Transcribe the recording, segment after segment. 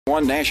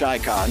One Nash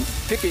icon,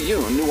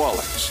 Picayune, New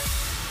Orleans.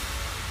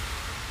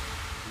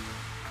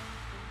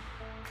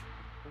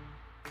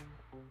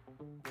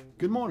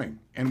 Good morning,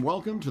 and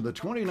welcome to the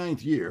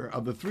 29th year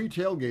of the Three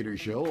Tailgators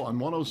Show on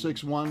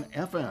 106.1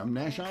 FM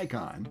Nash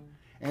Icon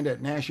and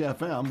at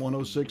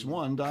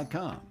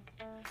NashFM1061.com.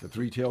 The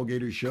Three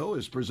Tailgators Show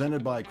is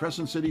presented by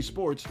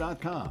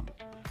CrescentCitySports.com,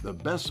 the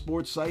best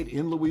sports site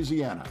in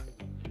Louisiana.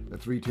 The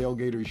Three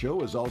Tailgators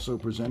Show is also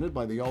presented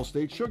by the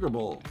All-State Sugar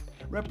Bowl,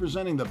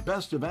 representing the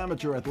best of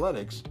amateur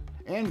athletics,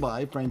 and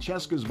by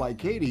Francesca's by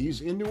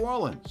Katie's in New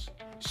Orleans,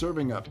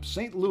 serving up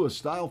St.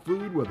 Louis-style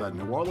food with a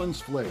New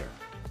Orleans flair.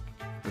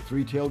 The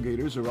Three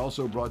Tailgaters are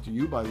also brought to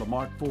you by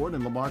Lamarck Ford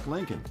and Lamarck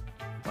Lincoln,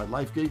 by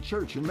Lifegate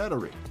Church in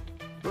Metairie,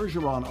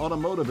 Bergeron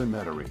Automotive in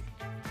Metairie,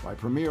 by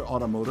Premier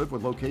Automotive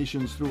with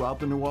locations throughout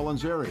the New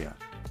Orleans area,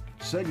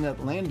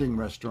 Segnet Landing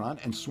Restaurant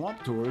and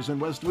Swamp Tours in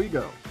West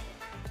Wego,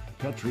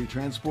 Petrie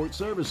Transport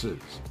Services,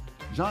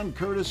 John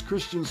Curtis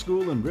Christian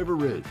School in River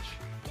Ridge,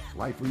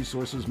 Life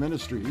Resources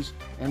Ministries,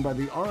 and by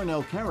the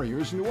R&L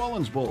Carriers New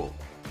Orleans Bowl.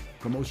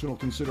 Promotional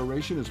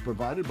consideration is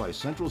provided by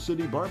Central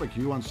City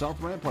Barbecue on South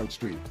Rampart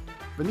Street,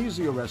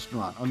 Venezia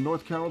Restaurant on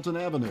North Carrollton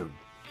Avenue,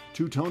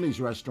 Two Tony's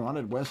Restaurant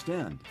at West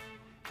End,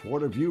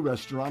 Water View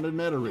Restaurant in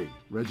Metairie,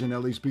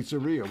 Reginelli's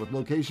Pizzeria with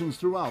locations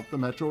throughout the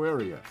metro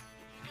area,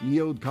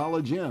 Yeode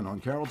College Inn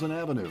on Carrollton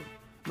Avenue,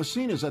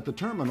 Messina's at the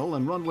Terminal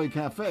and Runway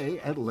Cafe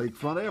at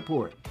Lakefront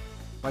Airport,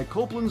 by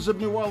Copeland's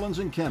of New Orleans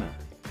and Kenner,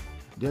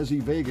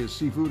 Desi Vegas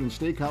Seafood and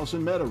Steakhouse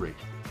in Metairie,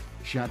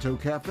 Chateau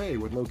Cafe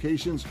with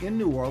locations in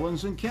New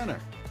Orleans and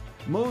Kenner,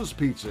 Moe's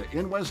Pizza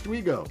in West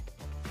Wego,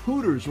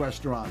 Hooters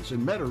Restaurants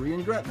in Metairie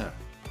and Gretna,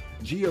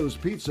 Gio's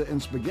Pizza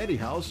and Spaghetti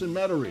House in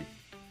Metairie,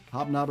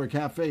 Hobnobber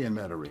Cafe in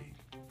Metairie,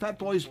 Fat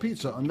Boy's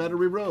Pizza on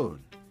Metairie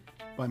Road,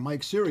 by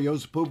Mike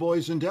Cirio's Po'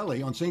 Boys and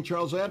Deli on St.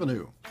 Charles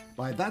Avenue,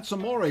 by That's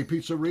Amore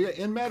Pizzeria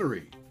in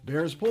Metairie,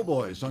 Bear's Po'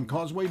 Boys on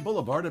Causeway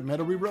Boulevard at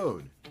Metairie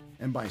Road,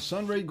 and by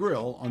Sunray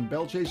Grill on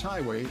Belchase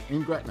Highway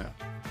in Gretna.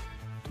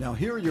 Now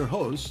here are your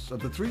hosts of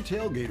the Three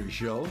Tailgaters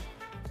Show,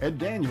 Ed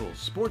Daniels,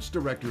 Sports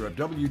Director of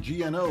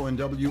WGNO and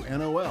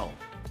WNOL,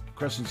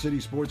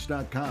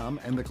 CrescentCitySports.com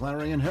and the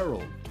Clarion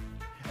Herald,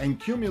 and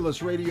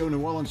Cumulus Radio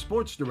New Orleans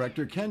Sports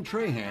Director Ken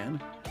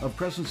Trahan of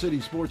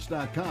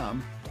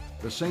CrescentCitySports.com,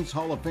 the Saints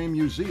Hall of Fame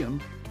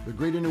Museum, the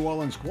Greater New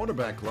Orleans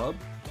Quarterback Club,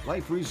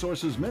 Life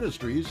Resources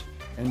Ministries,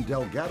 and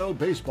Delgado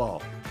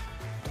Baseball.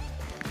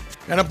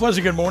 And a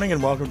pleasant good morning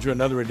and welcome to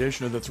another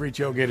edition of the Three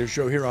Tailgaters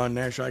Show here on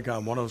Nash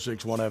Icon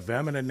 106.1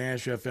 FM and at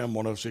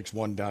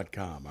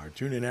NashFM1061.com. Our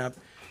TuneIn app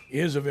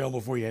is available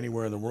for you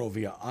anywhere in the world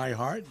via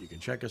iHeart. You can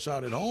check us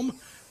out at home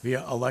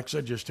via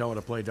Alexa. Just tell it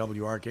to play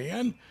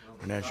WRKN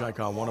or Nash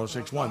Icon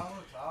 106.1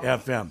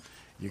 FM.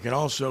 You can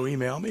also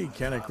email me,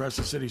 Ken at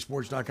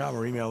CrescentCitySports.com,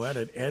 or email that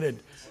at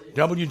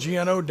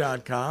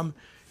ed@WGNO.com.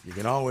 You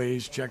can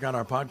always check out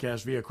our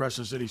podcast via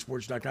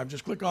CrescentCitySports.com.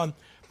 Just click on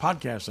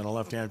podcast in the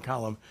left-hand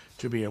column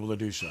to be able to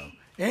do so.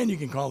 And you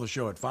can call the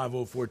show at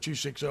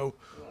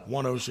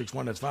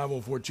 504-260-1061. That's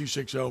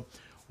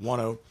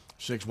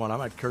 504-260-1061.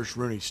 I'm at Kirsch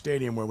Rooney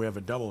Stadium where we have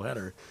a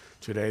doubleheader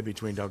today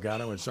between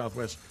Delgado and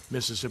Southwest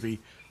Mississippi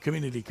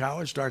Community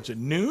College. Starts at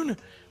noon.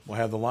 We'll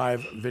have the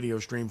live video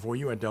stream for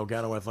you at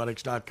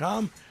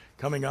DelgadoAthletics.com.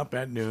 Coming up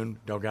at noon,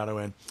 Delgado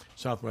and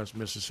Southwest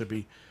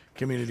Mississippi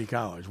Community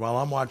College. While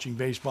I'm watching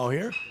baseball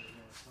here,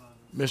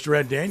 Mr.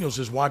 Ed Daniels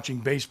is watching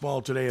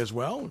baseball today as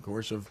well, of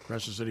course, of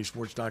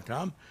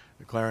CrescentCitySports.com,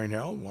 the Clarion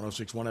Herald,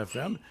 106.1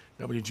 FM,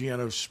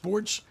 WGNO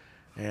Sports,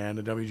 and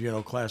the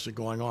WGNO Classic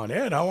going on.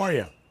 Ed, how are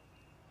you?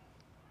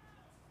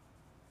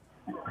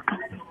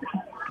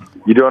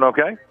 You doing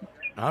okay?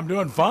 I'm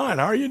doing fine.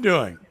 How are you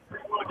doing?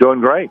 Doing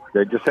great.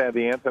 They just had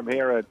the anthem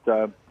here at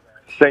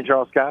St.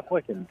 Charles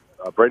Catholic, and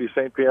Brady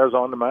St. Pierre's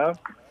on the mound.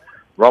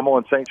 Rummel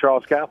and St.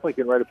 Charles Catholic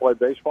getting ready to play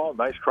baseball.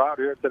 Nice crowd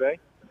here today.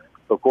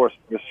 Of course,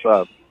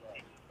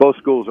 both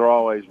schools are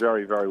always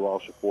very, very well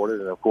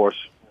supported. And, of course,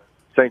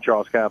 St.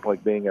 Charles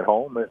Catholic being at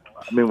home, I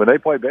mean, when they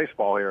play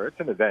baseball here, it's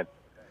an event.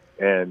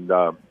 And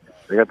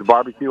they got the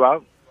barbecue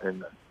out,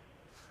 and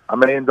I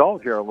may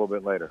indulge here a little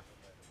bit later.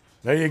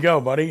 There you go,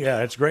 buddy.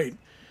 Yeah, it's great.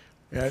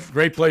 Yeah,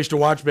 great place to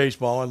watch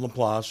baseball in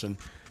Laplace, and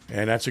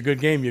that's a good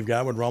game you've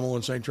got with Rummel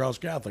and St. Charles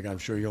Catholic. I'm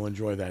sure you'll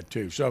enjoy that,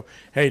 too. So,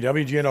 hey,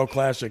 WGNO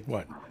Classic,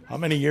 what? How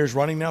many years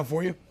running now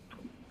for you?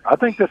 I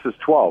think this is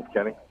 12,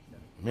 Kenny.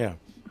 Yeah,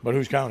 but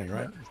who's counting,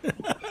 right?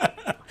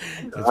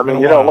 I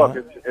mean, look,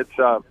 it's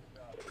a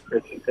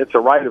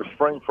rite of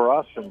spring for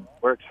us, and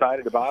we're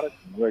excited about it.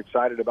 We're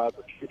excited about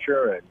the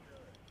future, and,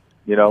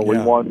 we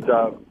want,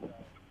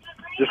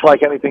 just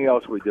like anything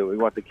else we do, we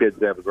want the kids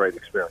to have a great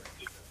experience.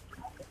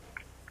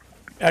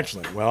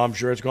 Excellent. Well, I'm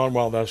sure it's gone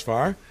well thus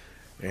far.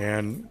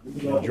 And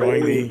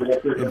enjoying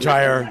the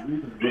entire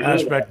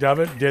aspect of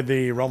it. Did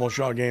the Rummel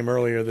Shaw game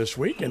earlier this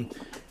week, and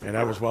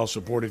that was well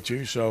supported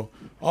too. So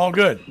all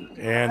good.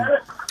 And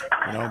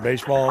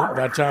baseball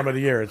that time of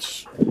the year,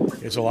 it's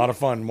a lot of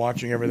fun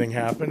watching everything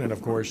happen. And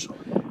of course,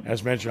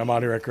 as mentioned, I'm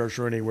out here at Kirsch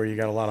Rooney where you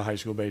got a lot of high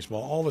school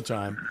baseball all the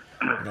time.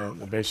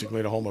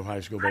 Basically the home of high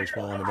school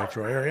baseball in the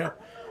metro area.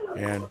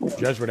 And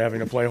Jesuit having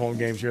to play home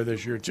games here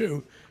this year,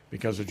 too,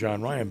 because of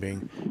John Ryan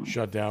being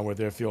shut down with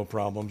their field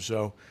problems.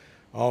 So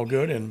all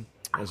good. And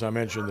as I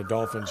mentioned, the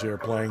Dolphins here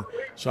playing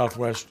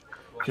Southwest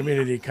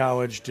Community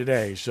College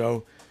today.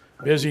 So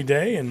busy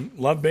day, and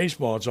love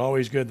baseball. It's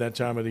always good that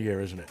time of the year,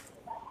 isn't it?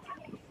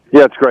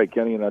 Yeah, it's great,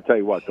 Kenny. And I'll tell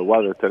you what, the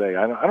weather today,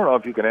 I don't know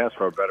if you can ask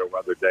for a better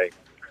weather day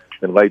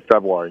in late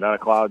February. Not a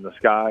cloud in the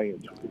sky.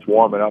 It's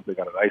warming up. They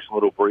got a nice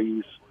little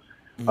breeze.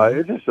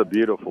 It's just a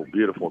beautiful,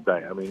 beautiful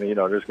day. I mean,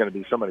 there's going to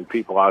be so many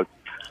people out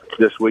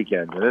this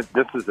weekend, and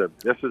this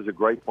is a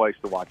great place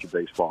to watch a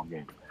baseball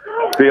game.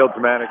 Fields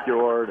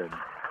manicured, and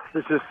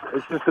it's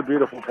just a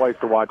beautiful place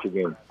to watch a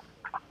game.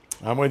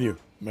 I'm with you.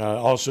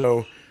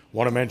 Also,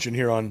 want to mention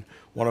here on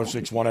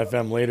 106.1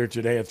 FM later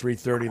today at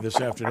 3:30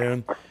 this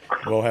afternoon,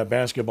 we'll have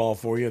basketball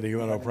for you. The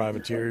UNO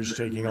Privateers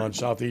taking on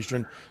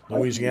Southeastern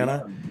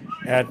Louisiana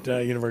at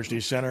University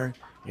Center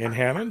in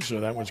Hammond. So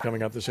that one's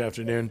coming up this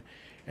afternoon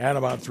at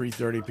about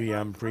 3:30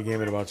 p.m.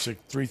 Pregame at about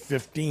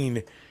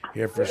 3:15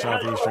 here for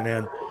Southeastern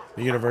and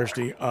the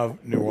University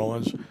of New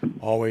Orleans.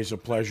 Always a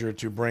pleasure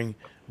to bring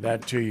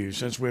that to you.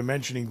 Since we're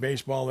mentioning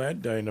baseball,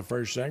 Ed, in the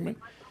first segment,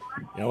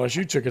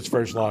 LSU took its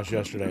first loss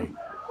yesterday.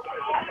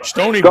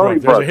 Stony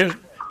Brook.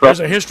 There's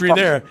a history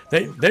there.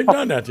 They've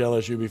done that to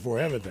LSU before,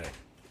 haven't they?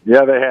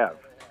 Yeah, they have.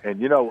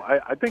 And,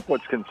 I think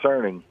what's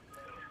concerning,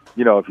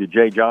 if you're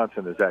Jay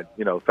Johnson, is that,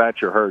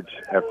 Thatcher Hurts,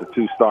 after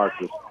 2 starts,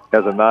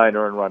 has a 9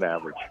 earned run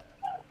average.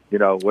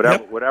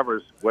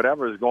 Whatever's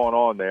going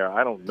on there,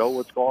 I don't know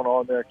what's going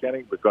on there,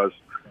 Kenny, because,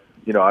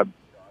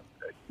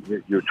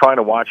 you're trying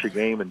to watch a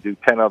game and do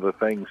 10 other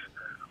things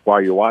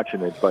while you're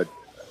watching it. But,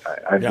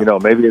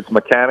 maybe it's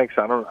mechanics.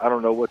 I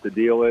don't know what the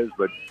deal is,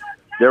 but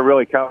they're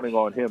really counting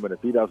on him. And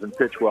if he doesn't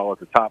pitch well at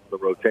the top of the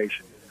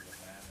rotation,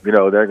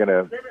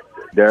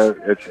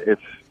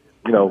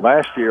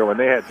 last year when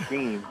they had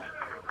schemes,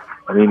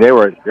 I mean, they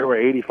were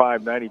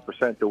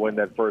 85-90% to win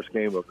that first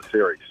game of the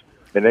series,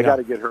 and they got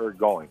to get Hurd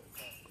going.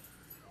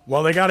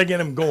 Well, they got to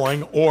get him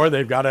going, or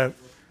they got to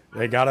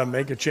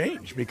make a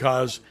change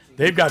because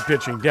they've got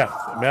pitching depth.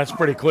 I mean, that's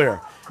pretty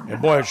clear.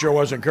 And boy, it sure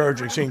was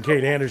encouraging seeing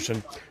Kate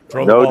Anderson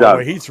throw the ball the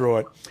way he threw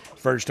it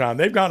first time.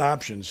 They've got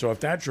options. So if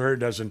Thatcher Hurd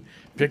doesn't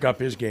pick up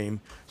his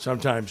game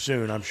sometime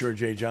soon, I'm sure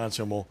Jay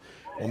Johnson will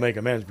make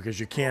amends, because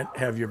you can't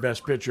have your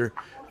best pitcher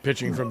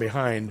pitching from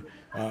behind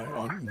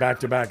on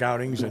back-to-back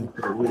outings and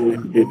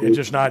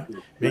just not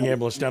being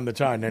able to stem the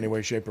tide in any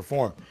way, shape, or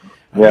form.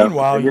 Yeah.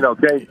 Meanwhile,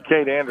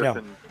 Kate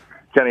Anderson,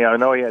 Kenny, I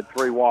know he had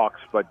 3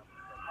 walks, but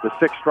the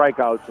 6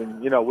 strikeouts,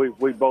 and,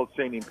 we've both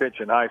seen him pitch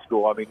in high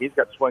school. I mean, he's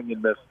got swing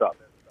and miss stuff,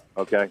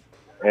 okay?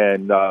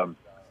 And,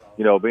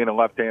 being a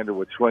left-hander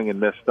with swing and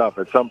miss stuff,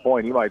 at some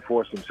point he might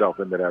force himself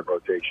into that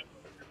rotation.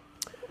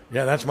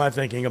 Yeah, that's my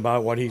thinking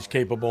about what he's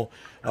capable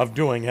of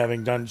doing,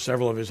 having done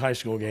several of his high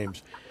school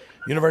games.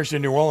 University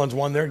of New Orleans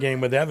won their game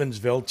with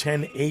Evansville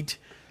 10-8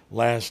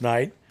 last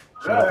night.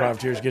 So the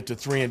Privateers get to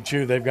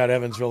 3-2. They've got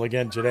Evansville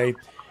again today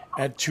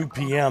at 2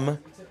 p.m.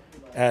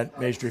 at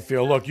Maestri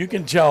Field. Look, you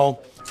can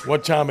tell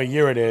what time of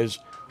year it is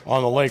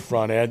on the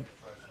lakefront, Ed.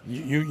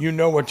 You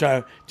know what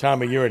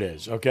time of year it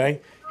is,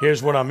 okay?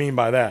 Here's what I mean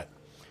by that.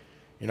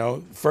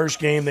 First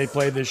game they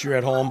played this year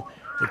at home,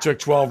 it took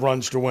 12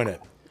 runs to win it.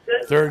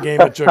 Third game,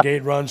 it took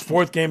 8 runs.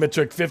 Fourth game, it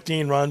took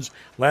 15 runs.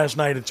 Last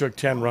night, it took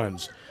 10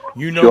 runs.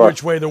 You know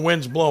which way the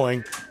wind's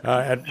blowing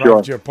at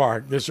Privateer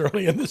Park this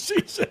early in the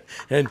season.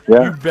 And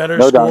you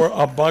better score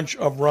a bunch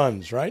of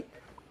runs, right?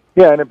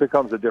 Yeah, and it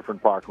becomes a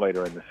different park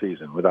later in the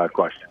season, without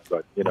question.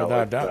 But,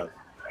 without doubt.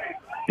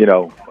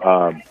 And,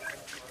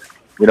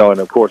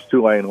 of course,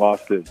 Tulane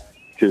lost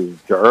to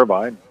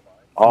Irvine.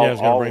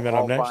 All bring that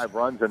up next. 5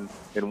 runs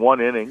in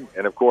 1 inning.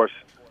 And, of course,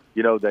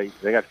 they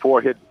got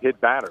 4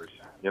 hit batters,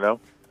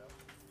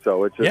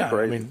 So it's just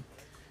crazy. I mean,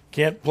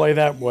 can't play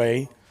that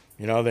way.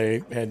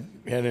 They had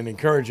an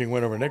encouraging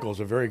win over Nichols,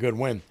 a very good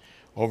win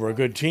over a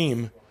good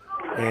team.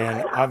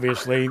 And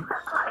obviously,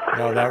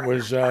 that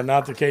was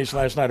not the case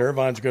last night.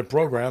 Irvine's a good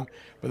program,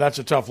 but that's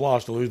a tough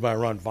loss to lose by a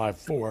run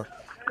 5-4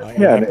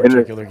 in that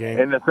particular game.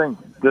 And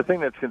the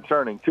thing that's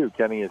concerning, too,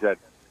 Kenny, is that,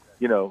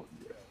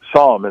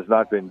 Psalm has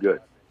not been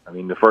good. I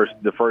mean, the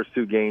first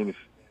 2 games,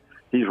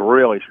 he's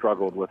really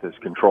struggled with his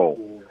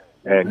control.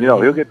 And,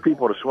 he'll get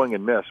people to swing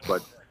and miss,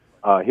 but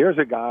here's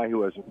a guy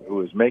who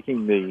is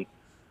making the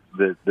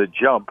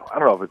jump. I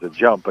don't know if it's a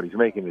jump, but he's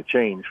making the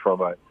change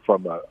from a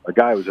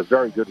guy who's a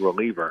very good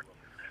reliever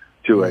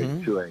to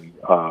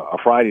a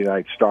Friday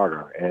night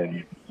starter.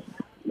 And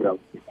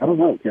I don't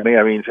know, Kenny.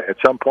 I mean, at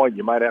some point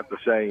you might have to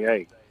say,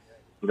 hey,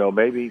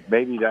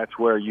 maybe that's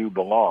where you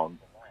belong.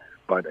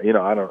 But I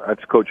don't.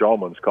 That's Coach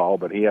Ullman's call,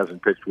 but he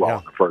hasn't pitched well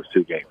in the first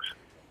 2 games.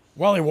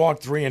 Well, he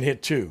walked 3 and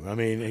hit 2. I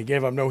mean, he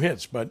gave up no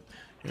hits, but.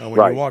 When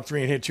you walk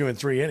 3 and hit 2 in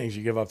 3 innings,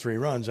 you give up 3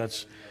 runs.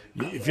 That's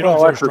if you don't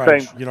throw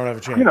strikes, you don't have a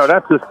chance.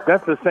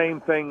 That's the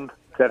same thing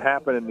that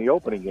happened in the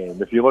opening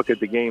game. If you look at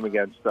the game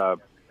against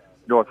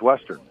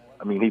Northwestern,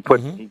 I mean, he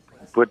put 2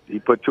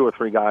 or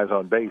 3 guys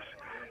on base,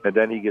 and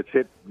then he gets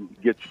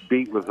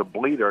beat with a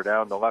bleeder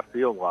down the left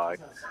field line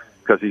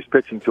because he's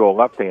pitching to a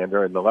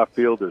left-hander, and the left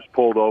fielder's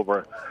pulled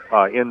over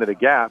into the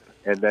gap,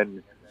 and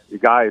then the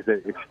guys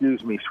that,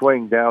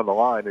 swing down the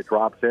line, it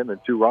drops in, and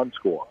 2 runs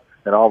score.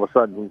 And all of a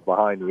sudden, he's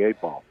behind the 8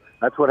 ball.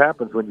 That's what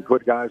happens when you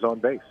put guys on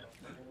base.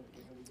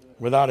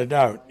 Without a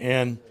doubt.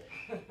 And,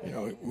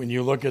 when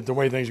you look at the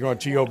way things are going,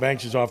 T.O.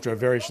 Banks is off to a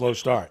very slow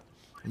start.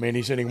 I mean,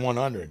 he's hitting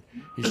 100.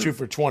 He's 2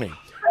 for 20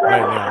 right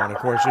now. And, of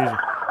course, he's a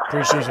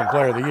preseason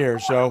player of the year.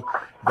 So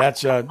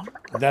that's a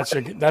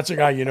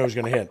guy you know is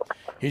going to hit.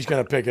 He's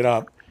going to pick it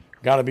up.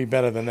 Got to be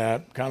better than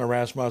that. Connor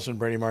Rasmussen,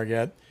 Brady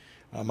Marquette,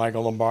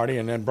 Michael Lombardi,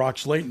 and then Brock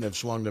Slayton have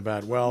swung the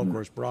bat well. Of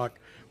course,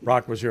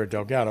 Brock was here at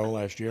Delgado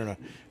last year and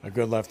a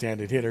good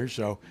left-handed hitter,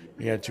 so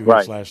he had 2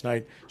 hits last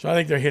night. So I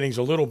think their hitting's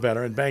a little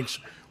better, and Banks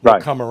will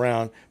come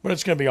around. But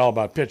it's going to be all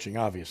about pitching,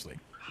 obviously.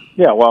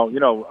 Yeah, well,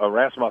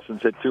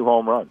 Rasmussen's hit 2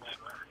 home runs,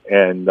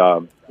 and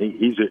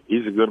he's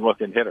a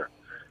good-looking hitter.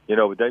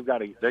 But they've got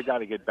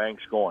to get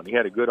Banks going. He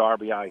had a good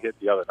RBI hit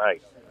the other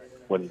night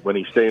when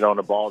he stayed on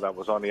the ball that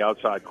was on the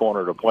outside corner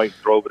of the plate,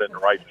 drove it in the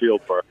right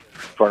field for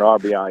an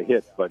RBI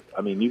hit. But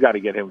I mean, you got to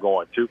get him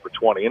going 2 for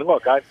 20. And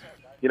look, I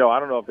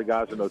don't know if the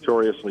guy's a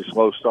notoriously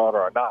slow starter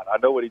or not. I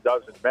know what he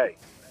does in May.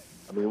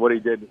 I mean, what he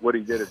did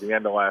at the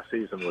end of last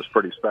season was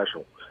pretty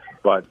special.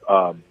 But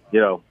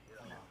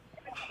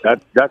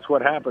that's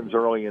what happens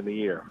early in the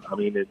year. I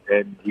mean,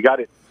 and you got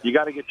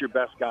to get your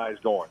best guys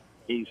going.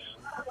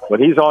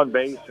 When he's on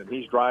base and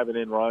he's driving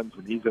in runs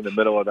and he's in the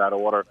middle of that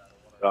order,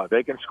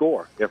 they can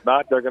score. If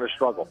not, they're going to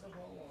struggle.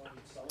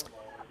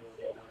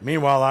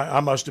 Meanwhile, I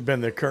must have been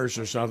the curse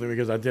or something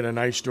because I did a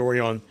nice story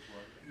on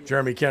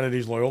Jeremy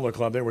Kennedy's Loyola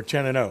Club. They were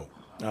 10-0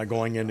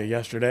 going into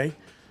yesterday.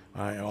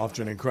 Off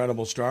to an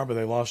incredible start, but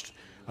they lost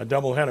a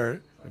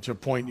doubleheader to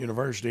Point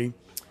University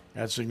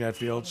at Signet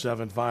Field,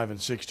 7-5 and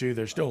 6-2.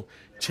 They're still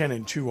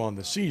 10-2 on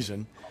the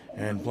season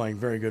and playing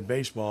very good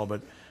baseball,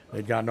 but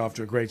they'd gotten off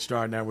to a great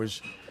start, and that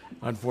was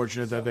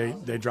unfortunate that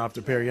they dropped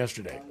a pair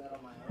yesterday.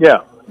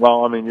 Yeah,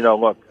 well, I mean,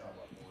 look,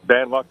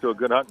 bad luck to a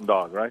good hunting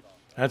dog, right?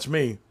 That's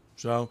me,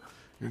 so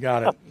you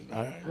got it.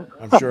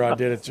 I'm sure I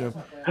did it too.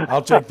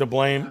 I'll take the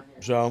blame.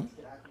 So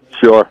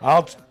sure,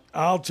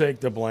 I'll take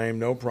the blame,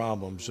 no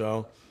problem.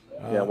 So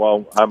yeah,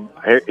 well, I'm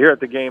here at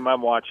the game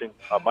I'm watching.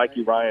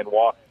 Mikey Ryan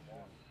walked,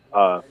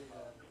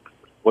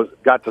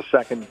 got to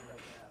second,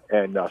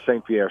 and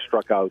St. Pierre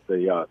struck out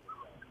the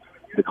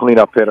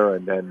cleanup hitter,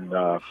 and then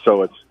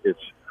so it's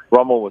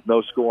Rummel with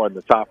no score in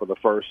the top of the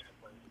first.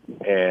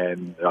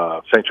 And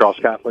St. Charles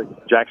Catholic,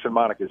 Jackson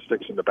Monica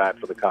sticks in the bat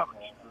for the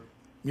Comets.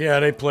 Yeah,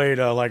 they played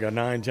like a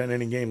 9-10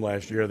 inning game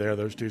last year there,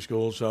 those 2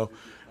 schools. So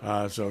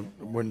it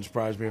wouldn't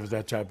surprise me if it was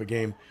that type of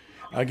game.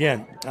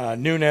 Again,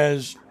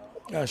 Nunez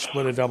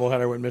split a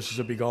doubleheader with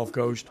Mississippi Gulf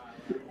Coast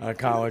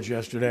College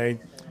yesterday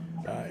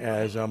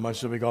as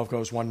Mississippi Gulf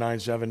Coast won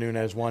 9-7.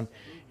 Nunez won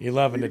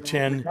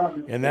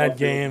 11-10 in that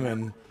game.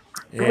 And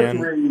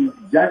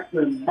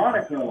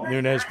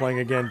Nunez playing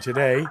again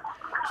today.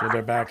 So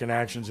they're back in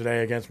action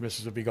today against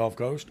Mississippi Gulf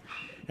Coast.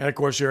 And, of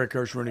course, here at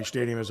Kirsch Rooney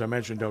Stadium, as I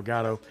mentioned,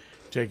 Delgado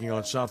taking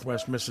on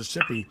Southwest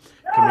Mississippi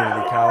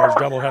Community College.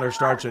 Doubleheader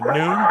starts at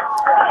noon,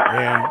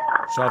 and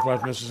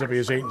Southwest Mississippi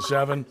is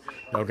 8-7,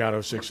 Delgado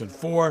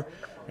 6-4.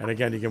 And,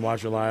 again, you can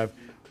watch it live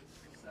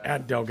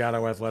at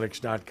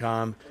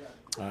DelgadoAthletics.com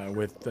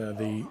with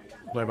the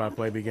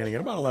play-by-play beginning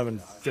at about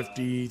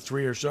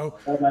 11:53 or so,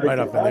 right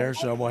up in there.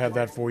 So we'll have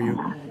that for you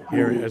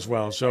here as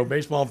well. So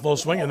baseball in full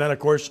swing. And then, of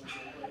course,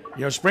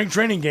 spring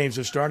training games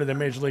have started in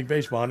Major League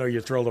Baseball. I know you're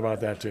thrilled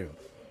about that, too.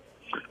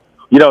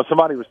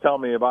 Somebody was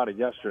telling me about it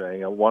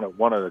yesterday. One of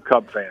the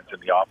Cub fans in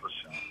the office.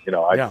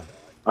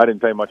 I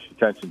didn't pay much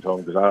attention to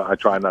him because I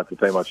try not to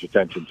pay much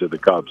attention to the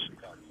Cubs.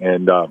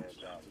 And,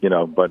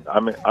 but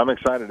I'm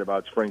excited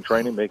about spring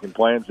training, making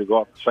plans to go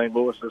up to St.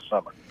 Louis this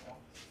summer.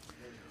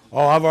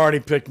 Oh, I've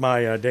already picked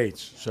my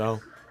dates. So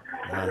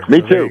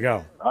me too. There you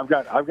go. I've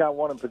got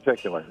one in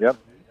particular. Yep.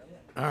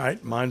 All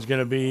right, mine's going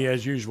to be,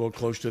 as usual,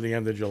 close to the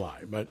end of July.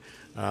 But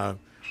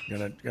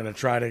gonna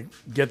try to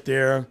get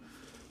there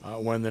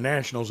when the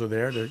Nationals are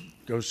there to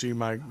go see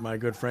my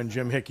good friend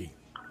Jim Hickey.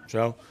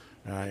 So,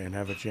 and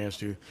have a chance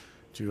to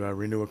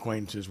renew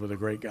acquaintances with a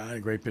great guy, a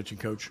great pitching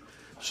coach.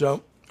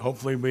 So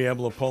hopefully we'll be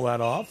able to pull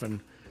that off, and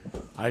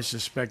I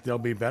suspect they'll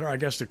be better. I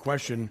guess the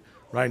question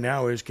right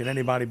now is, can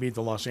anybody beat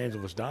the Los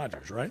Angeles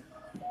Dodgers, right?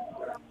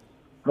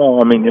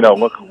 Well, I mean,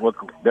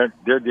 look,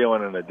 they're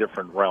dealing in a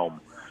different realm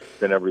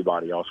than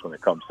everybody else when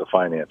it comes to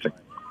financing.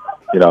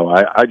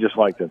 I just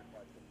like to,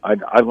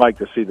 I'd like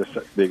to see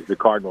the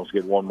Cardinals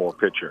get one more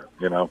pitcher.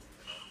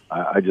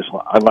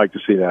 I'd like to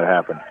see that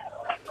happen.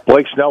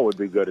 Blake Snell would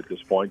be good at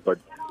this point, but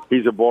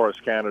he's a Boris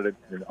candidate,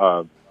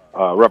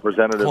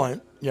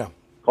 representative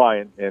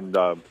client, and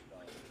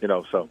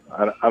so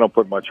I don't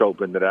put much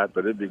hope into that.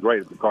 But it'd be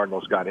great if the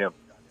Cardinals got him.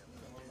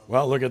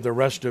 Well, look at the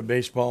rest of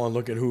baseball and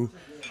look at who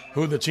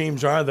the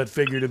teams are that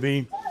figure to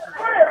be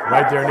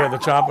right there near the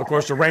top. Of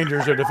course, the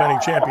Rangers are defending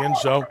champions,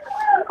 so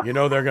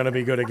they're going to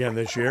be good again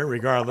this year,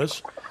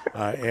 regardless.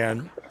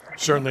 And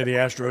certainly the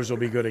Astros will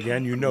be good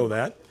again. You know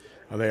that.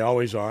 They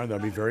always are. They'll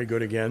be very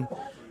good again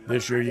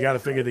this year. You got to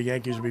figure the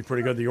Yankees will be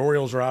pretty good. The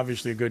Orioles are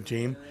obviously a good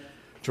team.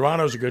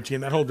 Toronto's a good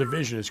team. That whole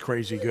division is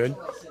crazy good,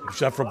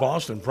 except for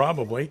Boston,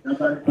 probably,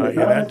 in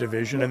that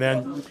division. And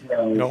then,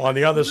 on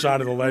the other side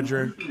of the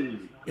ledger,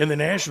 in the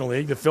National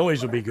League, the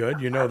Phillies will be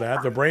good. You know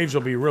that. The Braves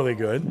will be really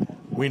good.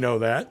 We know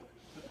that.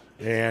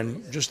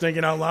 And just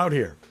thinking out loud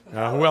here,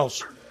 who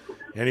else?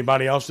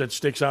 Anybody else that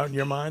sticks out in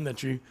your mind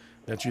that you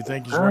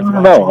think is worth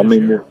watching?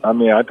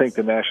 No, I think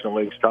the National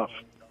League's tough.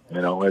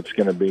 It's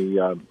going to be,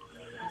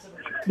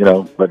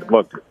 But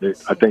look,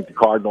 I think the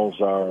Cardinals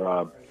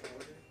are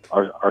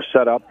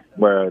set up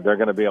where they're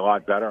going to be a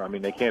lot better. I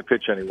mean, they can't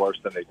pitch any worse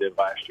than they did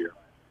last year,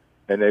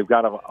 and they've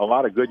got a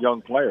lot of good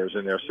young players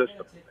in their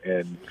system.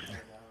 And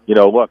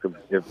look,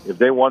 if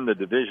they won the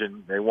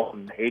division, they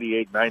won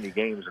 88, 90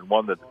 games and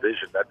won the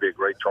division, that'd be a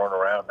great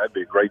turnaround. That'd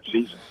be a great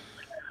season.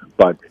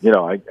 But,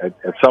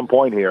 at some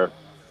point here,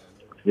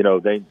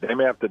 they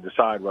may have to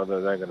decide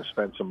whether they're going to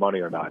spend some money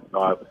or not.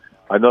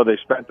 I know they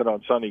spent it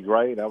on Sonny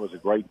Gray. That was a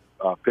great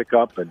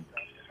pickup. And,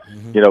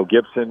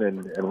 Gibson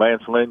and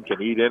Lance Lynn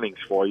can eat innings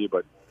for you,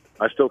 but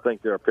I still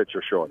think they're a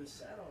pitcher short.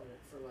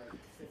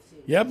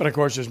 Yeah, but of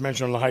course, as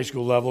mentioned on the high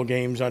school level,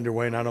 games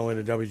underway, not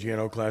only the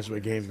WGNO Class,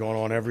 but games going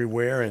on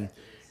everywhere.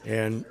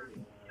 And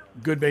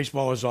good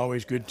baseball is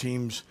always good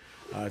teams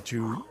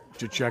to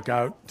check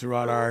out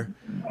throughout our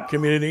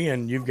community.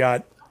 And you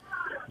got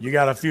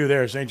a few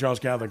there. St. Charles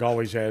Catholic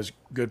always has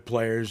good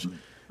players.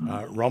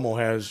 Rummel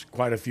has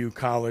quite a few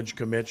college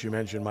commits. You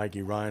mentioned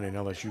Mikey Ryan, an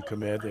LSU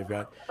commit. They've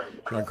got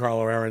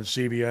Giancarlo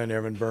Arancibia and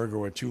Evan Berger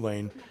with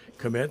Tulane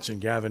commits,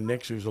 and Gavin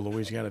Nix, who's a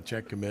Louisiana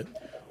Tech commit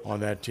on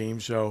that team.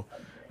 So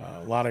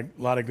a lot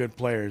of good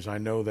players. I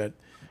know that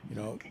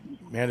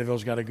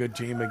Mandeville's got a good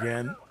team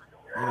again.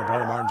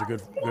 Brother Martin's a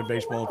good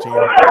baseball team.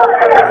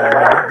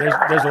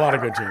 There's a lot of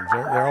good teams.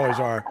 There always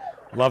are.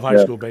 Love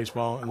high school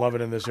baseball and love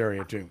it in this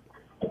area too.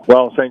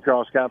 Well, St.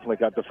 Charles Catholic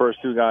got the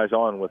first two guys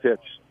on with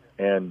hits,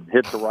 and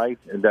hit to right,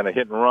 and then a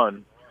hit and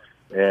run.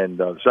 And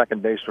the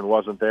second baseman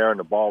wasn't there, and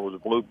the ball was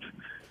blooped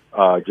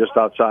just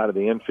outside of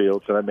the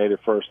infield, so that made it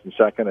first and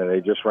second, and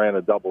they just ran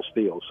a double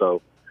steal.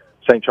 So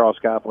St. Charles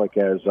Catholic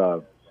has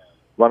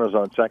runners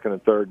on second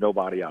and third,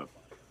 nobody out.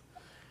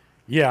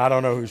 Yeah, I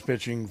don't know who's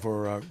pitching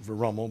for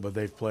Rummel, but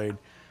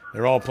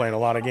they're all playing a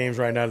lot of games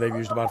right now. They've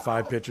used about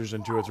 5 pitchers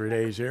in 2 or 3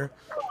 days here.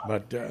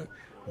 But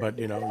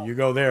you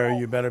go there,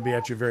 you better be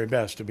at your very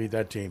best to beat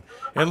that team.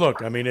 And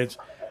look, I mean, it's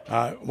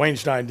Wayne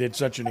Stein did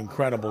such an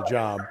incredible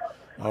job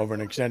over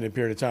an extended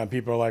period of time.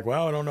 People are like,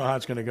 well, I don't know how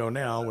it's going to go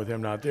now with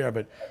him not there,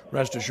 but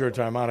rest assured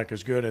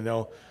Timonica's good, and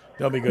they'll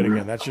be good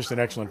again. That's just an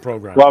excellent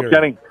program. Well,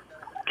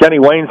 Kenny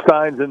Wayne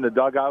Stein's in the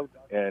dugout,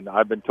 and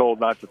I've been told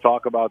not to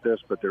talk about this,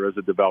 but there is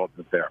a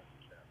development there.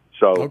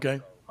 So, okay,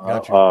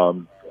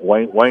 gotcha.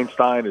 Wayne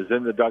Stein is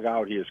in the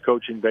dugout. He is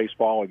coaching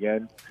baseball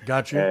again.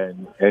 Gotcha.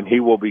 And he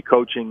will be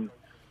coaching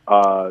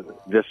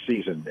this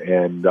season,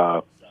 and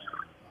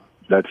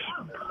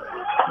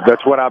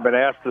that's what I've been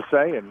asked to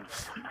say. And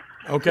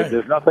okay,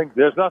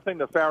 there's nothing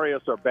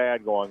nefarious or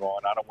bad going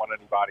on. I don't want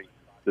anybody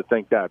to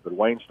think that. But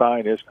Wayne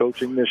Stein is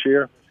coaching this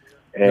year,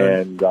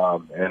 and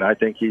I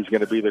think he's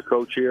going to be the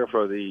coach here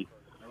for the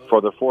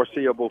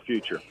foreseeable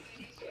future.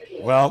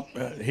 Well,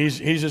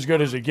 he's as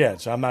good as it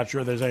gets. I'm not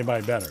sure there's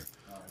anybody better.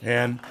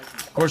 And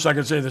of course, I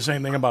could say the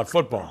same thing about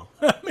football.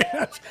 I mean,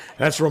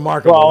 that's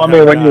remarkable. Well, I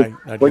mean,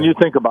 when you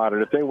think about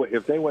it,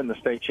 if they win the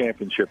state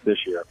championship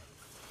this year,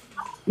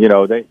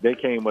 they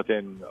came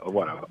within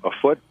a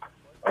foot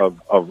of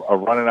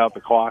running out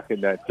the clock in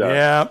that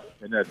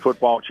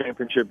football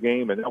championship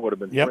game, and that would have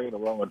been 3 in a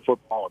row in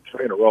football and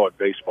 3 in a row in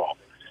baseball,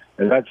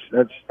 and that's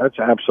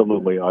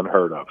absolutely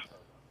unheard of.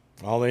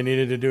 All they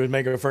needed to do was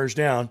make a first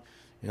down,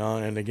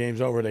 and the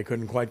game's over. They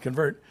couldn't quite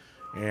convert.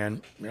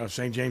 And,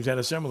 St. James had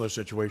a similar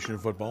situation in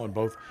football, and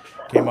both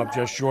came up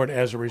just short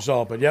as a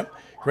result. But,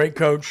 great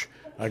coach,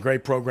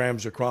 great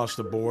programs across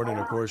the board. And,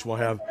 of course, we'll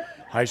have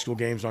high school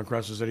games on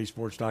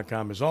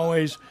CrescentCitySports.com as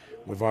always.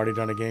 We've already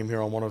done a game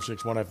here on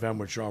 106.1 FM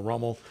with Shaw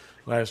Rummel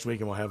last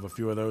week, and we'll have a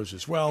few of those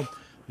as well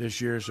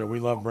this year. So we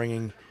love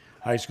bringing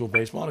high school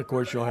baseball. And, of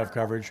course, you'll have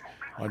coverage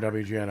on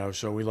WGNO.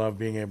 So we love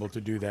being able to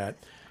do that,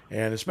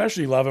 and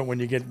especially love it when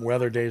you get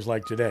weather days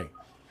like today.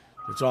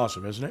 It's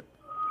awesome, isn't it?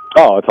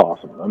 Oh, it's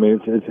awesome. I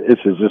mean,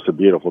 it's just a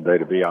beautiful day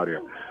to be out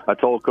here. I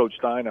told Coach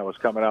Stein I was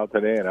coming out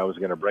today and I was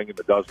going to bring him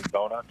a dozen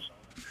donuts.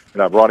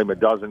 And I brought him a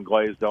dozen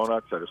glazed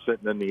donuts that are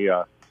sitting in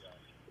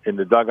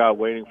the dugout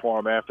waiting for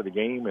him after the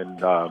game.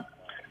 And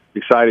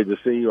excited to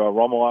see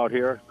Rummel out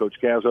here. Coach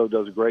Cazzo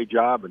does a great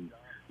job. And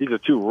these are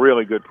 2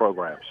 really good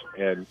programs.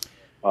 And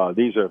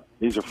these are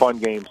fun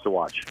games to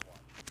watch.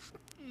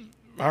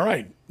 All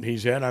right.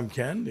 He's Ed. I'm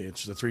Ken.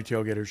 It's the 3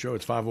 Tailgators Show.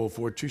 It's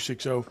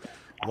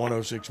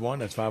 504-260-1061.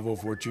 That's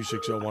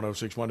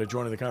 504-260-1061 to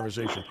join in the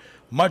conversation.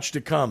 Much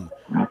to come.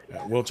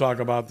 We'll talk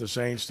about the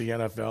Saints, the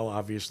NFL.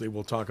 Obviously,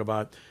 we'll talk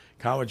about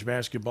college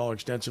basketball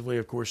extensively.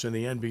 Of course, in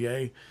the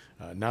NBA,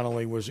 not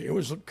only was it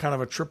was kind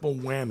of a triple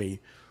whammy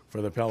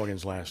for the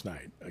Pelicans last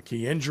night. A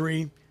key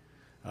injury,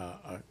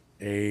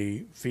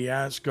 a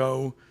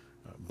fiasco,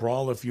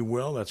 brawl, if you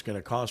will, that's going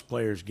to cost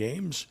players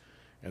games.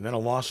 and then a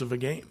loss of a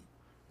game.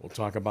 We'll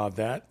talk about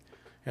that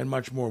and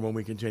much more when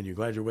we continue.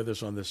 Glad you're with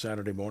us on this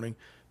Saturday morning,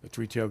 the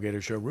Three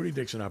Tailgaters Show. Rudy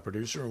Dixon, our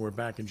producer, and we're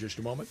back in just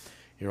a moment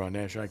here on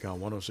Nash Icon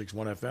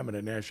 106.1 FM and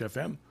at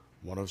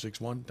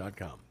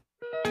NashFM1061.com.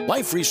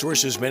 Life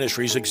Resources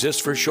Ministries exists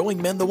for showing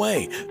men the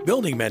way,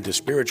 building men to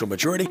spiritual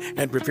maturity,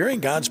 and preparing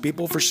God's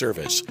people for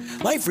service.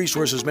 Life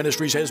Resources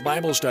Ministries has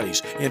Bible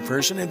studies in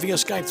person and via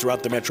Skype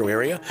throughout the metro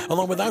area,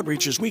 along with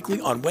outreaches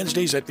weekly on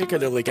Wednesdays at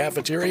Piccadilly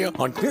Cafeteria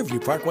on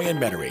Clearview Parkway in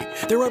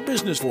Metairie. There are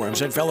business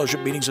forums and fellowship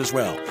meetings as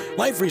well.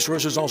 Life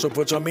Resources also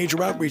puts on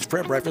major outreach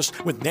prayer breakfasts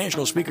with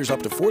national speakers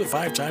up to 4 to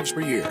 5 times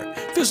per year.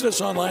 Visit us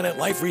online at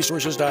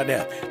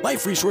liferesources.net.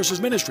 Life Resources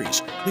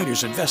Ministries,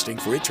 leaders investing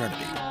for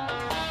eternity.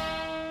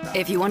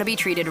 If you want to be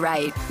treated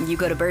right, you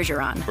go to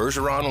Bergeron.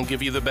 Bergeron will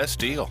give you the best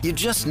deal. You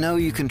just know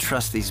you can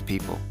trust these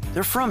people.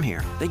 They're from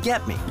here. They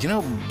get me. You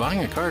know,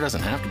 buying a car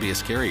doesn't have to be a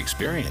scary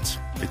experience.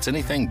 It's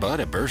anything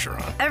but at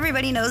Bergeron.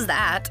 Everybody knows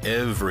that.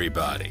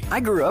 Everybody. I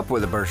grew up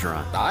with a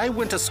Bergeron. I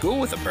went to school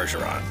with a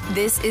Bergeron.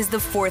 This is the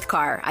 4th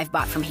car I've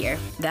bought from here.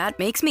 That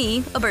makes me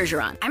a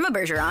Bergeron. I'm a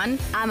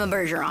Bergeron. I'm a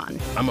Bergeron.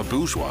 I'm a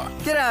bourgeois.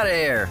 Get out of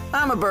here.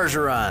 I'm a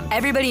Bergeron.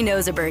 Everybody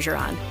knows a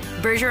Bergeron.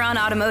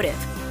 Bergeron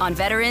Automotive on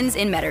Veterans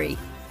in Metairie.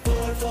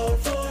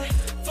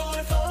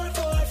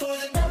 444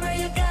 the number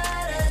you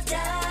gotta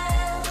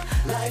dial.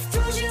 Life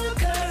throws you a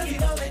curve, you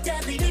know that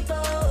deadly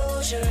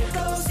devotion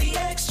goes the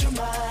extra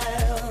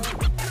mile.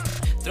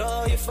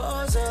 Throw your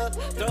fours up,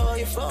 throw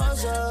your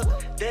fours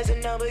up. There's a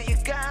number you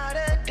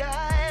gotta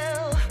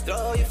dial.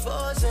 Throw your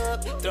fours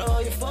up, throw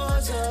your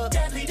fours up.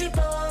 Deadly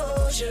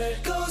devotion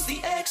goes the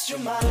extra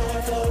mile.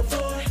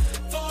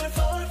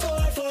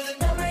 444 the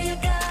number you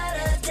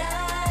gotta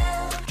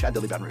dial. Chad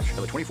Dilley, Baton Rouge,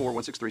 Philly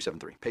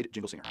 24-16373. Paid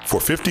Jingle Singer.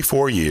 For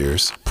 54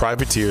 years,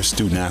 privateer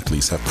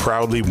student-athletes have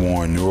proudly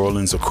worn New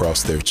Orleans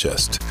across their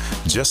chest.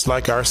 Just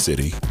like our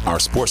city, our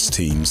sports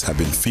teams have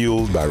been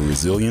fueled by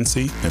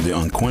resiliency and the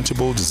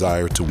unquenchable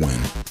desire to win.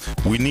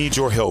 We need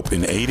your help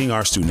in aiding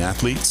our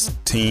student-athletes,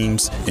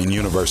 teams, and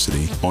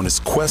university on its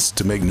quest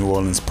to make New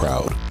Orleans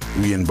proud.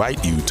 We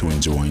invite you to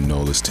join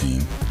NOLA's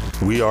team.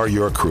 We are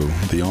your crew,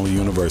 the only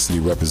university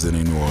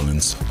representing New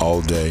Orleans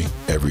all day,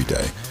 every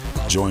day.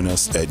 Join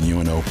us at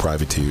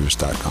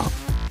UNOprivateers.com.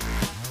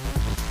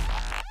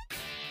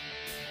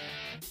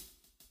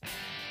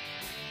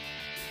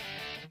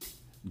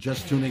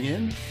 Just tuning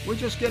in? We're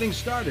just getting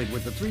started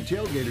with the Three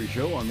Tailgaters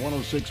Show on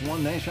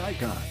 106.1 Nash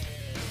Icon,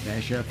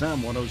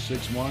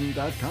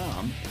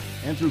 NashFM1061.com,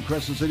 and through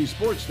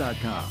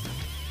CrescentCitySports.com.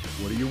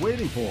 What are you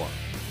waiting for?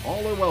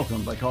 All are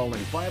welcome by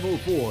calling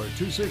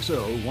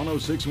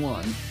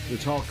 504-260-1061 to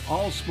talk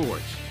all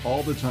sports,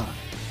 all the time.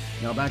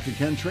 Now back to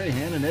Ken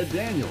Trahan and Ed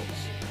Daniels.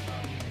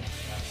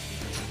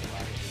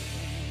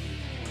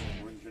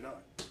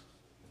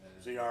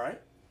 Is he all right?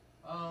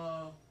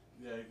 Yeah,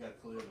 you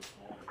got clear this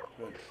morning.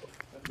 Good.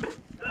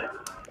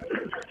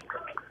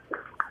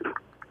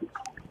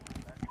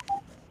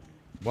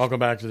 Welcome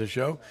back to the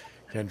show.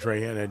 Ken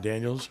Trahan, Ed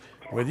Daniels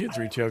with you.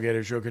 Three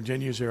Tailgaters Show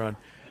continues here on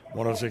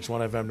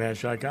 106.1 FM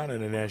Nash Icon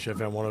and at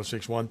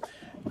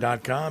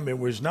NashFM1061.com. It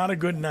was not a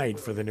good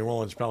night for the New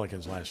Orleans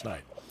Pelicans last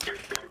night.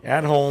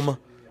 At home,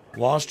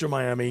 lost to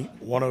Miami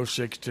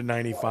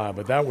 106-95,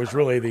 but that was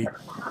really the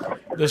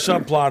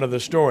subplot of the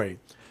story.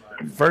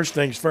 First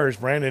things first,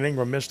 Brandon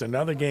Ingram missed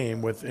another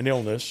game with an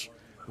illness,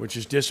 which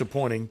is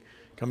disappointing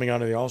coming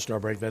out of the All-Star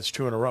break. That's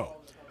 2 in a row.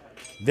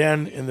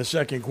 Then in the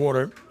second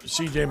quarter,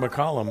 C.J.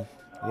 McCollum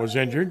was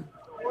injured,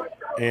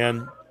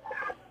 and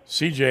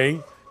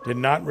C.J. did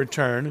not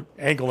return,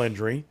 ankle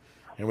injury,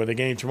 and with a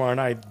game tomorrow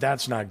night,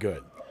 that's not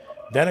good.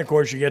 Then, of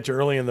course, you get to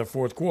early in the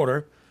fourth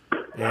quarter,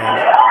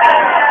 and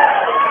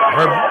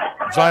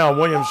Zion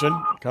Williamson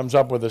comes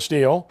up with a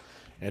steal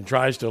and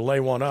tries to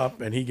lay one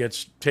up, and he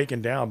gets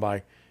taken down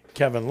by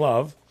Kevin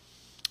Love,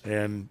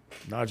 and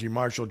Najee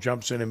Marshall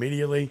jumps in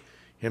immediately.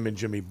 Him and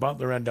Jimmy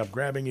Butler end up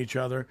grabbing each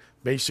other,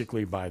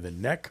 basically by the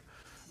neck.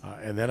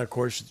 And then, of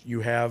course,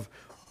 you have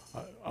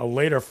a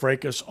later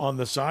fracas on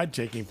the side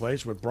taking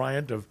place with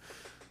Bryant of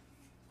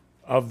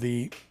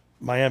the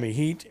Miami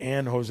Heat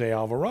and Jose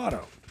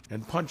Alvarado,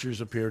 and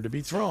punches appeared to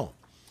be thrown.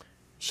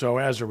 So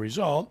as a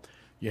result,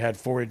 you had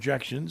 4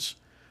 ejections,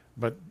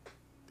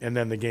 and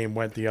then the game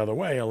went the other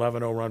way,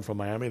 11-0 run for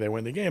Miami. They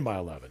win the game by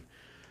 11.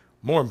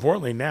 More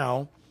importantly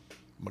now,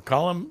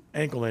 McCollum,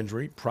 ankle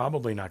injury,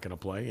 probably not going to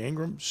play.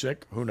 Ingram,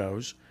 sick, who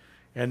knows.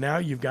 And now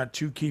you've got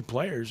 2 key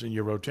players in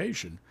your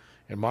rotation,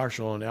 and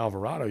Marshall and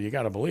Alvarado. You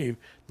got to believe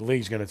the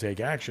league's going to take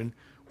action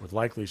with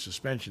likely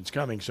suspensions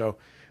coming. So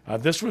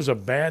this was a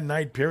bad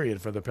night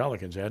period for the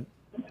Pelicans, Ed.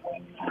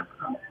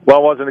 Well,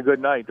 it wasn't a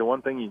good night. The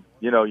one thing,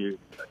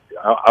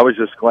 I was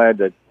just glad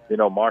that,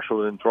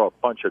 Marshall didn't throw a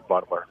punch at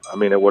Butler. I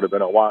mean, it would have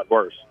been a lot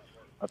worse.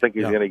 I think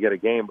he's going to get a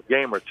game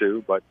or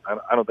two, but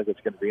I don't think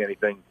it's going to be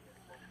anything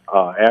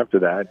after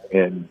that.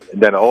 And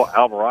then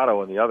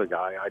Alvarado and the other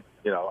guy, I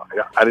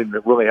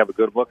didn't really have a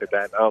good look at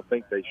that. I don't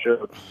think they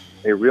showed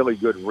a really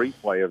good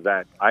replay of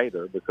that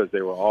either, because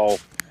they were all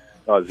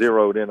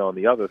zeroed in on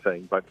the other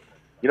thing. But,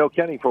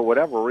 Kenny, for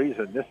whatever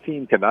reason, this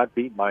team cannot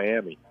beat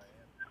Miami.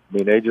 I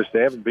mean, they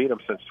haven't beat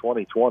them since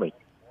 2020.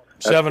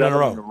 That's 7 in a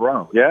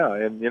row. Yeah,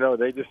 and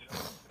they just,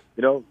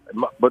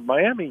 but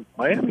Miami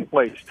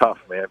plays tough,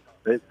 man.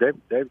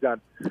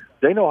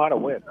 They know how to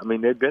win. I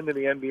mean, they've been to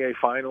the NBA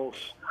Finals.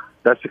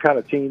 That's the kind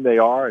of team they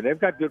are, and they've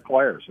got good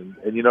players. And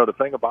the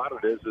thing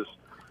about it is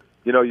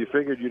you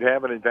figured you'd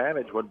have an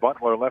advantage when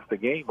Butler left the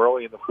game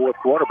early in the fourth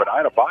quarter, but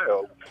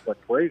Adebayo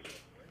went crazy.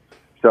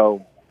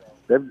 So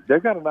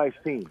they've got a nice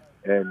team,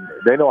 and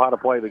they know how to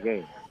play the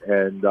game.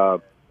 And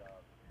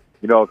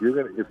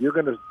if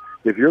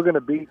you're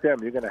gonna beat them,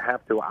 you're gonna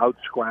have to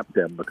out-scrap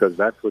them because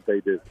that's what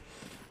they do.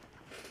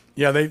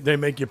 Yeah, they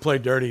make you play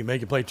dirty,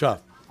 make you play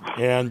tough.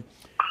 And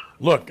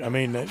look, I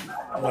mean,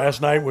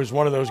 last night was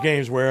one of those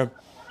games where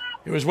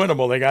it was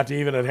winnable. They got to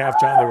even at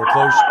halftime. They were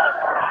close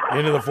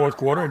into the fourth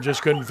quarter and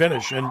just couldn't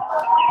finish. And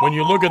when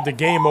you look at the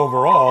game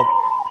overall,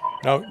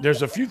 now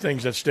there's a few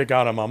things that stick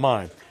out in my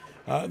mind.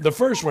 The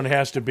first one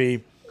has to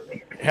be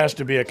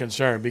a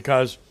concern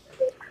because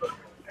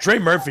Trey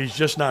Murphy's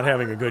just not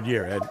having a good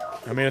year, Ed.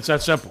 I mean, it's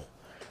that simple.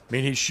 I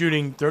mean, he's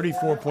shooting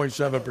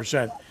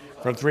 34.7%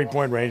 from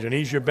three-point range, and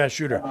he's your best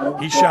shooter.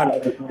 He shot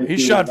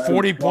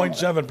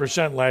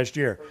 40.7% last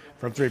year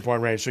from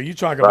three-point range. So you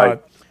talk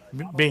about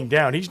being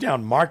down. He's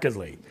down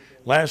markedly.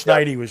 Last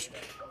night he was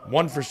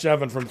 1 for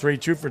 7 from 3,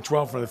 2 for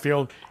 12 from the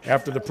field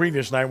after the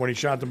previous night when he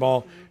shot the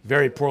ball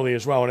very poorly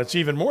as well. And it's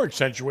even more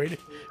accentuated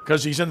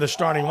because he's in the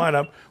starting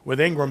lineup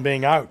with Ingram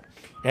being out,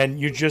 and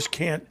you just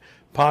can't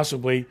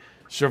possibly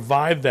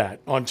survive that.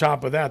 On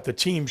top of that, the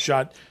team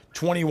shot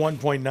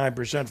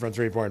 21.9% from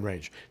three-point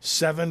range,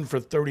 7 for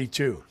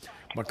 32.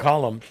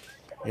 McCollum,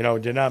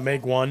 did not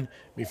make one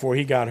before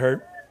he got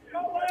hurt.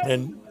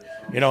 And,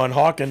 and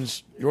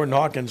Jordan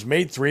Hawkins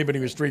made 3, but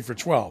he was 3 for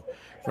 12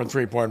 from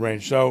three-point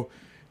range. So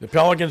the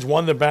Pelicans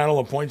won the battle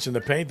of points in the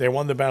paint. They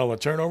won the battle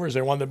of turnovers.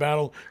 They won the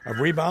battle of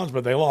rebounds,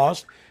 but they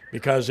lost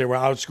because they were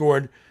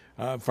outscored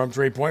from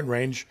three-point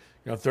range,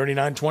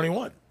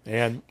 39-21.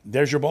 And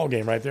there's your ball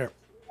game right there.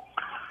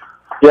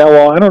 Yeah,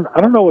 well, I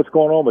don't know what's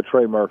going on with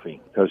Trey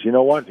Murphy because you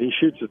know what? He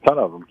shoots a ton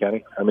of them,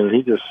 Kenny. I mean,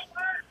 he just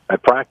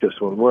at practice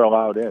when we're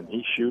allowed in,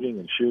 he's shooting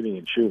and shooting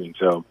and shooting.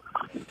 So,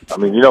 I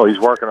mean, he's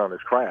working on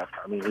his craft.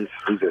 I mean,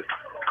 he's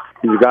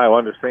a guy who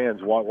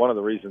understands one of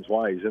the reasons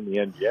why he's in the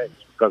NBA is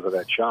because of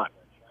that shot.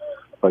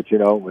 But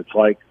it's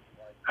like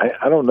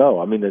I don't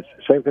know. I mean, it's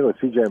the same thing with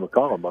C.J.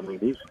 McCollum. I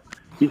mean,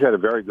 he's had a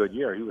very good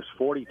year. He was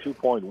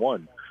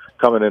 42.1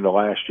 coming into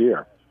last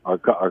year or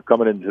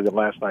coming into the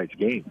last night's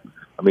game.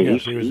 I mean, he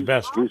was the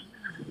best.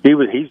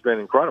 He's been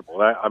incredible.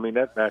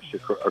 That matched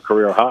a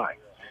career high.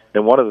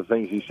 And one of the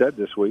things he said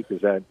this week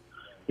is that,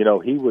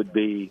 he would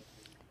be,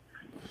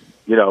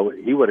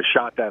 he would have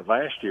shot that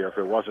last year if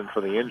it wasn't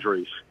for the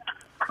injuries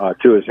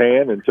to his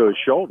hand and to his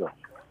shoulder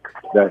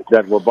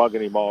that were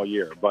bugging him all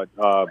year. But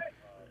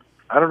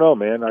I don't know,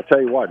 man. I tell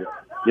you what,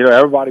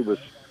 everybody was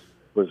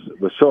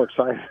so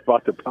excited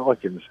about the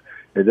Pelicans,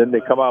 and then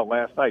they come out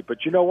last night.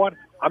 But you know what?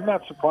 I'm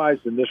not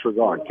surprised in this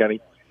regard,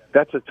 Kenny.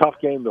 That's a tough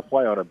game to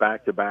play on a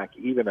back-to-back,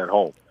 even at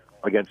home,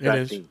 against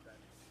that team.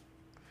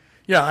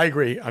 Yeah, I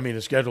agree. I mean,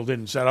 the schedule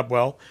didn't set up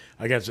well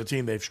against a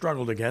team they've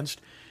struggled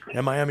against,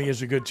 and Miami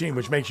is a good team,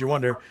 which makes you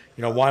wonder,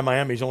 why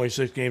Miami's only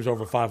 6 games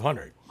over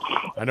 500.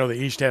 I know the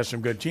East has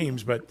some good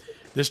teams, but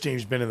this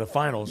team's been in the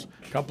finals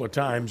a couple of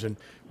times, and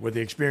with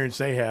the experience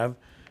they have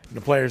and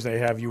the players they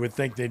have, you would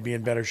think they'd be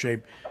in better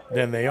shape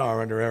than they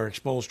are under Eric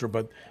Spoelstra,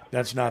 but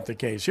that's not the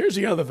case. Here's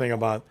the other thing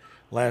about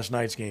last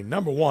night's game.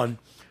 Number one,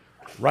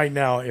 right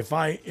now, if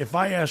I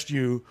asked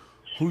you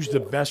who's the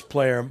best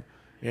player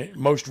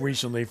most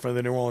recently for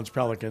the New Orleans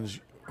Pelicans,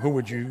 who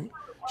would you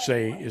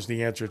say is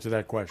the answer to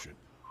that question?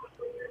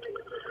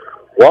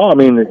 Well, I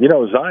mean,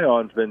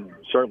 Zion's been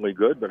certainly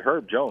good, but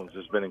Herb Jones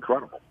has been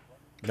incredible.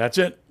 That's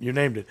it. You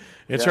named it.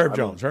 It's Herb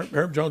Jones.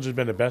 Herb Jones has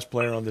been the best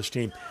player on this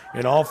team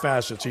in all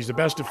facets. He's the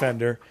best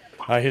defender.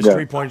 His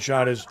three-point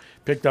shot has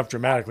picked up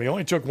dramatically. He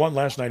only took one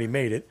last night. He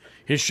made it.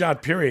 His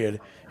shot period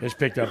has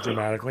picked up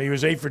dramatically. He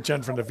was 8 for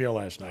 10 from the field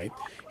last night.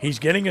 He's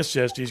getting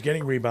assists. He's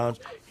getting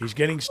rebounds. He's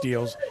getting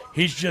steals.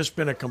 He's just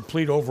been a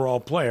complete overall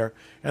player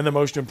and the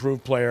most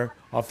improved player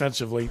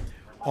offensively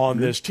on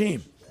this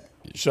team.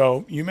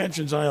 So you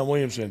mentioned Zion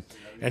Williamson,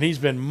 and he's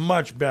been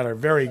much better,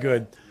 very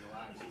good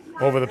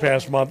over the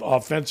past month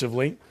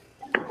offensively.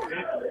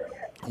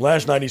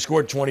 Last night he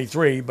scored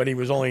 23, but he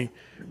was only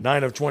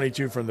 9 of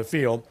 22 from the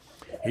field.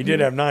 He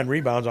did have 9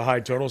 rebounds, a high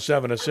total,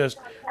 7 assists,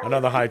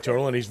 another high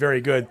total, and he's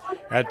very good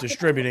at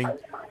distributing.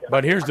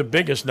 But here's the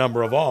biggest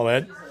number of all,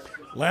 Ed.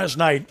 Last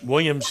night,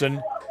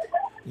 Williamson,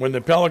 when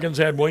the Pelicans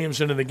had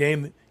Williamson in the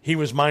game, he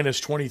was minus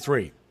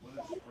 23.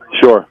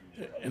 Sure.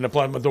 In the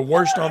play, but the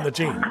worst on the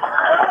team.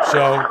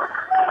 So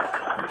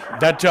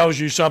that tells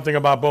you something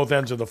about both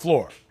ends of the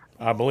floor,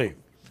 I believe.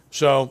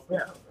 So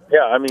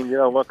yeah. I mean,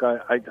 look,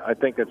 I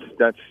think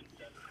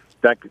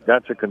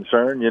that's a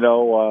concern.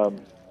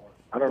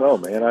 I don't know,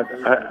 man.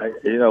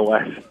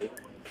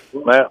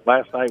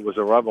 Last night was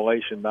a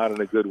revelation, not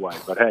in a good way.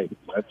 But hey,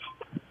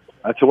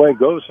 that's the way it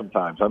goes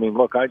sometimes. I mean,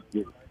 look,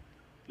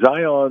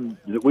 Zion.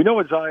 We know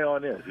what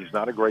Zion is. He's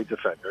not a great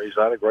defender. He's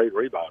not a great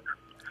rebounder.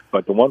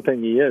 But the one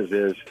thing he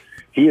is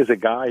he is a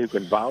guy who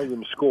can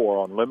volume score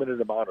on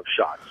limited amount of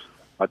shots.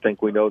 I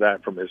think we know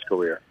that from his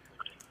career.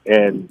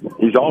 And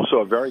he's also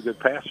a very good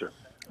passer.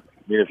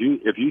 I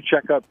mean, if you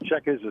check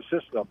his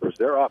assist numbers,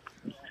 they're up.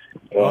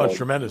 Oh, it's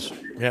tremendous.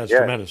 Yeah, it's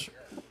tremendous.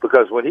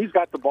 Because when he's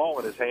got the ball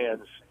in his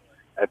hands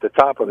at the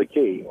top of the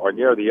key or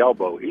near the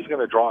elbow, he's going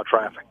to draw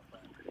traffic,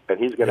 and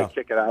he's going to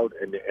kick it out.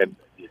 And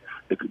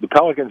the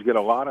Pelicans get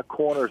a lot of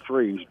corner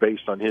threes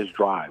based on his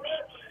drives.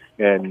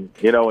 And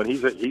and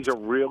he's a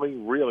really,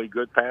 really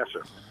good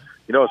passer.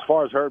 As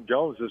far as Herb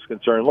Jones is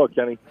concerned, look,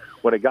 Kenny,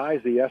 when a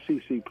guy's the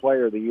SEC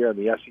Player of the Year and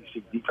the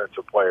SEC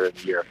Defensive Player of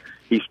the Year,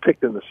 he's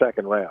picked in the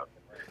second round.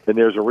 And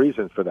there's a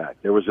reason for that.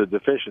 There was a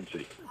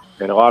deficiency,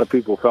 and a lot of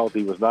people felt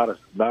he was not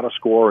a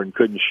scorer and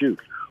couldn't shoot.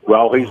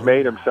 Well, he's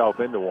made himself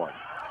into one.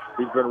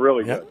 He's been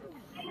really good.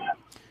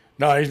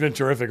 No, he's been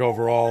terrific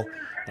overall.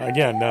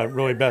 Again,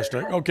 really best.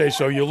 Okay,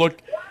 so you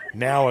look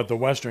now at the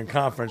Western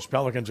Conference.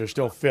 Pelicans are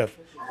still fifth,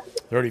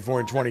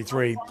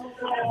 34-23.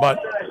 But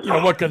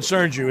what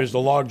concerns you is the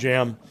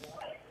logjam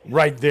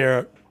right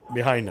there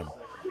behind them.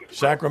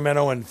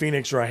 Sacramento and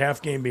Phoenix are a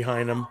half game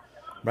behind them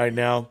right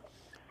now.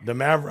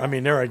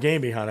 They're a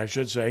game behind, I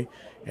should say,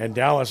 and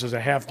Dallas is a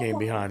half game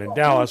behind. And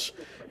Dallas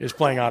is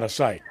playing out of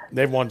sight.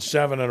 They've won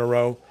 7 in a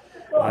row.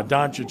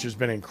 Doncic has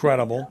been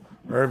incredible.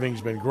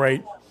 Irving's been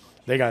great.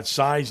 They got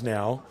size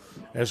now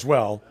as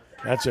well.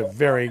 That's a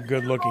very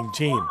good-looking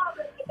team.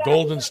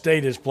 Golden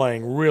State is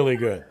playing really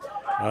good.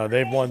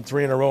 They've won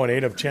 3 in a row and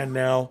 8 of 10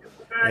 now,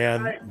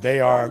 and they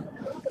are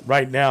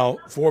right now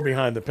 4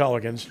 behind the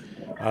Pelicans.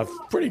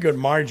 Pretty good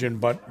margin,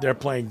 but they're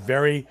playing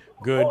very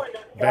good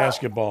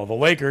basketball. The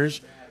Lakers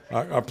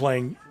are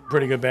playing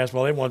pretty good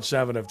basketball. They won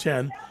 7 of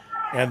 10,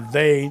 and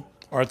they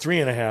are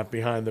 3.5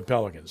 behind the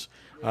Pelicans.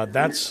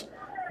 That's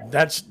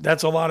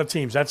a lot of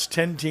teams. That's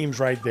 10 teams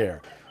right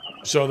there.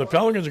 So the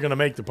Pelicans are going to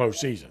make the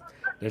postseason.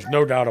 There's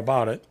no doubt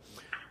about it.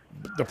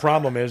 The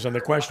problem is, and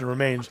the question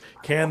remains,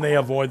 can they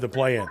avoid the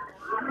play-in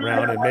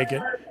round and make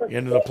it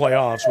into the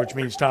playoffs, which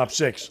means top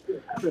 6?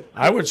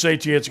 I would say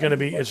to you, it's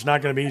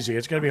not going to be easy.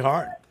 It's going to be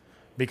hard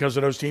because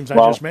of those teams I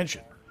just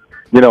mentioned.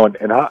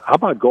 And how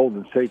about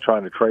Golden State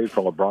trying to trade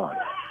for LeBron?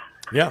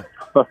 Yeah.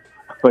 I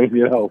mean,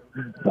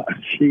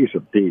 jeez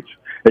of Pete's.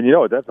 And you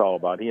know what that's all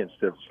about? He and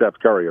Steph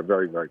Curry are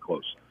very, very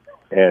close.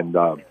 And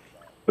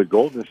but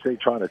Golden State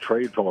trying to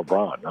trade for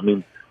LeBron. I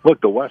mean,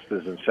 look, the West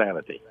is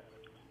insanity.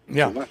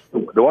 Yeah.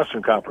 The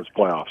Western Conference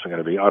playoffs are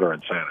going to be utter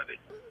insanity.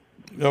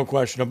 No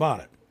question about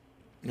it.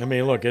 I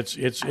mean, look, it's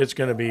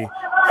going to be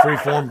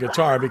free-form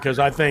guitar because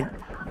I think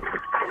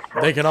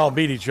they can all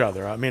beat each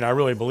other. I mean, I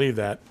really believe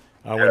that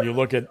when you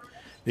look at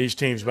these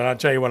teams. But I'll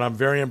tell you what, I'm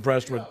very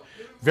impressed with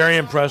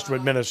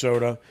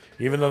Minnesota,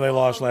 even though they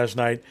lost last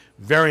night.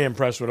 Very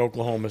impressed with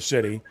Oklahoma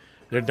City.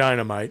 They're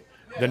dynamite.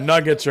 The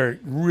Nuggets are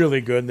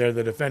really good. They're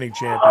the defending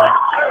champion.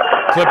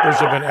 Clippers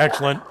have been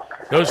excellent.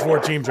 Those 4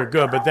 teams are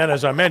good. But then,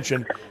 as I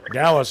mentioned,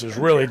 Dallas is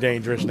really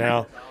dangerous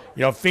now.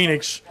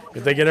 Phoenix,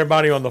 if they get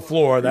everybody on the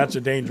floor, that's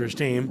a dangerous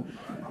team.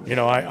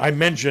 I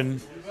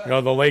mentioned,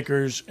 the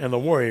Lakers and the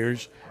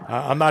Warriors.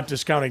 I'm not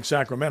discounting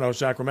Sacramento.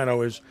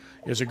 Sacramento is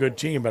a good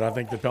team, but I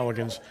think the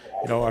Pelicans,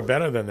 are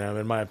better than them,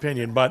 in my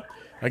opinion. But,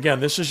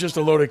 again, this is just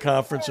a loaded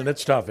conference, and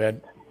it's tough,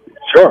 Ed.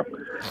 Sure.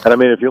 And, I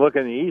mean, if you look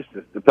in the East,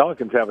 the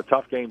Pelicans have a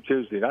tough game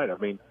Tuesday night. I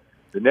mean,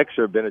 the Knicks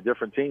have been a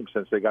different team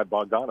since they got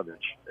Bogdanovich.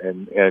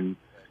 And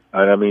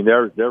I mean,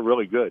 they're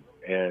really good.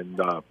 And,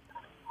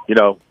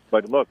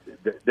 but look,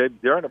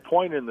 they're at a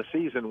point in the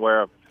season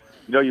where,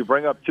 you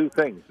bring up 2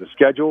 things. The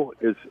schedule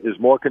is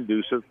more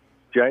conducive.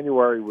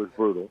 January was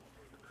brutal.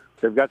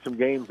 They've got some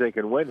games they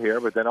can win here,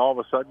 but then all of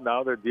a sudden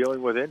now they're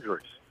dealing with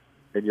injuries.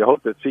 And you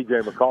hope that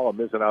C.J. McCollum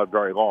isn't out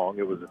very long.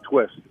 It was a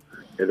twist,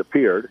 it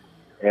appeared.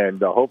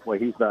 And hopefully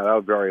he's not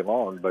out very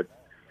long. But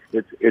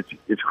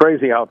it's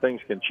crazy how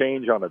things can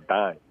change on a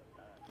dime.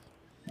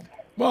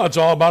 Well, it's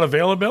all about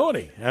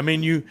availability. I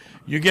mean, you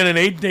get an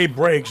 8-day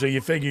break, so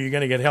you figure you're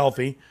going to get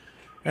healthy.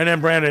 And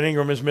then Brandon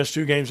Ingram has missed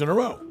 2 games in a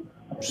row.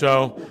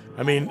 So,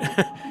 I mean,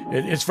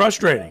 it's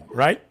frustrating,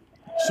 right?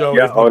 So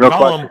if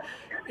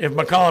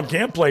McCollum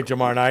can't play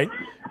tomorrow night,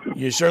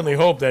 you certainly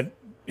hope that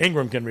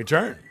Ingram can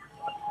return.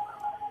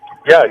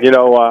 Yeah,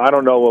 I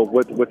don't know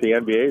what the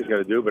NBA is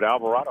going to do, but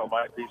Alvarado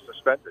might be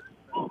suspended.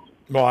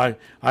 Well,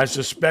 I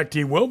suspect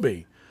he will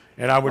be.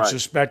 And I would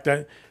suspect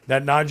that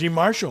Najee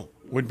Marshall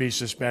would be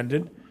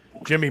suspended.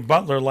 Jimmy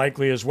Butler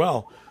likely as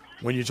well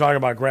when you talk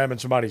about grabbing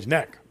somebody's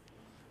neck.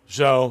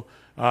 So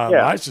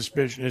my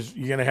suspicion is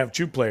you're going to have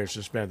 2 players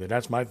suspended.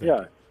 That's my thing.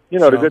 Yeah.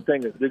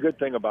 The good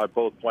thing about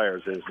both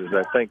players is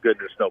that thank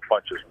goodness no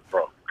punches were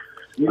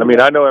thrown. I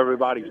mean, I know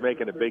everybody's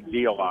making a big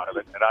deal out of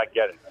it, and I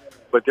get it.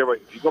 But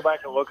if you go back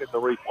and look at the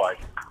replay,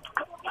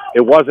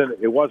 it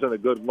wasn't a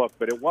good look,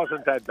 but it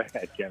wasn't that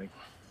bad, Kenny.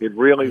 It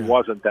really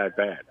wasn't that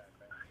bad.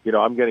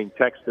 I'm getting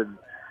texted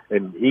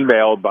and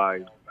emailed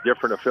by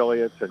different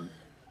affiliates and,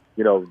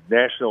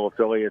 national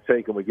affiliates,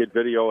 hey, can we get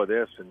video of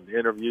this and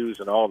interviews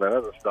and all that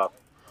other stuff?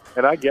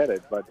 And I get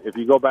it, but if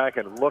you go back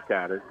and look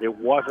at it, it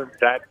wasn't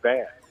that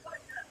bad.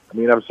 I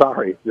mean, I'm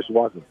sorry, it just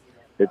wasn't.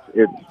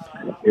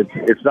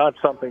 It's not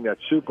something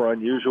that's super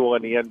unusual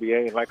in the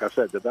NBA. And like I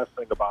said, the best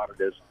thing about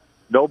it is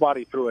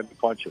nobody threw any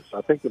punches.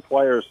 I think the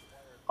players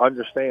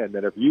understand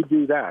that if you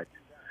do that,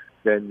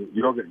 then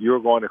you're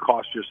going to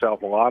cost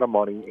yourself a lot of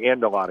money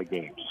and a lot of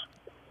games.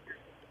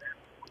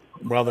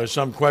 Well, there's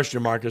some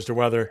question mark as to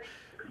whether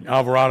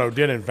Alvarado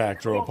did in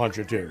fact throw a punch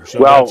or two.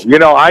 So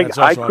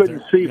I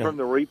couldn't see from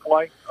the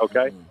replay.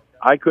 Okay,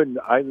 I couldn't.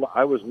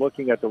 I was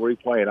looking at the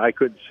replay and I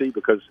couldn't see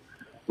because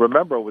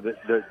remember with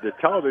the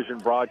television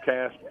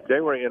broadcast, they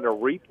were in a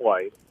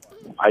replay,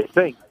 I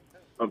think,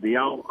 of the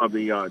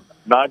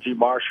Najee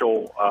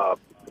Marshall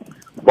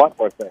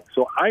Butler thing.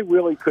 So I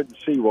really couldn't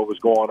see what was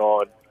going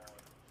on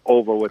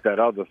over with that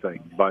other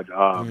thing. But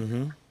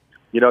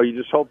you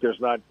just hope there's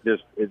not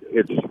just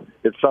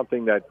it's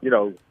something that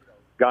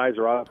guys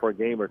are out for a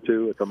game or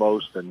two at the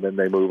most, and then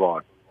they move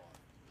on.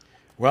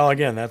 Well,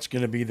 again, that's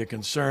going to be the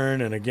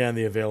concern, and again,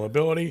 the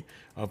availability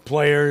of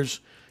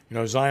players.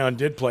 Zion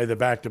did play the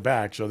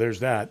back-to-back, so there's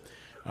that.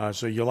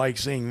 So you like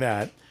seeing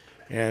that.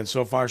 And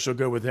so far, so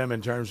good with him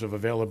in terms of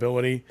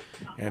availability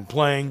and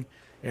playing.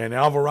 And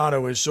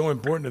Alvarado is so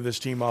important to this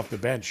team off the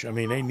bench. I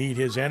mean, they need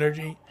his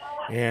energy.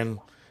 And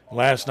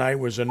last night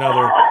was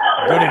another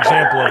good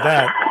example of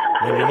that.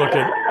 When you look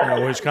at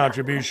his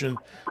contribution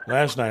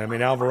last night. I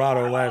mean,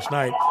 Alvarado last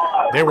night,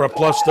 they were a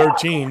plus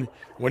 13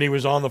 when he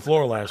was on the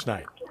floor last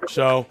night.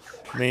 So,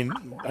 I mean,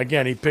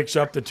 again, he picks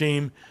up the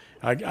team.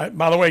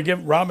 By the way,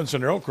 give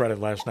Robinson real credit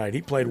last night.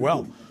 He played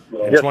well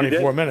in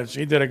 24 minutes.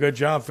 He did a good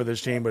job for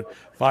this team with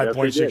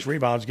 5.6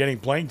 rebounds, getting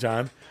playing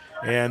time.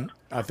 And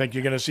I think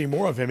you're going to see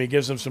more of him. He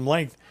gives them some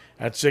length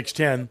at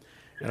 6'10",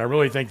 and I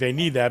really think they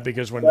need that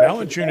because when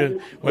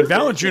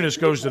Valanciunas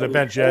goes to the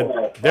bench,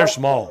 Ed, they're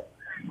small.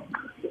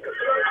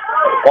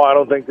 Well, I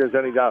don't think there's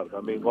any doubt. I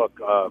mean, look,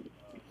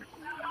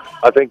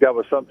 I think that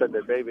was something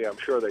that maybe I'm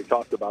sure they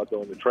talked about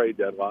during the trade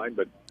deadline,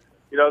 but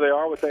they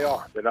are what they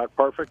are. They're not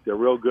perfect. They're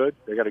real good.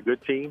 They got a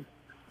good team.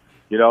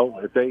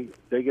 If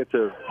they get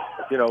to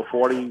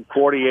 40,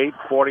 48,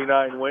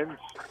 49 wins,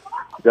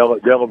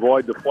 they'll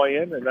avoid the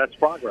play-in, and that's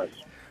progress.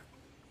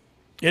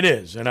 It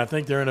is, and I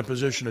think they're in a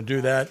position to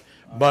do that.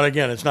 But,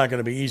 again, it's not going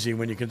to be easy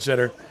when you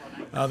consider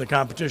the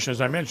competition, as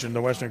I mentioned,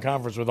 the Western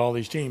Conference with all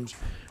these teams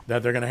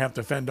that they're going to have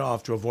to fend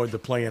off to avoid the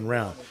play-in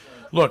round.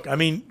 Look, I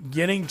mean,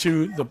 getting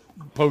to the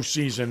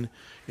postseason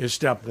is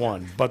step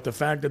one. But the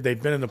fact that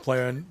they've been in the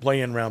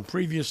play-in round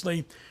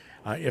previously,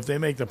 if they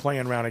make the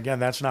play-in round again,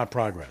 that's not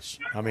progress.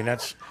 I mean,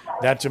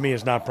 that to me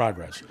is not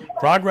progress.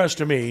 Progress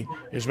to me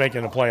is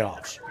making the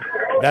playoffs.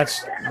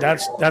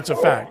 That's a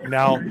fact.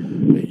 Now,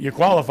 you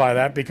qualify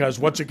that because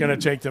what's it going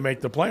to take to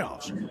make the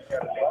playoffs?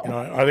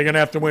 Are they going to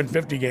have to win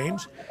 50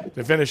 games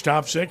to finish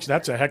top six?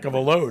 That's a heck of a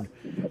load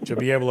to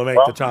be able to make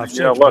the top six.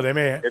 Look, but they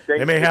may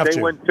have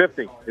to.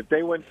 If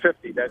they win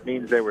 50, that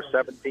means they were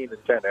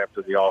 17-10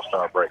 after the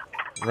All-Star break.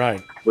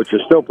 Right. Which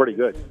is still pretty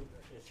good.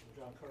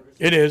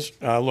 It is.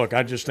 Look,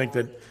 I just think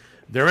that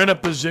they're in a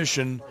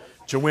position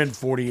to win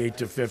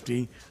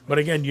 48-50. But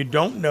again, you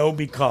don't know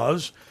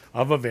because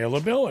of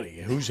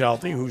availability. Who's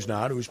healthy, who's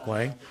not, who's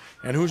playing,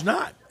 and who's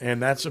not.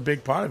 And that's a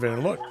big part of it.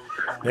 And look,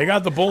 they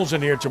got the Bulls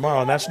in here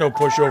tomorrow, and that's no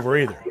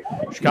pushover either.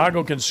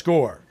 Chicago can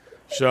score.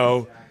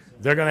 So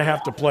they're going to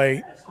have to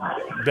play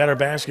better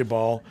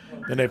basketball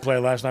than they played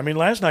last night. I mean,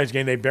 last night's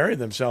game, they buried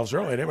themselves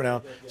early. They were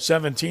down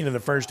 17 in the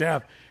first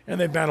half, and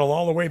they battled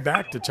all the way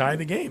back to tie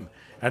the game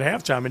at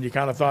halftime, and you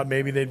kind of thought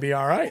maybe they'd be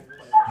all right.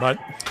 But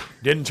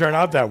didn't turn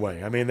out that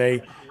way. I mean,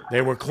 they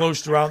were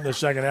close throughout in the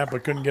second half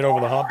but couldn't get over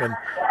the hump, and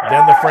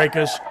then the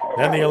fracas,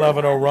 then the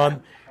 11-0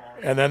 run,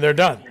 and then they're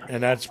done.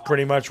 And that's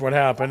pretty much what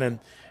happened. And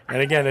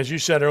again, as you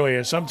said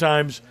earlier,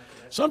 sometimes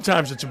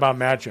it's about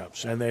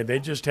matchups, and they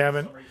just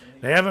haven't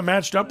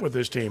matched up with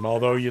this team,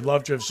 although you'd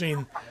love to have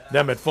seen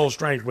them at full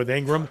strength with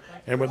Ingram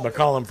and with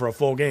McCollum for a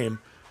full game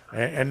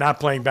and not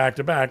playing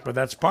back-to-back, but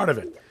that's part of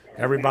it.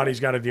 Everybody's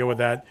got to deal with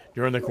that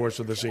during the course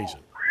of the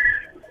season.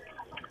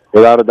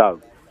 Without a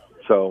doubt.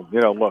 So,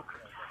 look,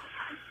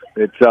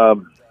 it's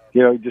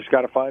you just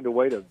got to find a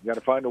way to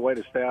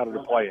stay out of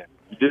the play-in.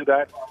 You do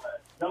that,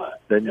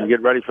 then you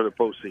get ready for the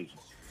postseason.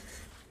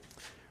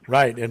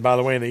 Right, and by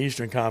the way, in the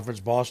Eastern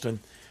Conference, Boston,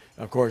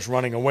 of course,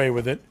 running away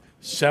with it,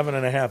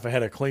 7.5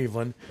 ahead of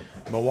Cleveland.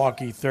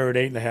 Milwaukee third,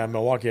 8.5.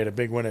 Milwaukee had a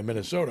big win at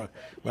Minnesota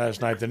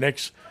last night. The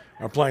Knicks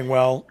are playing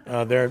well.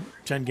 They're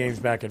 10 games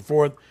back and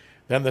forth.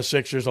 Then the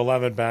Sixers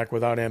 11 back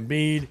without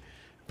Embiid.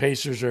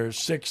 Pacers are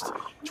 6th,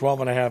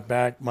 12.5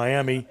 back.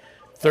 Miami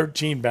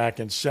 13 back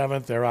in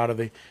 7th.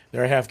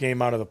 They're a half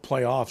game out of the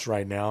playoffs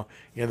right now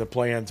in the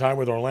play-in, tied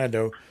with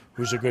Orlando,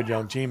 who's a good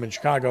young team. And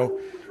Chicago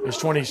is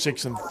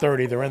 26 and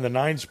 30. They're in the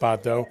 9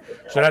 spot, though.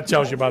 So that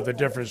tells you about the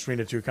difference between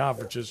the two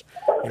conferences.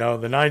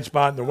 The 9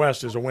 spot in the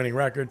West is a winning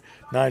record.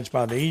 9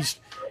 spot in the East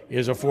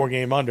is a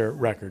 4-game under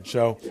record.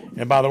 So,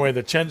 and by the way,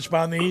 the 10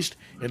 spot in the East,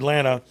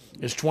 Atlanta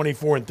is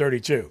 24 and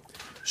 32.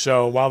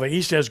 So while the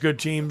East has good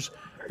teams,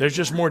 there's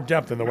just more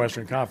depth in the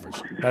Western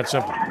Conference. That's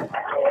simple.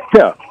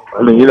 Yeah.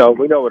 I mean, we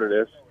know what it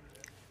is.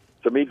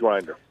 It's a meat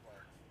grinder.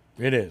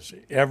 It is.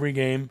 Every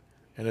game,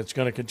 and it's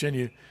going to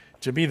continue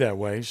to be that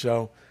way.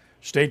 So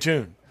stay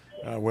tuned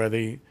where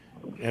the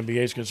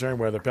NBA is concerned,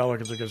 where the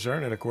Pelicans are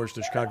concerned, and, of course,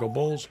 the Chicago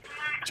Bulls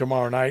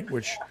tomorrow night,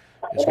 which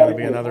is going to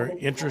be another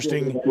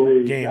interesting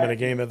game, and a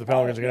game that the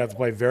Pelicans are going to have to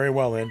play very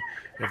well in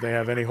if they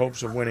have any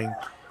hopes of winning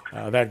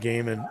that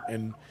game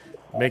and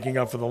making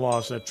up for the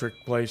loss that took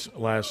place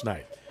last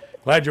night.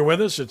 Glad you're with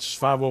us. It's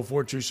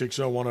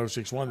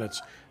 504-260-1061.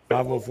 That's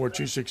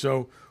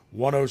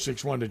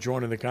 504-260-1061 to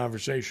join in the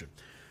conversation.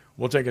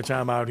 We'll take a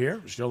time out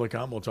here. Still to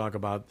come, we'll talk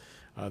about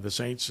the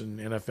Saints and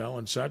NFL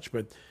and such,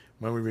 but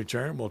when we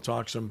return, we'll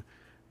talk some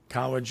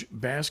college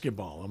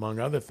basketball, among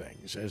other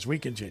things, as we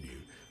continue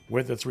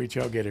with the Three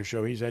Tailgaters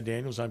Show. He's Ed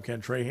Daniels. I'm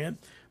Ken Trahan.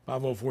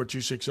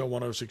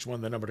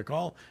 504-260-1061, the number to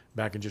call.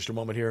 Back in just a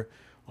moment here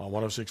on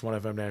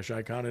 106.1 FM Nash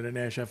Icon and at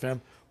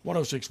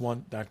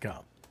NashFM1061.com.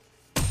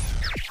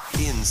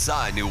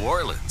 Inside New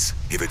Orleans.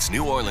 If it's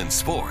New Orleans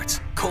sports,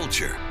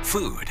 culture,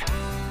 food.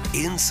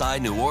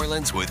 Inside New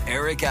Orleans with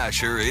Eric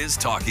Asher is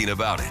talking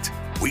about it.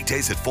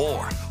 Weekdays at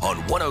 4 on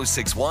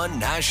 106.1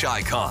 Nash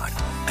Icon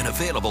and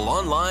available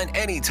online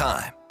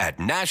anytime at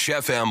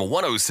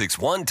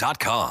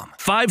NashFM1061.com.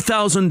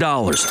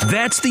 $5,000.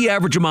 That's the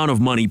average amount of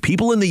money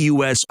people in the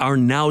U.S. are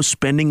now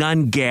spending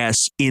on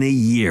gas in a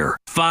year.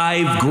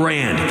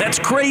 $5,000. That's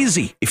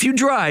crazy. If you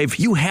drive,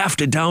 you have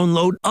to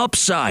download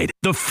Upside,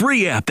 the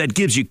free app that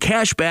gives you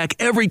cash back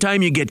every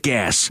time you get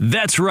gas.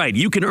 That's right.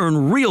 You can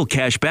earn real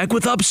cash back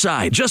with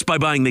Upside just by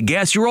buying the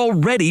gas you're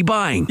already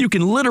buying. You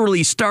can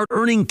literally start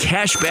earning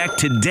cash back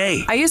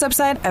today. I use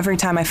Upside every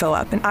time I fill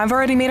up, and I've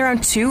already made around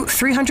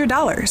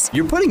 $200-$300.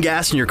 You're putting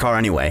gas in your car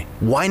anyway.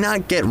 Why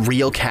not get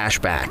real cash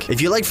back?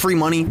 If you like free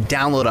money,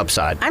 download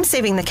Upside. I'm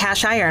saving the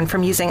cash I earn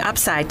from using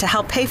Upside to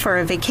help pay for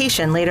a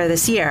vacation later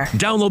this year.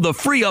 Download the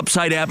free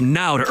Upside app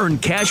now to earn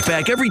cash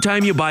back every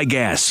time you buy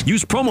gas.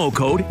 Use promo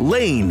code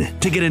LANE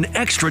to get an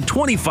extra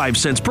 25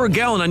 cents per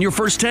gallon on your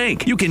first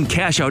tank. You can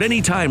cash out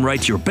anytime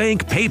right to your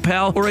bank,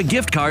 PayPal, or a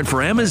gift card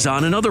for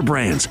Amazon and other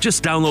brands.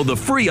 Just download the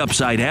free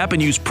Upside app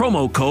and use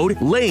promo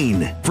code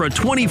LANE for a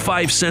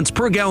 25 cents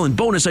per gallon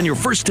bonus on your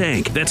first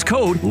tank. That's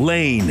code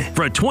LANE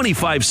for a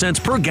 25 cents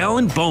per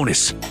gallon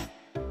bonus.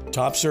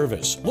 Top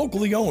service,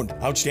 locally owned,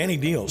 outstanding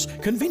deals,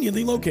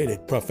 conveniently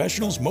located,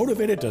 professionals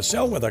motivated to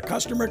sell where the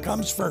customer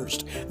comes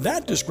first.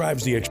 That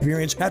describes the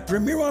experience at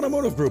Premier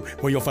Automotive Group,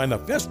 where you'll find the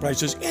best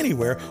prices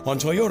anywhere on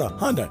Toyota,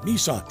 Honda,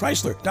 Nissan,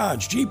 Chrysler,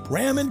 Dodge, Jeep,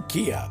 Ram, and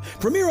Kia.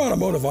 Premier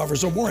Automotive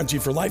offers a warranty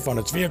for life on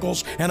its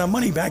vehicles and a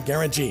money-back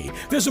guarantee.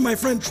 Visit my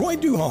friend Troy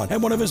Duhon at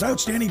one of his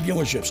outstanding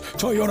dealerships,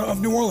 Toyota of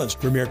New Orleans,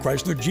 Premier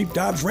Chrysler, Jeep,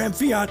 Dodge, Ram,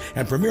 Fiat,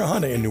 and Premier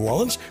Honda in New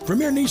Orleans,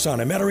 Premier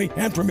Nissan in Metairie,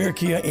 and Premier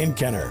Kia in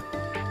Kenner.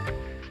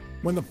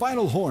 When the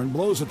final horn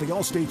blows at the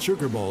Allstate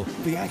Sugar Bowl,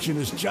 the action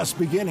is just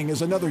beginning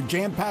as another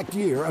jam-packed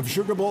year of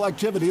Sugar Bowl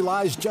activity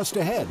lies just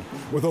ahead.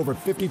 With over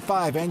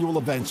 55 annual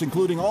events,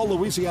 including all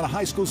Louisiana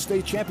high school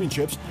state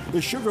championships,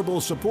 the Sugar Bowl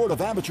support of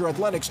amateur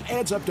athletics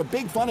adds up to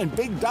big fun and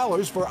big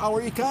dollars for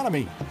our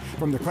economy.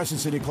 From the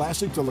Crescent City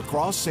Classic to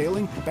lacrosse,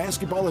 sailing,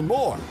 basketball, and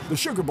more, the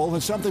Sugar Bowl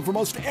has something for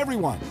most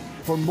everyone.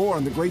 For more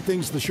on the great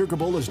things the Sugar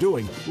Bowl is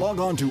doing, log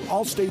on to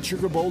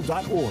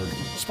allstatesugarbowl.org.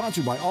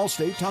 Sponsored by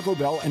Allstate, Taco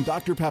Bell, and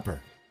Dr.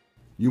 Pepper.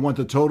 You want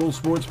the total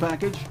sports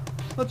package?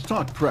 Let's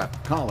talk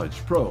prep, college,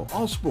 pro,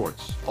 all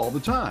sports, all the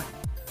time.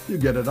 You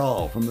get it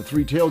all from the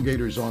Three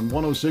Tailgaters on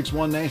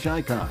 106.1 Nash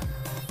Icon,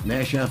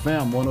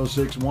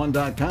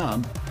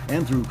 NashFM1061.com,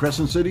 and through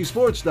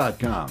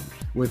CrescentCitySports.com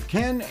with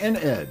Ken and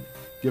Ed.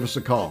 Give us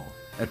a call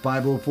at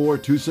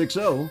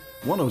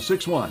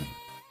 504-260-1061.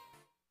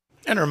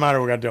 And a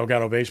reminder, we got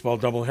Delgado Baseball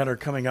doubleheader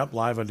coming up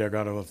live on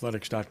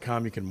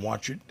DelgadoAthletics.com. You can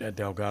watch it at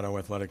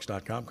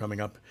DelgadoAthletics.com. Coming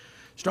up,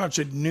 starts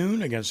at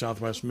noon against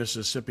Southwest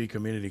Mississippi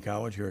Community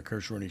College here at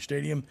Kirsch Rooney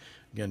Stadium.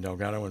 Again,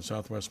 Delgado and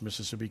Southwest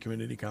Mississippi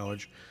Community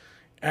College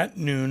at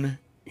noon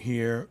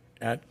here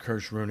at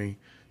Kirsch Rooney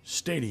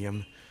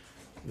Stadium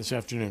this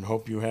afternoon.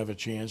 Hope you have a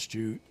chance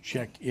to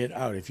check it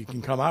out. If you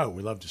can come out,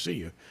 we'd love to see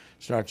you.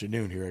 Starts at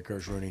noon here at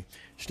Kirsch Rooney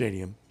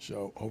Stadium.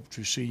 So hope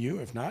to see you.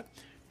 If not,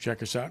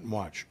 check us out and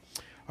watch.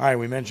 All right,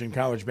 we mentioned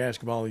college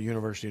basketball at the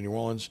University of New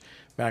Orleans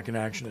back in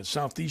action at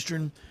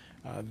Southeastern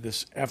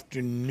this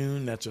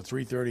afternoon. That's a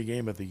 3:30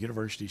 game at the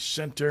University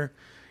Center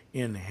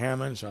in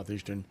Hammond.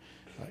 Southeastern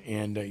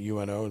and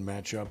UNO and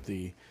match up,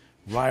 the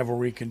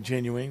rivalry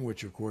continuing,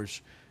 which, of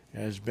course,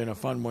 has been a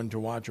fun one to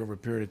watch over a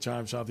period of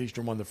time.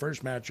 Southeastern won the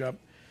first matchup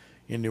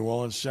in New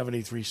Orleans,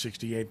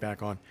 73-68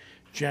 back on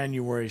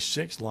January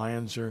 6th.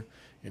 Lions are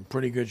in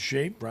pretty good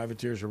shape.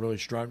 Privateers are really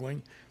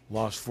struggling.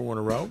 Lost 4 in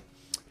a row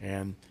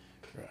and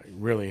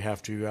really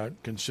have to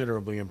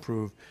considerably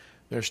improve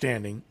their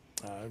standing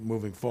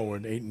moving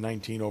forward.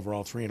 8-19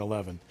 overall,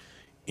 3-11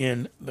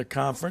 in the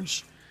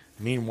conference.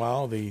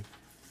 Meanwhile,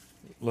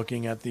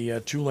 looking at the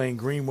Tulane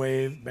Green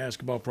Wave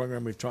basketball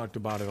program, we've talked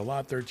about it a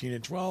lot.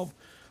 13-12,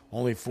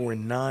 only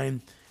 4-9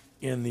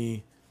 in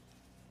the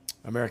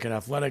American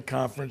Athletic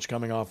Conference,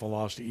 coming off a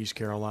loss to East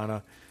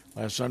Carolina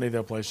last Sunday.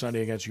 They'll play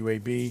Sunday against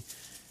UAB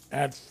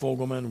at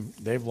Fogelman.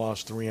 They've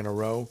lost 3 in a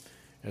row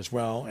as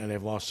well, and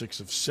they've lost 6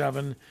 of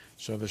 7.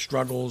 So the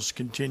struggles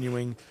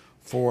continuing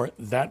for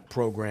that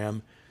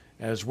program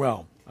as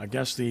well. I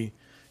guess the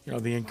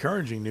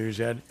encouraging news,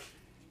 Ed,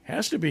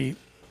 has to be,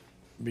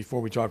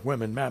 before we talk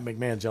women, Matt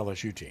McMahon's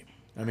LSU team.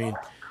 I mean,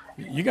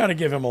 you got to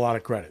give him a lot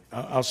of credit.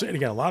 I'll say it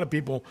again. A lot of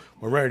people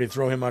were ready to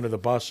throw him under the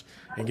bus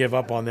and give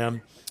up on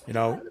them,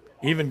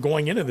 even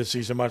going into the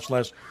season, much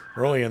less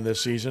early in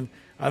this season.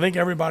 I think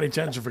everybody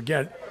tends to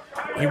forget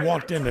he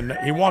walked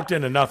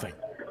into nothing.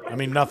 I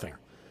mean, nothing.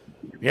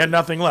 He had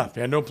nothing left.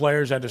 He had no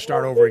players, had to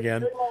start over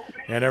again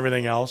and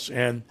everything else.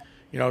 And,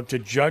 to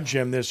judge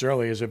him this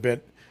early is a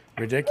bit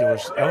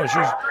ridiculous.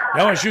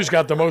 LSU's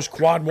got the most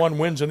quad one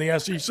wins in the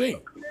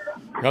SEC.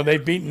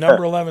 They've beaten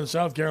number 11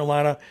 South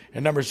Carolina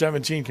and number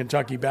 17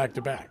 Kentucky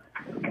back-to-back.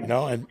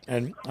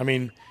 And I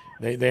mean,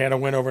 they had a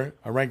win over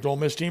a ranked Ole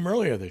Miss team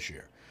earlier this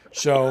year.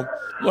 So,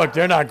 look,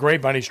 they're not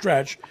great by any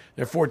stretch.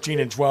 They're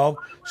 14-12,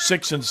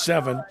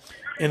 6-7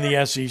 in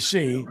the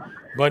SEC.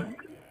 But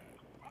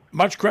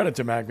much credit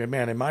to Matt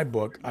McMahon. In my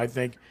book, I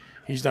think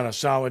he's done a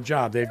solid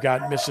job. They've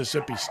got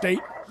Mississippi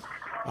State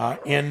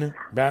in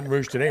Baton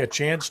Rouge today, a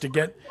chance to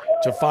get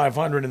to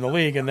 500 in the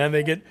league, and then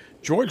they get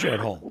Georgia at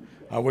home,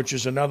 which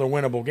is another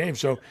winnable game.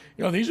 So,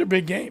 these are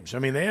big games. I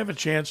mean, they have a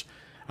chance.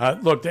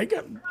 Look, they've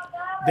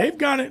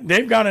got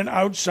an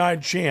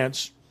outside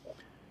chance.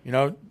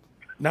 Not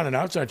an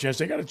outside chance.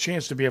 They got a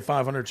chance to be a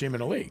 500 team in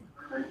the league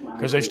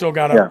because they still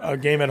got a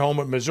game at home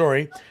with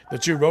Missouri. The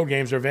two road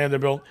games are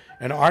Vanderbilt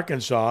and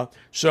Arkansas.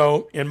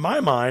 So, in my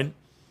mind,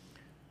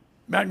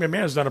 Matt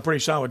McMahon's done a pretty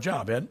solid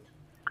job, Ed.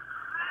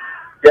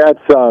 Yeah,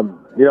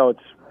 it's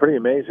pretty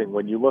amazing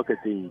when you look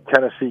at the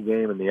Tennessee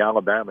game and the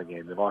Alabama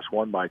game. They lost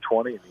one by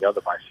 20 and the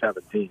other by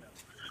 17.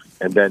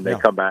 And then they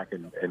come back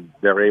and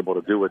they're able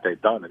to do what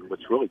they've done. And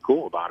what's really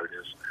cool about it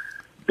is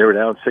they were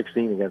down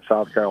 16 against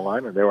South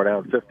Carolina, and they were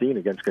down 15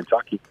 against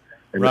Kentucky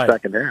in the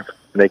second half.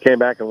 And they came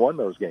back and won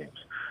those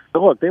games.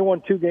 So, look, they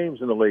won 2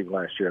 games in the league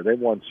last year. They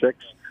won 6.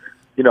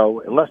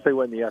 Unless they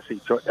win the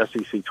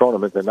SEC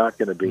tournament, they're not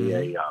going to be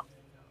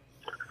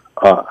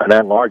an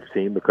at-large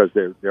team because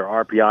their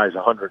RPI is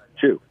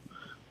 102.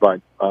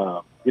 But,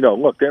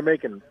 look, they're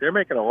making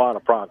a lot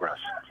of progress.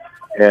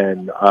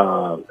 And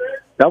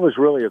that was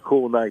really a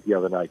cool night the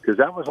other night because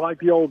that was like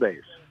the old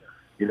days,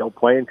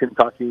 playing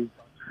Kentucky,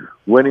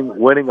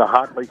 winning a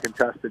hotly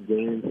contested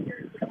game,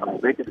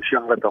 making a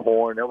shot at the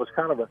horn. That was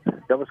kind of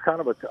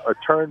a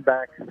turn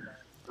back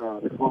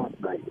the clock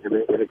night. And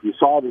if you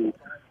saw the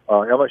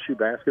LSU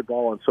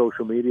basketball on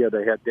social media,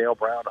 they had Dale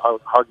Brown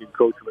hugging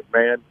Coach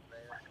McMahon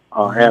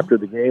after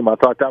the game. I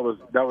thought that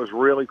was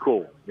really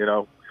cool,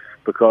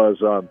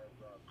 because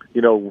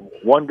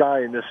one guy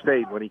in this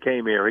state when he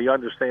came here, he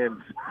understood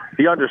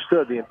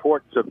the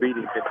importance of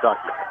beating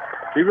Kentucky.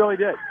 He really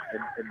did.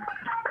 And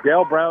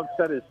Dale Brown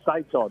set his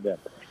sights on them.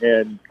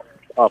 And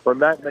for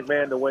Matt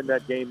McMahon to win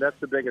that game, that's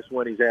the biggest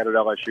win he's had at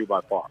LSU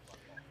by far.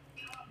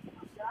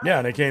 Yeah,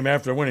 and it came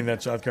after winning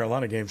that South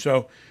Carolina game.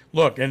 So,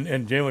 look, and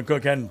Jalen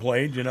Cook hadn't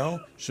played,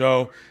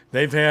 so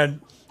they've had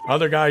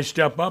other guys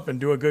step up and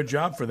do a good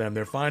job for them.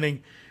 They're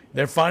finding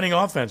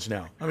offense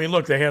now. I mean,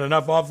 look, they had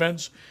enough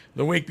offense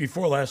the week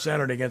before last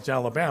Saturday against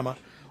Alabama.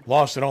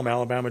 Lost at home.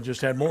 Alabama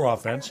just had more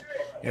offense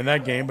in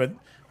that game, but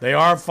they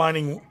are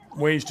finding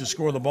ways to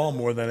score the ball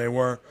more than they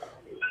were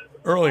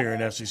earlier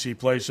in SEC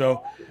play.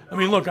 So, I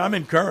mean, look, I'm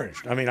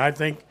encouraged. I mean, I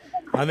think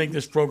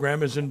this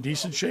program is in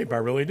decent shape. I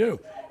really do.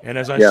 And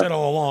as I said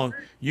all along,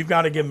 you've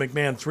got to give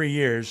McMahon 3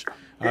 years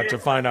to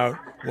find out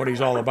what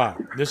he's all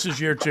about. This is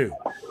year 2,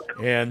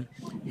 and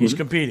he's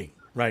competing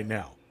right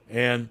now.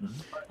 And,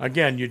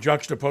 again, you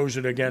juxtapose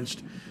it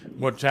against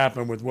what's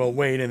happened with Will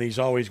Wade, and he's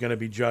always going to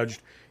be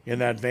judged in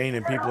that vein,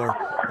 and people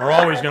are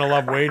always going to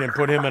love Wade and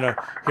put him in a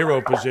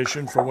hero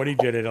position for what he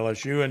did at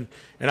LSU. And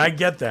I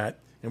get that,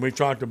 and we've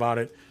talked about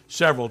it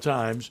several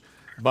times,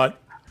 but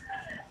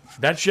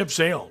that ship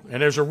sailed,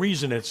 and there's a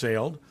reason it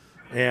sailed.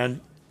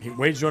 And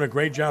Wade's doing a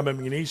great job at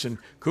McNeese, and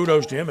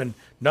kudos to him, and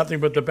nothing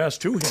but the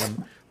best to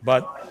him.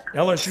 But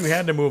LSU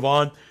had to move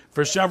on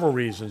for several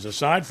reasons,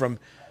 aside from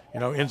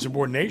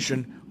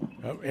insubordination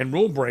and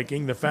rule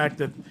breaking, the fact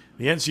that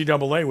the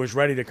NCAA was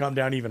ready to come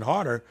down even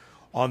harder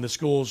on the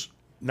schools,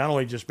 not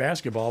only just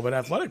basketball, but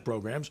athletic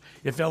programs,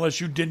 if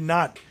LSU did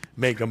not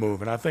make a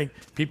move. And I think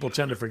people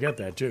tend to forget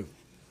that, too.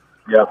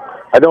 Yeah.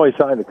 I know he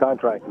signed a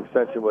contract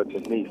extension with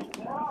McNeese,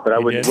 but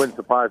it wouldn't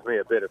surprise me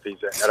a bit if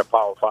he's at a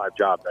Power 5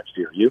 job next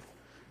year. You?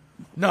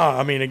 No,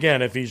 I mean,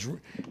 again, if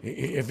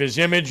his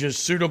image is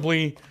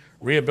suitably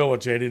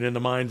rehabilitated in the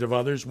minds of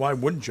others, why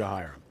wouldn't you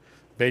hire him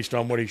based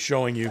on what he's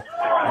showing you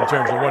in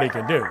terms of what he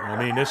can do?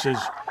 I mean,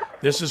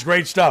 this is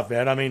great stuff,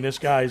 Ed. I mean, this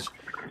guy's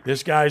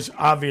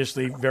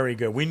obviously very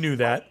good. We knew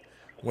that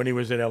when he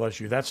was at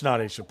LSU. That's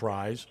not a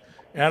surprise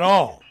at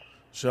all.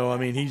 So, I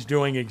mean, he's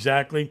doing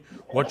exactly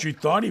what you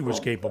thought he was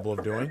capable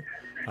of doing,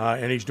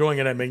 and he's doing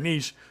it at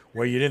McNeese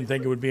where you didn't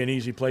think it would be an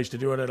easy place to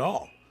do it at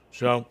all.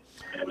 So,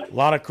 a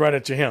lot of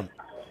credit to him.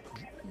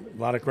 A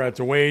lot of credit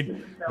to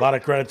Wade. A lot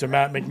of credit to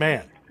Matt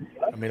McMahon.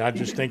 I mean, I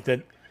just think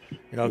that,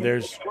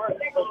 there's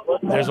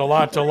a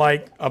lot to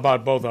like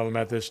about both of them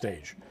at this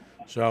stage.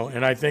 So,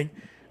 and I think,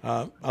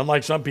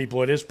 unlike some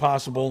people, it is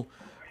possible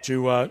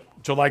to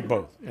like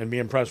both and be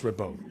impressed with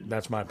both.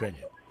 That's my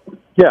opinion.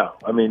 Yeah,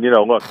 I mean,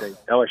 look,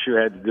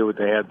 LSU had to do what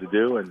they had to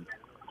do, and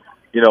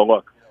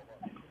look,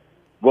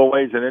 Will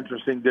Wade's an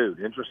interesting dude,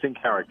 interesting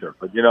character,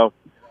 but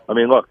I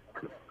mean, look,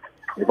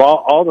 if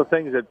all the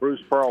things that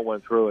Bruce Pearl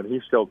went through, and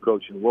he's still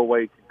coaching, Will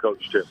Wade can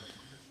coach too,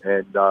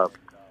 and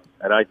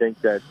I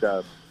think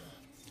that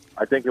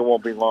I think it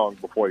won't be long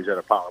before he's at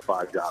a Power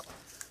 5 job.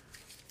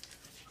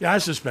 Yeah, I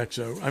suspect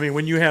so. I mean,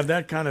 when you have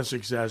that kind of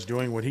success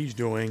doing what he's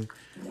doing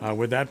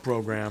with that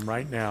program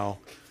right now,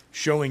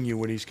 showing you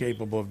what he's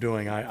capable of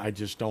doing, I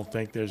just don't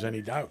think there's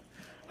any doubt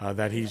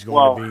that he's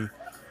going to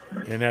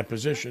be in that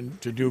position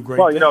to do great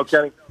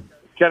things.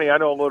 Kenny, I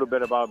know a little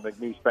bit about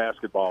McNeese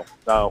basketball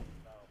now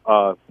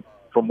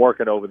from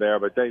working over there,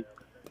 but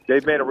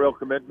they've made a real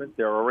commitment.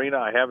 Their arena,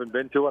 I haven't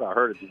been to it. I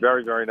heard it's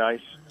very, very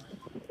nice.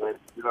 And,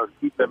 to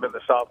keep them in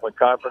the Southland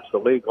Conference, the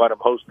league let them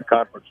host the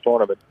conference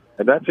tournament,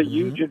 and that's a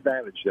huge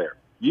advantage there.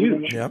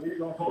 Huge. Yep.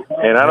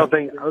 And I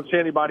don't see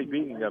anybody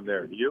beating them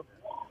there. Do you?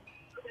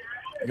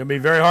 It's gonna be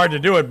very hard to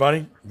do it,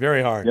 buddy.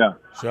 Very hard. Yeah.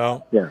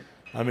 So yeah.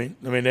 I mean,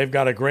 they've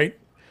got a great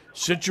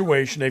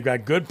situation. They've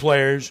got good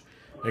players.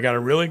 They got a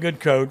really good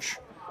coach,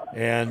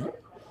 and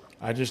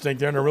I just think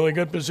they're in a really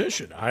good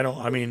position. I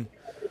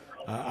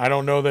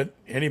don't know that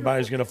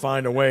anybody's going to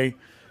find a way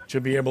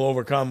to be able to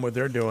overcome what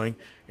they're doing.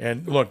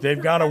 And look,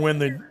 they've got to win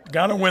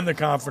the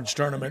conference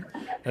tournament,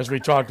 as we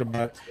talked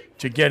about,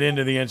 to get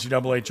into the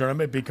NCAA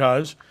tournament,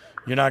 because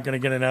you're not going to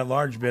get an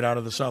at-large bid out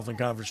of the Southland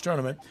Conference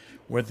tournament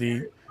with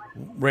the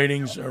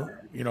ratings,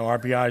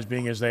 RPIs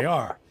being as they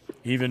are,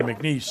 even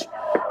McNeese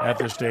at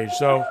this stage.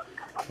 So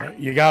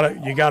you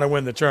gotta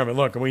win the tournament.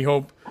 Look, and we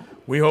hope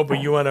a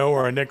UNO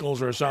or a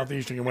Nichols or a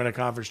Southeastern can win a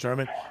conference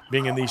tournament,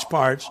 being in these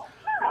parts.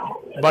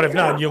 But if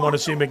not, you want to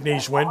see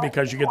McNeese win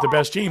because you get the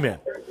best team in.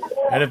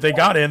 And if they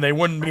got in, they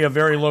wouldn't be a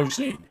very low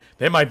seed.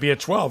 They might be a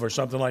 12 or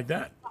something like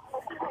that.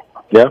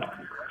 Yeah.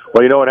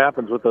 Well, you know what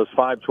happens with those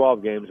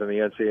 5-12 games in the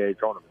NCAA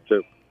tournament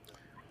too.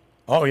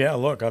 Oh yeah,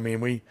 look, I mean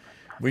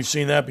we've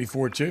seen that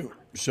before too.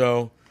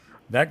 So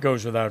that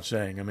goes without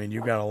saying. I mean,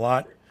 you got a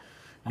lot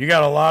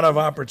of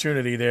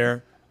opportunity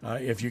there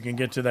if you can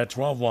get to that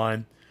 12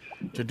 line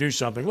to do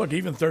something. Look,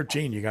 even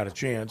 13, you got a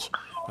chance.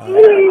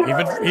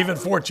 Even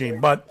 14,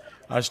 but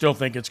I still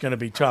think it's going to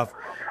be tough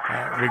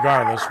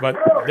regardless. But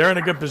they're in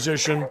a good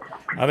position.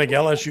 I think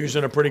LSU's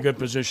in a pretty good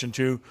position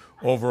too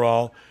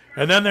overall.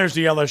 And then there's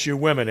the LSU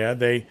women, Ed.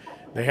 They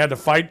had to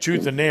fight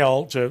tooth and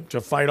nail to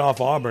fight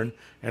off Auburn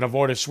and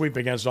avoid a sweep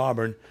against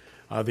Auburn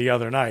the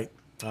other night.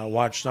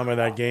 Watched some of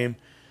that game.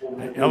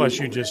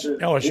 LSU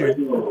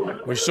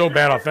was so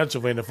bad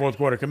offensively in the fourth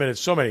quarter, committed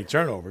so many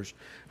turnovers.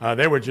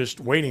 They were just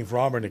waiting for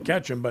Auburn to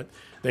catch them, but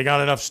they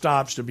got enough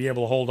stops to be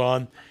able to hold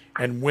on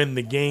and win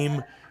the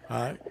game.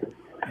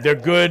 They're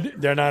good.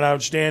 They're not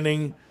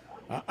outstanding.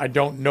 I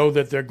don't know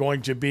that they're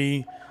going to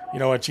be,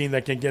 a team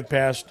that can get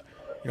past,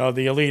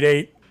 the Elite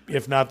Eight,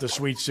 if not the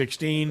Sweet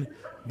 16.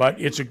 But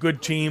it's a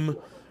good team.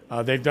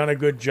 They've done a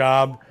good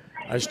job.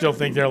 I still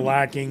think they're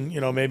lacking,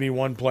 maybe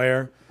one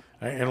player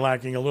and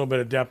lacking a little bit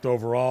of depth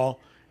overall.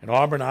 And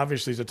Auburn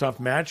obviously is a tough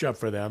matchup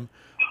for them,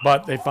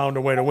 but they found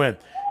a way to win.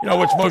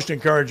 What's most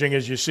encouraging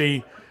is you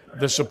see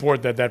the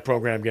support that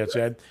program gets,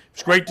 Ed.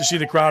 It's great to see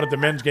the crowd at the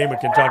men's game with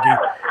Kentucky.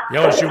 The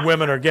LSU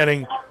women are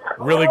getting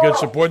really good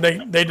support.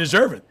 They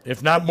deserve it,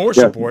 if not more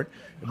support,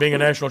 being a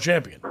national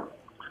champion.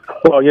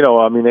 Well,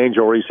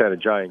 Angel Reese had a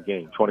giant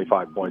game,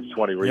 25 points,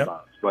 20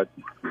 rebounds. But,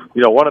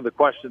 one of the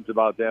questions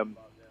about them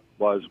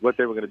was what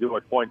they were going to do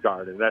at point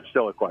guard, and that's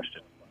still a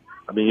question.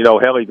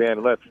 Haley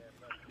Van Lith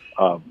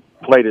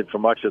played it for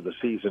much of the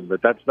season,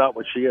 but that's not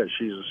what she is.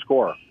 She's a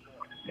scorer.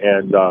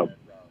 And,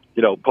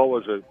 Poe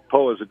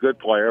is a good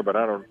player, but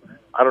I don't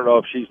know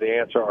if she's the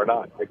answer or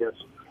not. I guess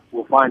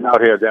we'll find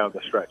out here down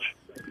the stretch.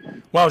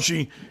 Well,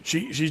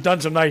 she's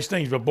done some nice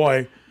things, but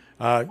boy,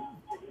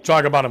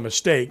 talk about a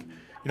mistake.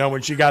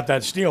 When she got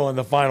that steal in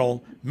the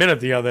final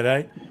minute the other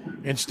day,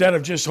 instead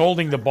of just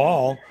holding the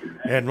ball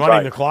and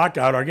running the clock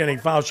out or getting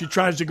fouled, she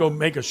tries to go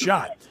make a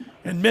shot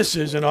and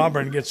misses, and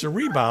Auburn gets a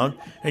rebound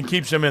and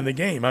keeps them in the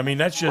game. I mean,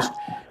 that's just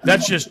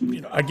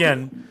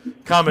again,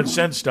 common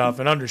sense stuff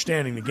and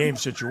understanding the game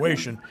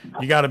situation.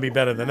 You got to be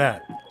better than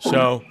that.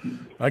 So,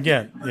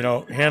 again,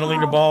 handling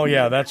the ball,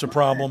 yeah, that's a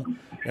problem.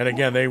 And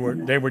again, they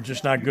were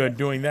just not good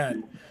doing that,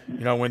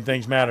 when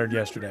things mattered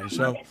yesterday.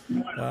 So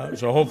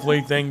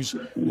hopefully things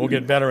will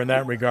get better in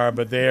that regard.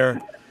 But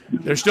they're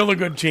still a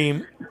good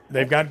team.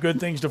 They've got good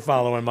things to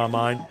follow in my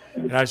mind,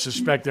 and I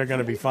suspect they're going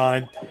to be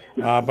fine.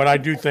 But I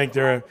do think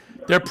they're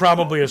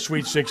probably a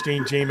Sweet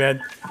 16 team,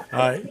 Ed.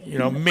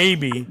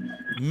 Maybe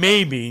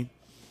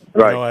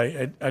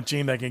a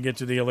team that can get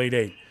to the Elite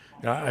Eight.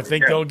 I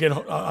think they'll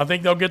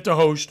get to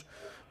host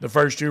the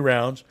first two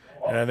rounds,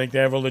 and I think they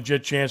have a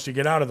legit chance to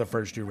get out of the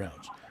first two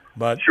rounds.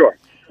 But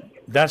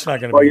that's not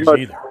going to be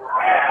easy either.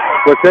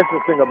 What's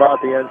interesting about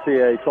the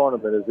NCAA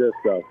tournament is this,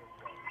 though.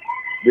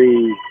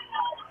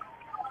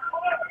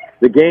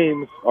 The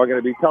games are going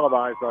to be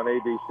televised on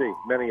ABC,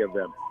 many of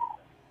them,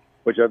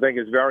 which I think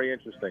is very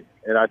interesting.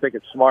 And I think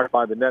it's smart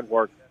by the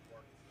network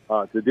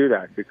to do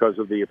that because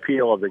of the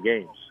appeal of the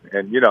games.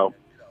 And,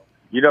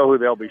 you know who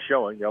they'll be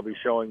showing. They'll be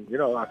showing,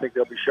 I think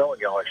they'll be showing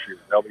LSU.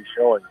 They'll be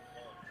showing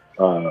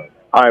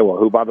Iowa,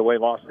 who, by the way,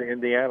 lost to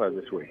Indiana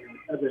this week.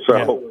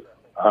 So,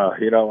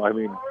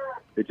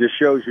 it just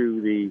shows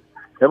you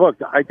and look,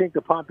 I think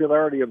the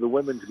popularity of the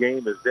women's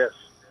game is this.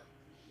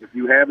 If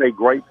you have a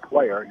great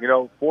player,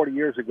 40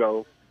 years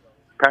ago,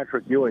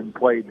 Patrick Ewing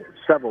played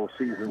several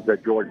seasons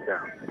at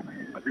Georgetown.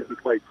 I think he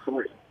played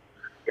 3.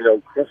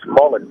 Chris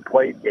Mullen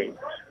played games.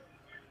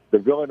 The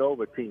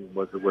Villanova team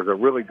was a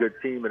really good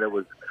team, and it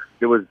was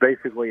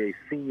basically a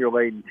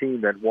senior-laden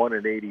team that won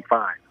in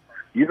 '85.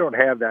 You don't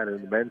have that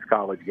in the men's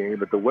college game,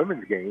 but the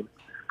women's game,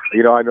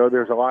 I know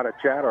there's a lot of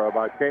chatter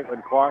about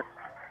Caitlin Clark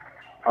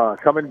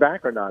coming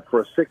back or not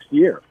for a 6th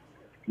year.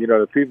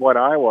 The people in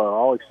Iowa are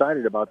all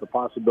excited about the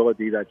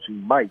possibility that she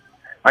might.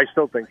 I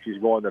still think she's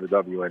going to the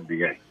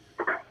WNBA.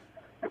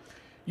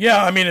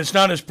 Yeah, I mean, it's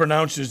not as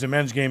pronounced as the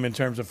men's game in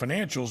terms of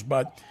financials,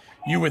 but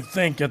you would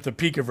think at the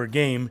peak of her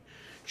game,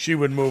 she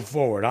would move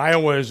forward.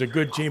 Iowa is a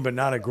good team, but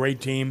not a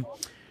great team.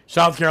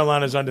 South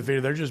Carolina is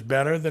undefeated. They're just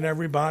better than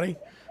everybody.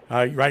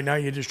 Right now,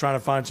 you're just trying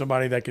to find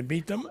somebody that can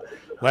beat them.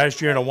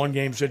 Last year in a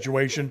one-game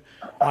situation,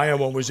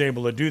 Iowa was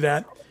able to do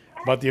that.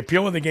 But the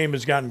appeal of the game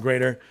has gotten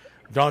greater.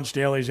 Dawn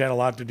Staley's had a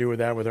lot to do with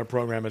that with her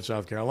program at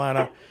South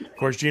Carolina. Of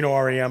course, Gino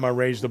Auriemma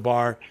raised the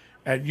bar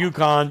at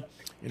UConn.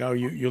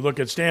 You look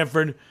at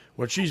Stanford,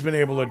 what she's been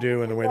able to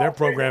do and the way their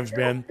program's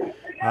been.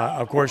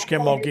 Of course,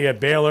 Kim Mulkey at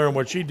Baylor and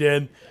what she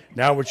did,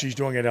 now what she's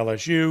doing at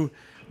LSU.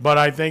 But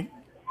I think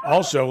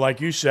also,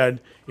 like you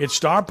said, it's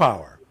star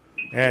power.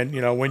 And,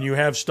 when you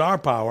have star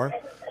power,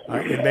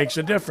 it makes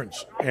a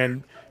difference.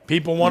 And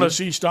people want to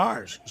see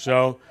stars.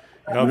 So,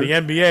 the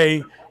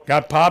NBA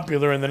got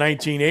popular in the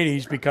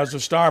 1980s because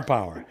of star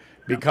power,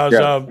 because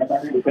of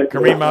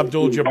Kareem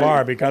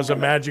Abdul-Jabbar, because of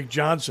Magic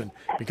Johnson,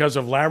 because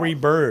of Larry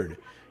Bird,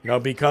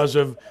 because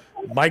of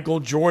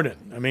Michael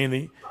Jordan. I mean,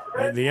 the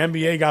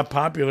NBA got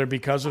popular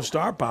because of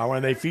star power,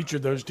 and they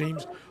featured those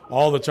teams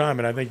all the time.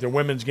 And I think the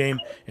women's game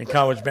in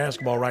college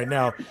basketball right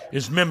now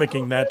is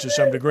mimicking that to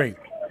some degree.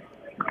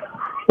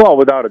 Well,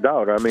 without a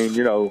doubt. I mean,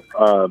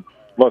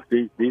 look,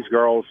 these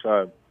girls,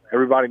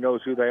 everybody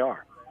knows who they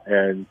are,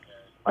 and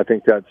I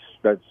think that's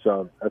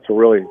a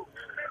really,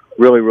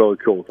 really, really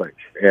cool thing.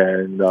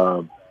 And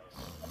look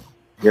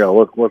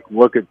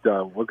at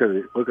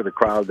the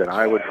crowd that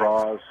Iowa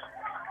draws,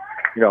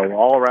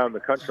 all around the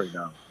country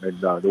now,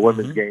 and the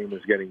women's game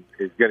is getting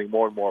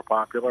more and more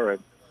popular,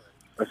 and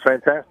it's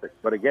fantastic.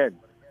 But again,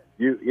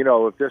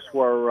 if this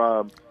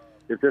were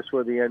the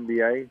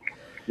NBA,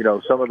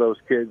 some of those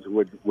kids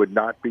would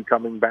not be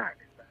coming back,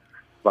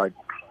 but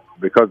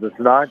because it's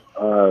not.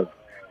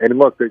 And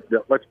look,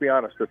 let's be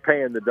honest, the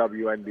pay in the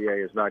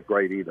WNBA is not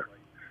great either.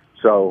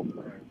 So,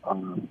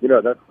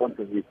 that's one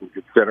thing you can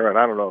consider. And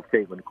I don't know if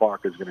Caitlin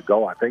Clark is going to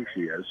go. I think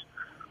she is.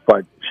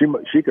 But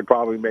she could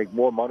probably make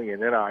more money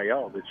in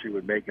NIL than she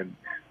would make in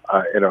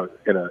a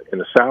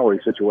salary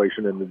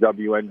situation in the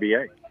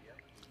WNBA.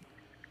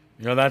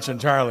 That's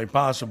entirely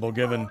possible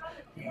given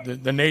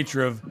the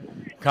nature of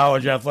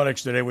college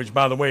athletics today, which,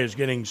 by the way, is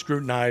getting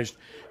scrutinized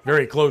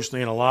very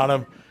closely in a lot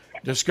of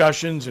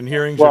discussions and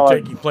hearings are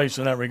taking place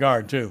in that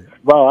regard too.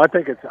 Well, I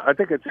think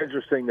it's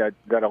interesting that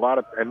a lot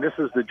of, and this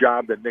is the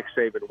job that Nick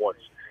Saban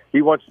wants.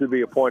 He wants to be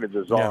appointed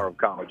the czar of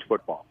college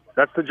football.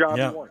 That's the job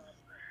he wants.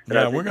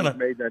 And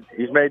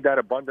he's made that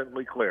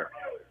abundantly clear.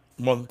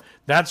 Well,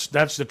 that's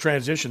the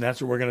transition. That's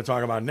what we're going to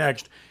talk about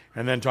next,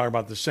 and then talk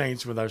about the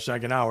Saints with our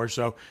second hour.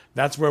 So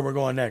that's where we're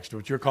going next.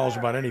 With your calls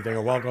about anything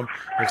are welcome.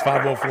 It's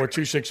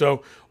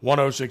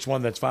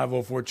 504-260-1061. That's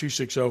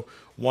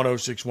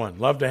 504-260-1061.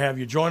 Love to have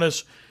you join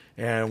us.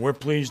 And we're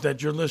pleased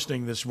that you're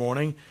listening this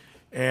morning.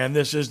 And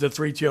this is the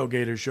Three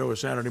Tailgaters Show, a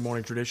Saturday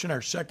morning tradition.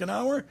 Our second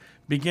hour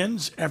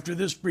begins after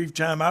this brief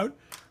timeout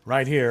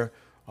right here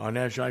on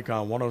Nash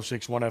Icon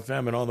 106.1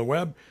 FM. And on the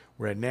web,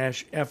 we're at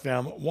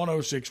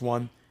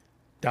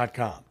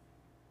NashFM1061.com.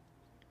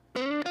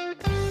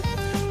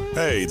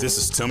 Hey, this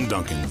is Tim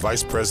Duncan,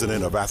 Vice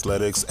President of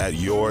Athletics at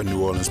your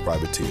New Orleans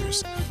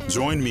Privateers.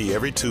 Join me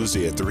every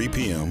Tuesday at 3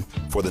 p.m.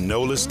 for the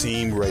NOLA's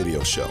Team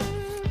Radio Show.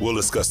 We'll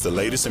discuss the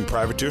latest in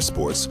privateer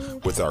sports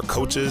with our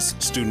coaches,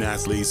 student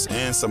athletes,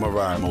 and some of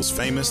our most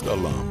famous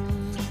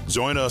alum.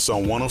 Join us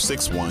on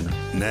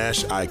 106.1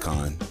 Nash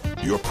Icon,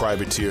 your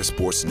privateer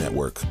sports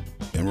network.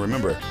 And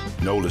remember,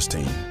 NOLA's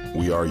Team,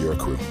 we are your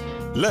crew.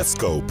 Let's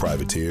go,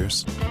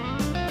 Privateers.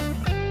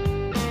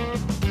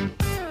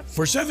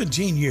 For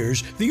 17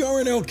 years, the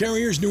R+L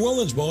Carriers New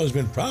Orleans Bowl has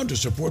been proud to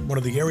support one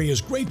of the area's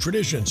great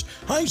traditions,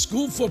 high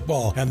school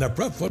football, and the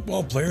Prep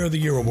Football Player of the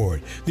Year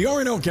Award. The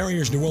R+L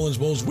Carriers New Orleans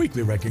Bowl's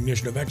weekly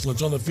recognition of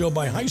excellence on the field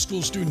by high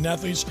school student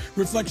athletes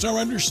reflects our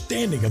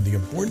understanding of the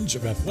importance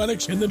of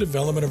athletics in the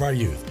development of our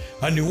youth.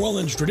 A New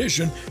Orleans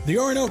tradition, the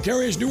R+L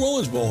Carriers New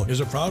Orleans Bowl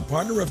is a proud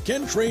partner of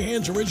Ken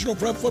Trahan's original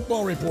Prep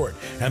Football Report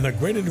and the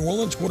Greater New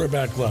Orleans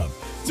Quarterback Club.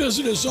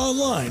 Visit us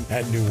online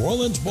at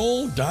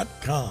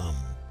neworleansbowl.com.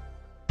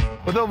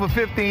 With over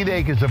 15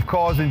 acres of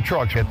cars and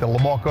trucks at the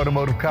Lamarque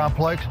Automotive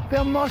Complex,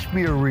 there must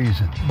be a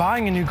reason.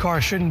 Buying a new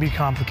car shouldn't be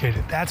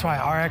complicated. That's why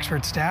our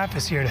expert staff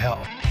is here to help.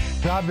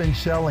 I've been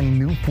selling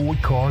new Ford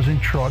cars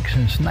and trucks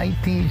since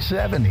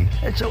 1970.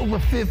 That's over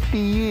 50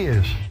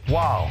 years.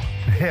 Wow,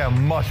 there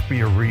must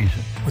be a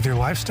reason. With your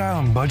lifestyle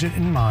and budget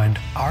in mind,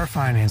 our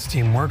finance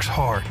team works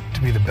hard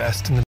to be the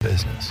best in the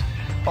business.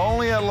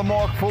 Only at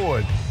Lamarque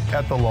Ford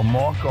at the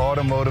Lamarque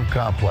Automotive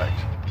Complex.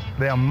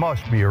 There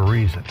must be a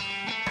reason.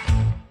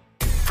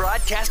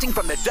 Broadcasting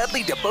from the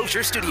Dudley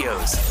DeBosier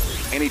Studios.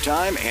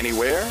 Anytime,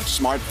 anywhere,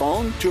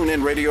 smartphone,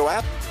 TuneIn radio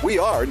app, we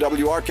are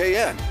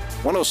WRKN.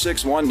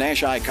 1061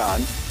 Nash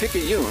Icon,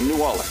 Picayune, New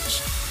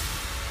Orleans.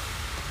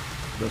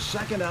 The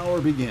second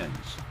hour begins.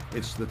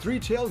 It's the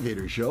Three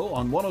Tailgaters Show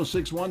on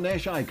 1061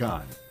 Nash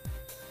Icon,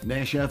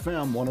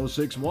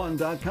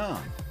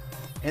 NashFM1061.com,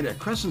 and at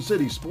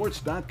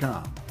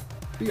CrescentCitySports.com.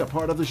 Be a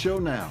part of the show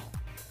now.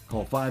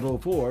 Call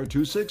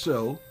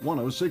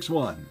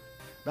 504-260-1061.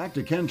 Back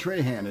to Ken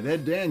Trahan and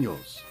Ed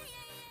Daniels.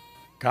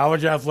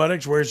 College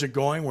athletics, where's it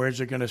going?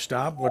 Where's it going to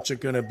stop? What's it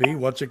going to be?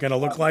 What's it going to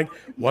look like?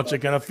 What's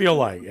it going to feel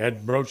like?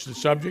 Ed broached the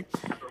subject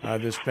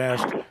this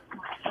past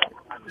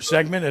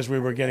segment as we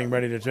were getting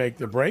ready to take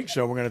the break,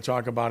 so we're going to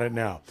talk about it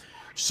now.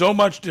 So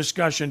much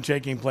discussion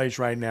taking place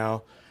right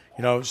now.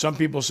 You know, some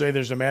people say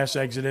there's a mass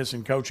exodus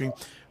in coaching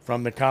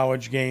from the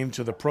college game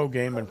to the pro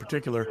game, in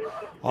particular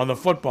on the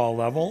football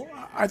level.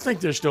 I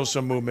think there's still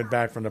some movement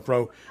back from the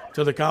pro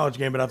to the college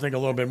game, but I think a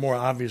little bit more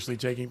obviously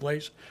taking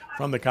place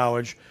from the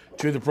college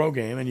to the pro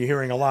game. And you're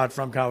hearing a lot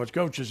from college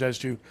coaches as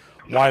to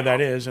why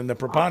that is. And the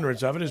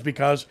preponderance of it is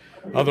because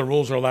of the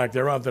rules or lack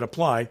thereof that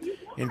apply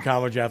in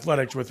college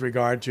athletics with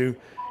regard to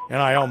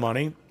NIL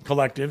money,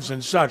 collectives,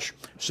 and such.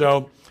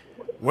 So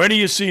where do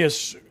you see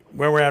us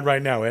where we're at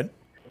right now, Ed?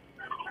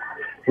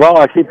 Well,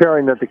 I keep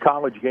hearing that the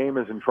college game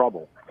is in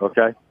trouble,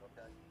 okay?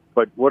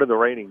 But what do the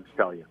ratings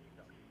tell you?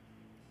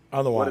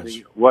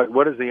 Otherwise.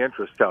 What does the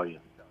interest tell you?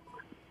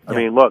 I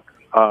mean, look,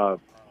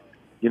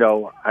 you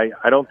know,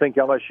 I don't think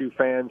LSU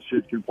fans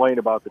should complain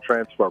about the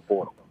transfer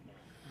portal.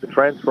 The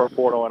transfer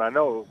portal, and I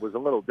know it was a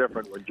little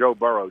different when Joe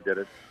Burrow did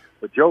it,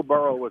 but Joe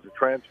Burrow was a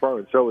transfer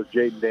and so was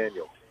Jaden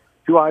Daniels,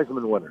 2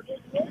 Heisman winners.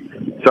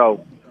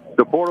 So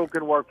the portal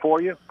can work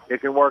for you. It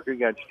can work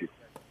against you.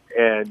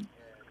 And,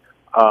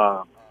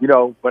 you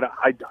know, but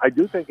I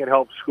do think it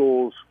helps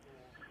schools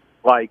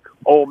like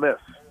Ole Miss,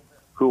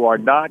 who are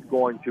not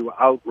going to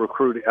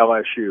out-recruit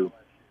LSU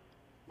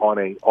on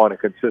a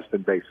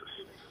consistent basis.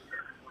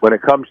 When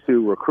it comes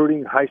to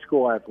recruiting high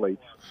school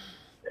athletes,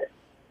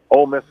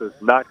 Ole Miss is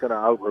not going to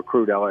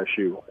out-recruit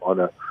LSU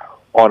on a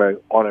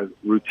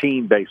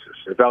routine basis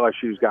if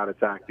LSU's got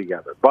its act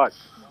together. But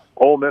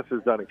Ole Miss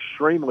has done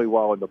extremely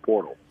well in the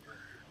portal.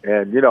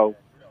 And, you know,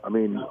 I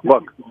mean,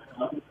 look,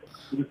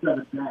 he's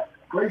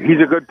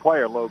a good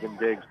player, Logan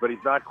Diggs, but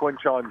he's not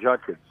Quinshon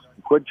Judkins.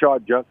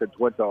 Quinshon Judkins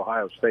went to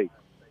Ohio State.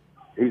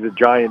 He's a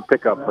giant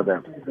pickup for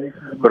them.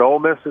 But Ole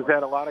Miss has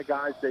had a lot of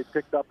guys they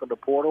picked up in the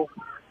portal,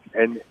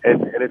 and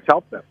it's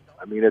helped them.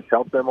 I mean, it's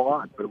helped them a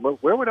lot. But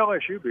where would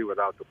LSU be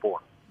without the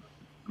portal?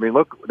 I mean,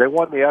 look, they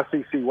won the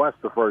SEC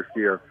West the first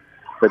year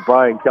that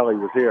Brian Kelly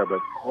was here. But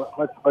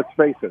let's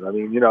face it. I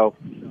mean, you know,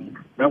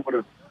 they would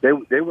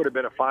have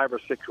been a 5 or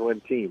 6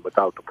 win team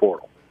without the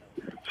portal.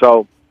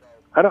 So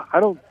I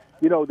don't.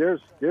 You know,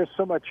 there's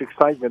so much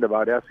excitement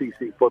about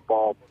SEC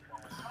football.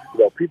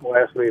 You know, people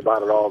ask me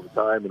about it all the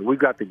time, and we've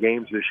got the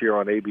games this year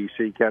on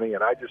ABC, Kenny,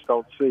 and I just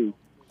don't see.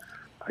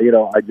 You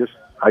know, I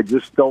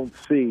just don't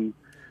see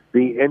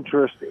the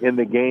interest in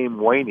the game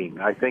waning.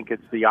 I think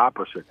it's the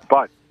opposite.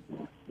 But,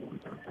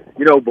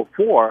 you know,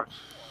 before,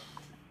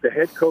 the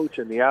head coach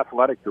and the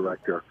athletic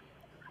director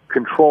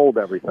controlled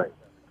everything,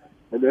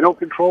 and they don't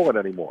control it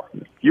anymore.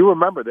 You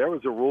remember there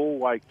was a rule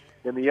like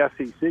in the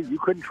SEC, you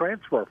couldn't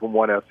transfer from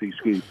one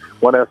SEC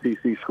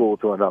school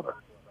to another.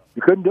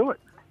 You couldn't do it.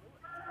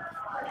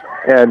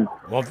 And,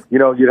 you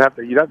know, you'd have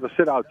to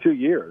sit out 2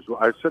 years.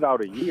 I sit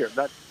out a year.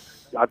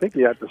 I think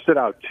you have to sit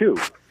out 2.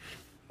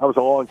 That was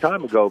a long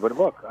time ago. But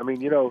look, I mean,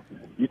 you know,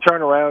 you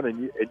turn around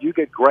and you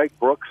get Greg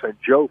Brooks and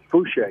Joe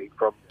Fouché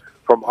from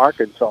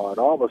Arkansas, and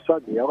all of a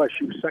sudden the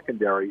LSU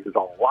secondary is a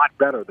lot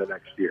better the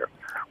next year.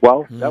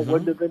 Well, that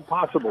wouldn't have been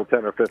possible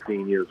 10 or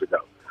 15 years ago.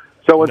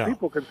 So when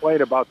people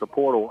complain about the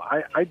portal,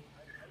 I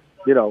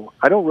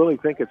don't really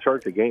think it's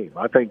hurt the game.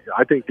 I think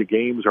the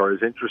games are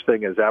as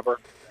interesting as ever.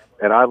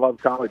 And I love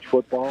college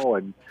football,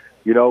 and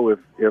you know, if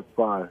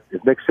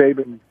Nick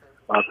Saban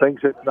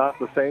thinks it's not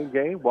the same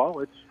game, well,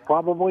 it's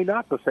probably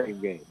not the same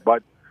game.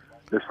 But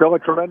there's still a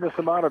tremendous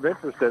amount of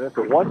interest in it.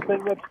 The one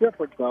thing that's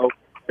different, though,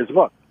 is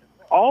look,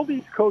 all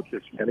these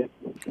coaches, Kenny,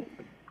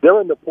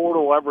 they're in the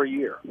portal every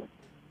year,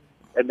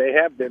 and they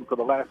have been for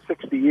the last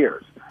 60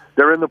 years.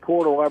 They're in the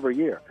portal every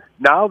year.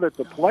 Now that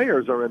the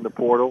players are in the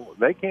portal,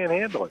 they can't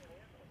handle it.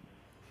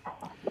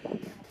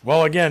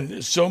 Well,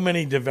 again, so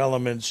many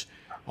developments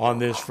on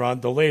this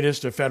front. The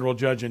latest, a federal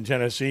judge in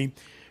Tennessee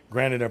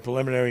granted a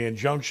preliminary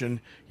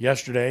injunction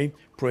yesterday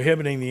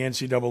prohibiting the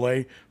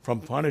NCAA from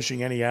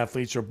punishing any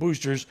athletes or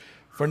boosters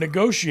for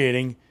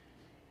negotiating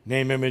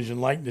name, image,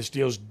 and likeness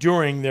deals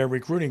during their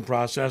recruiting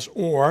process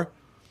or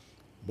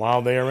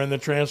while they are in the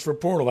transfer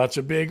portal. That's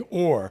a big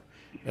or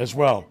as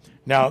well.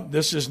 Now,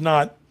 this is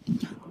not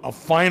a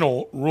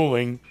final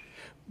ruling,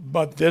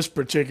 but this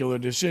particular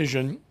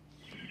decision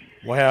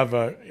will have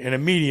an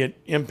immediate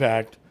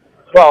impact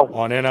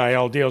on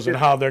NIL deals and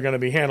how they're going to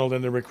be handled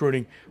in the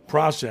recruiting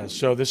process.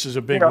 So this is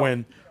a big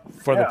win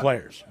for the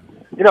players.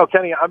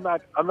 Kenny, I'm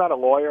not a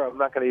lawyer. I'm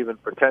not going to even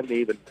pretend to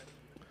even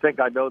think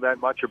I know that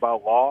much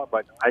about law.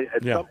 But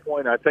at some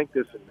point, I think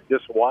this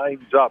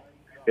winds up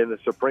in the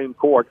Supreme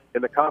Court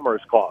in the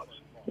Commerce Clause,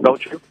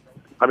 don't you?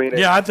 I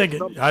mean, I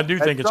do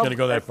think it's going to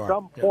go that far. At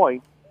some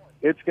point,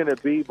 it's going to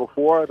be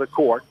before the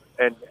court,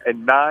 and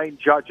 9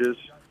 judges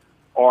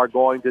are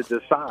going to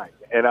decide.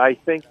 And I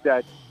think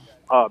that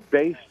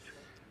based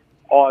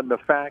on the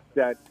fact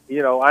that,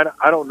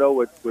 I don't know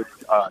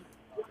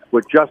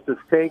with Justice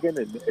Kagan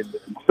and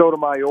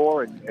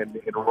Sotomayor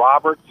and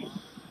Roberts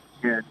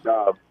and,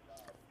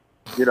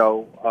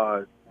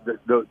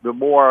 the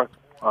more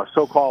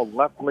so-called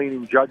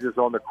left-leaning judges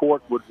on the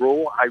court would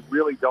rule. I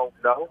really don't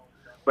know.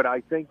 But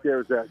I think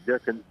there's a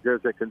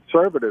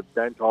conservative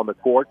bent on the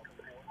court,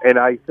 and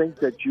I think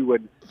that you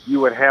would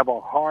have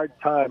a hard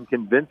time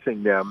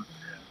convincing them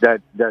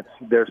that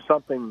there's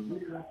something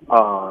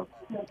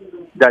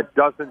that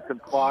doesn't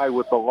comply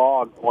with the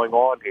law going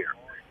on here.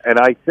 And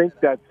I think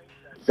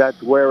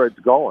that's where it's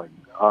going.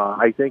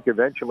 I think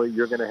eventually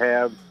you're going to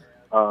have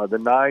the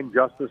 9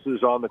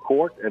 justices on the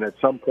court, and at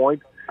some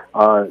point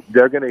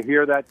they're going to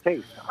hear that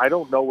case. I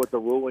don't know what the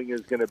ruling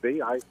is going to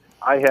be. I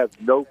have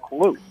no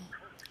clue.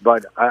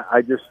 But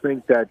I just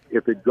think that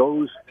if it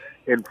goes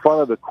in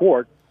front of the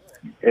court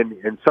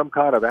in some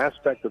kind of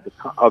aspect of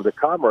the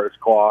Commerce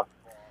Clause,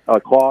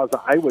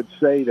 I would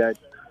say that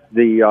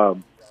the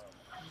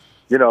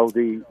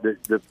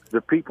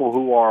people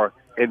who are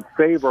in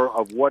favor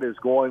of what is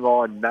going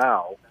on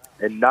now,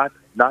 and not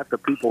the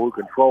people who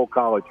control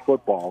college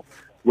football,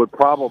 would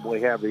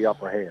probably have the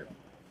upper hand.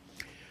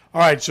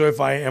 All right, so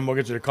we'll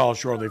get to the call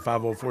shortly,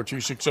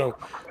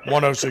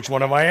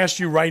 504-260-1061. If I asked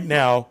you right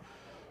now,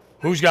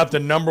 who's got the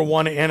number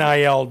one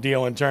NIL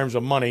deal in terms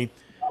of money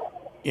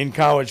in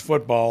college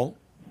football,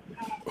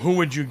 who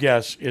would you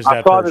guess is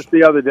that person? I saw this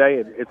the other day,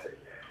 and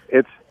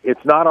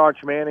it's not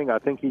Arch Manning. I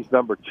think he's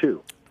number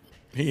 2.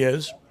 He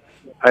is.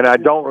 And I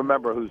don't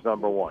remember who's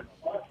number 1.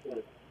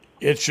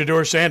 It's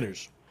Shedeur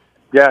Sanders.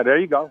 Yeah, there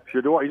you go.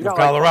 Shedeur. He's got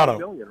Colorado.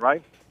 Like $5 million,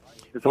 right?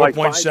 It's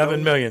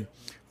 $4.7 million.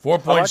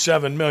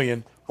 $4.7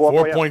 million.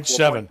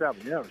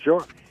 4.7. Yeah,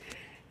 sure.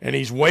 And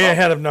he's way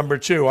ahead of number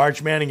 2.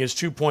 Arch Manning is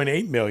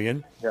 $2.8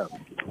 million. Yeah.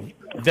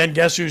 Then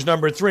guess who's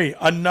number 3?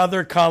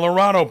 Another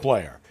Colorado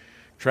player,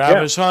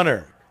 Travis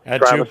Hunter,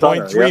 at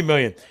 $2.3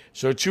 million.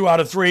 So 2 out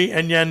of 3,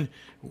 and then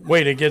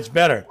wait, it gets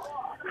better.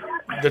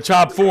 The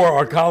top 4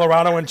 are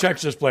Colorado and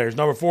Texas players.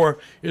 Number 4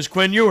 is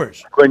Quinn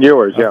Ewers.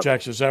 Of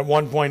Texas at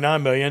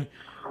 $1.9 million.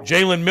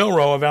 Jalen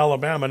Milroe of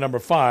Alabama, number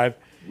 5, at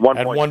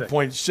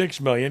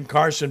 $1.6 million.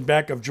 Carson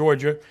Beck of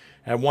Georgia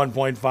at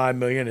 $1.5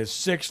 million is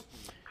 6th.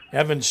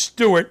 Evan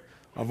Stewart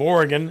of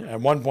Oregon at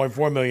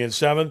 $1.4 million,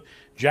 7th.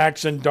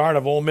 Jackson Dart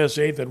of Ole Miss,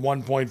 8th at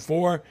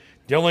 $1.4.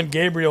 Dylan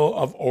Gabriel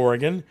of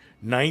Oregon,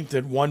 9th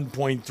at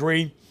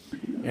 $1.3.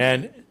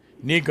 And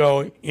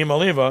Nico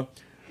Imaliva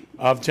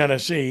of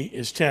Tennessee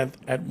is 10th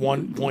at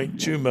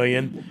 $1.2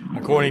 million,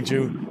 according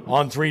to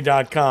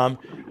On3.com.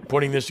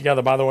 Putting this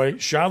together, by the way,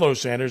 Shiloh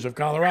Sanders of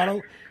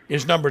Colorado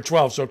is number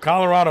 12. So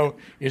Colorado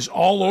is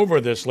all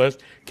over this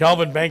list.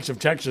 Kelvin Banks of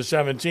Texas,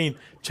 17th.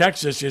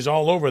 Texas is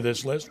all over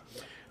this list.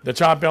 The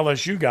top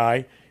LSU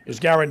guy is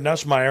Garrett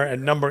Nussmeier at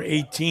number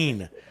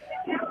 18,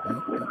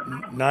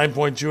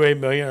 $9.28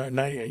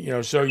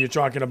 million. So you're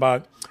talking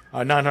about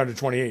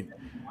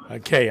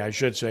 928K, I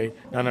should say,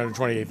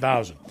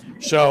 928,000.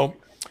 So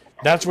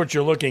that's what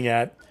you're looking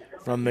at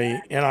from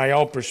the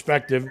NIL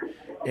perspective,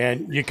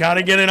 and you kind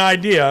of get an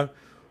idea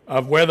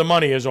of where the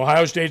money is.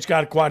 Ohio State's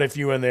got quite a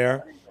few in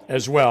there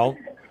as well.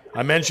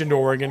 I mentioned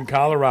Oregon,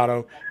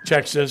 Colorado,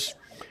 Texas.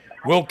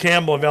 Will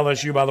Campbell of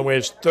LSU, by the way,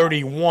 is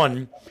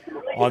 31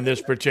 on this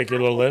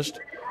particular list.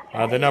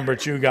 The number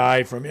 2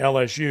 guy from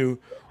LSU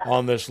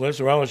on this list.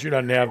 So LSU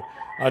doesn't have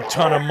a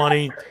ton of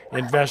money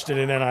invested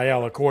in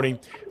NIL, according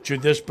to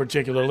this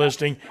particular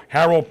listing.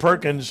 Harold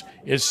Perkins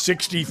is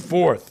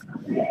 64th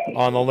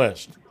on the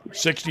list.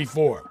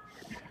 64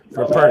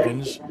 for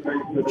Perkins.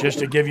 Just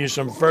to give you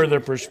some further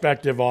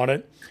perspective on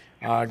it,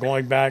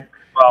 going back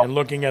and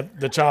looking at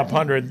the top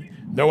 100,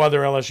 no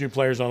other LSU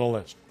players on the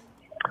list.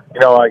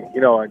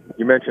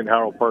 You mentioned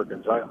Harold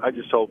Perkins. I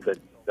just hope that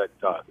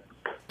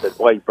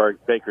Blake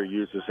Baker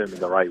uses him in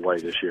the right way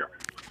this year.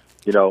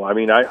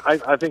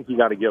 I think you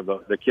got to give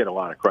the kid a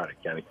lot of credit,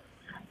 Kenny.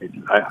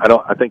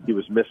 I think he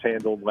was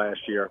mishandled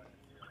last year.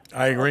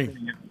 I agree.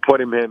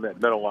 Putting him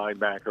at middle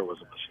linebacker was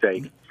a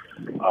mistake.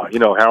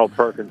 Harold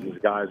Perkins is a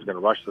guy who's going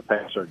to rush the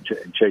passer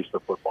and chase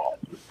the football.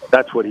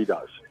 That's what he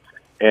does.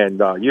 And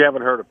you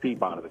haven't heard a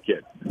peep out of the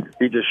kid.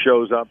 He just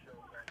shows up,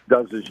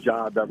 does his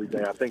job every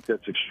day. I think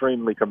that's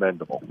extremely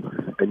commendable,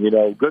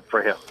 and good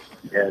for him.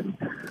 And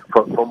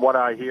from what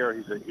I hear,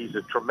 he's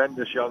a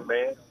tremendous young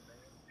man,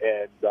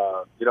 and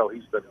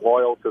he's been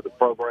loyal to the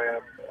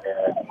program.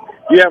 And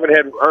you haven't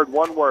heard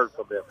one word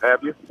from him,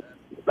 have you?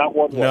 Not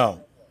one word. No.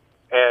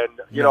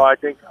 And I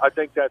think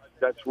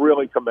that's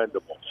really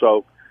commendable.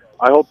 So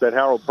I hope that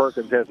Harold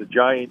Perkins has a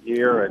giant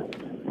year and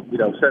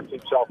sets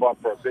himself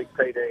up for a big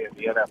payday in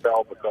the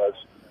NFL, because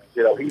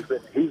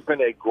he's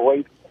been a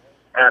great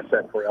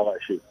asset for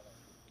LSU.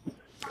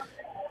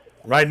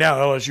 Right now,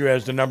 LSU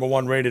has the number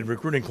 1 rated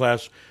recruiting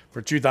class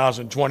for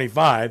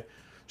 2025,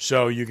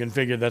 so you can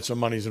figure that some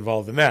money's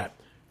involved in that.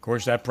 Of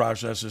course, that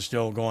process is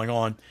still going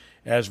on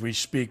as we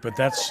speak, but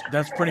that's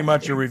pretty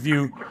much a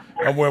review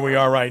of where we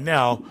are right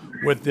now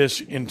with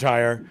this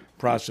entire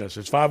process.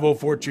 It's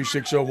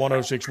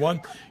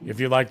 504-260-1061 if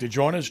you'd like to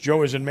join us.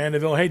 Joe is in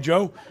Mandeville. Hey,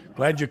 Joe,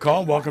 glad you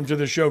called. Welcome to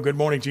the show. Good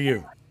morning to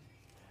you.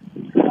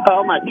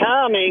 Oh, my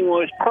timing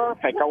was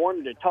perfect. I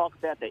wanted to talk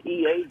about the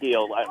EA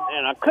deal,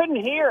 and I couldn't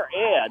hear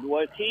Ed.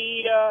 Was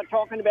he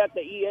talking about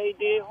the EA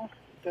deal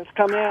that's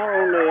coming out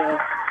on the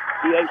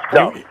EA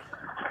stuff?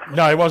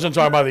 No, he wasn't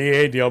talking about the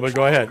EA deal, but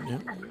go ahead.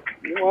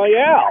 Well,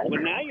 yeah.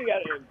 But now you got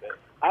to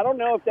 – I don't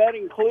know if that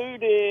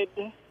included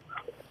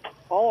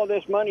all of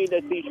this money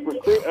that these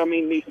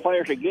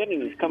players are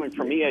getting is coming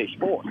from EA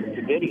Sports,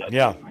 the video.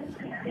 Yeah.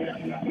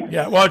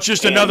 Yeah, well, it's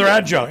just another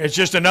adjunct. It's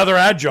just another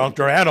adjunct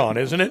or add-on,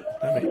 isn't it?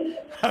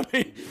 I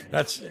mean,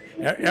 that's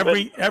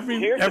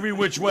every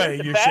which way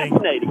you're saying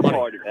money.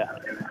 Part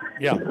about it.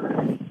 Yeah.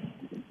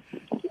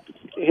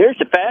 Here's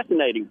the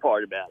fascinating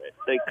part about it.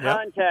 They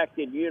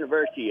contacted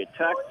University of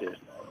Texas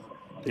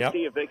to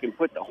see if they can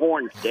put the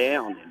horns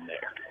down in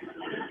there.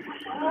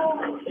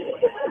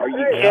 Are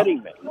you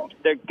kidding me?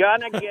 They're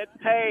going to get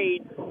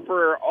paid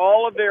for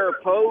all of their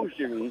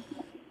opposing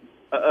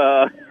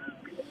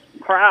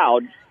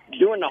crowds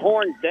doing the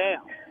horns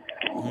down.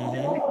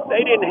 Mm-hmm.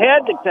 They didn't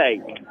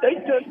hesitate. They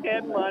took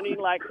that money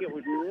like it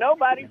was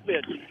nobody's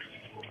business.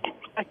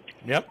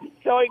 Yep.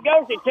 So it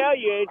goes to tell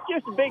you, it's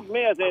just a big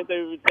mess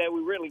that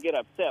we really get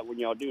upset when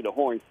y'all do the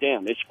horns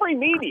down. It's free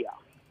media.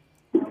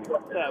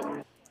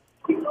 So,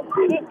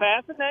 isn't it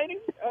fascinating?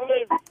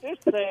 This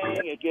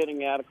thing is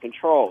getting out of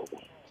control.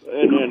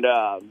 And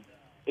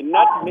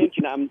not to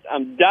mention,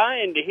 I'm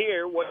dying to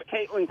hear what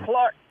Caitlin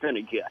Clark's going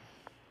to get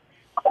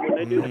when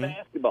they do the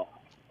basketball.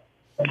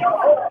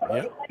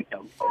 Yep.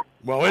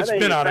 Well, it's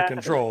been out of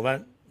control.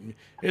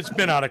 It's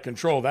been out of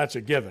control. That's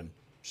a given.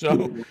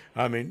 So,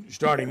 I mean,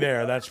 starting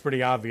there, that's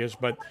pretty obvious.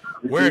 But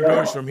where it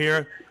goes from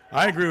here,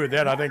 I agree with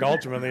that. I think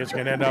ultimately it's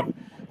going to end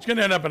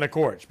up in the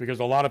courts,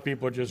 because a lot of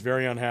people are just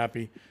very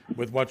unhappy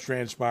with what's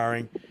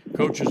transpiring.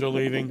 Coaches are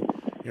leaving.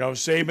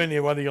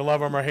 Saban, whether you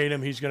love him or hate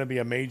him, he's going to be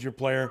a major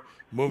player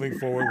moving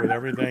forward with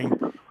everything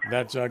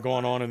that's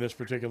going on in this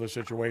particular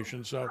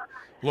situation. So,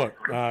 look,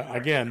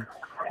 again,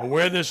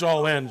 where this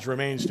all ends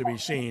remains to be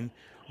seen.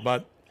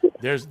 But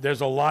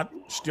there's a lot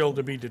still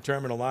to be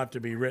determined, a lot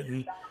to be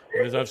written.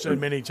 And as I've said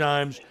many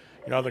times,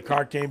 the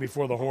cart came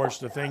before the horse.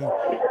 The thing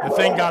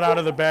got out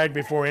of the bag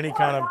before any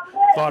kind of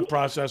thought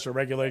process or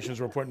regulations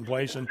were put in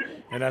place, and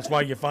that's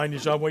why you find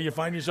yourself where you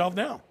find yourself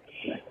now.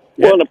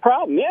 Well, the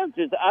problem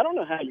is I don't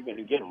know how you're going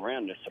to get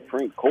around the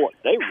Supreme Court.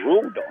 They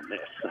ruled on this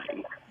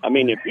thing. I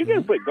mean, if you're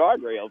going to put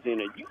guardrails in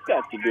it, you've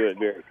got to do it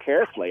very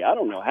carefully. I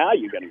don't know how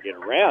you're going to get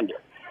around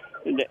it.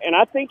 And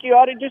I think you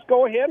ought to just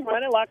go ahead and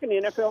run it like an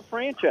NFL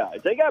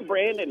franchise. They got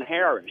Brandon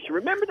Harris.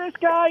 Remember this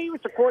guy? He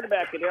was the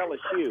quarterback at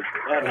LSU.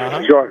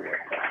 Sure.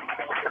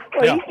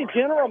 Well, he's the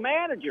general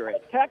manager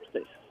at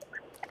Texas,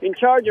 in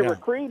charge of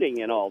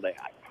recruiting and all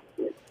that.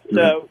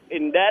 So,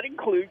 and that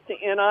includes the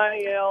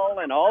NIL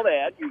and all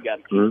that. You got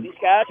to keep these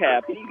guys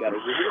happy. You got to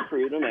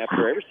recruit them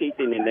after every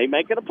season, and they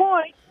make it a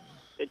point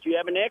that you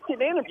have an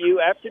exit interview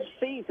after the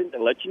season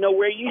to let you know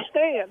where you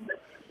stand.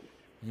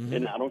 Mm-hmm.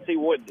 And I don't see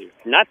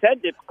not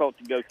that difficult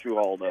to go through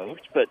all those,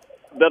 but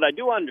I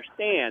do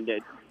understand that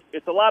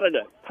it's a lot of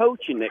the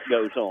coaching that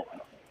goes on.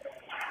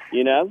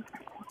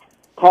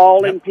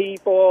 Calling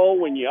people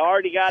when you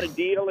already got a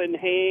deal in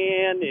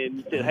hand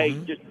and say, hey,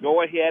 just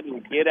go ahead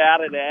and get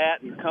out of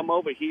that and come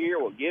over here.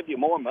 We'll give you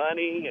more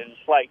money. And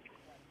it's like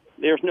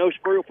there's no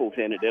scruples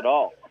in it at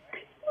all.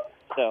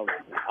 So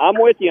I'm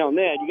with you on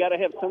that. You got to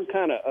have some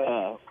kind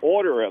of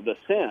order of the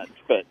sense,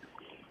 but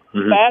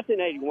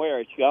fascinating where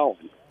it's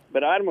going.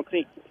 But I don't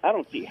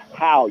see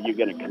how you're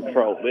going to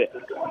control this.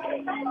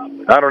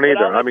 I don't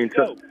either. I mean,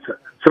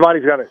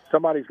 somebody's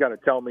got to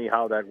tell me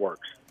how that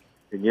works.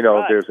 And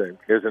if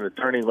there's an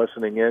attorney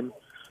listening in,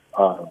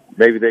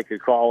 maybe they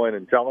could call in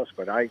and tell us.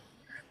 But I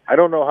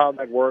don't know how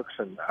that works,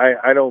 and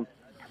I don't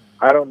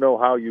know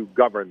how you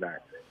govern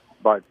that.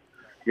 But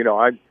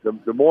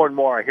the more and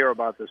more I hear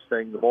about this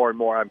thing, the more and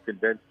more I'm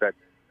convinced that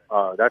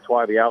that's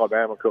why the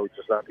Alabama coach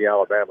is not the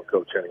Alabama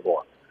coach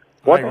anymore.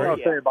 One thing I'll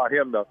say about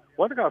him,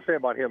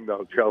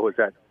 though, Joe, is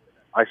that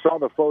I saw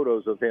the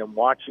photos of him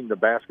watching the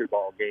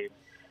basketball game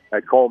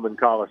at Coleman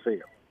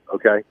Coliseum,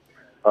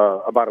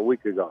 about a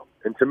week ago.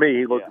 And to me,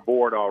 he looked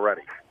bored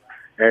already.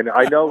 And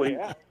I know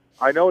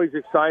I know he's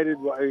excited,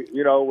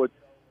 with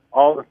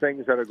all the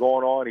things that are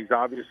going on. He's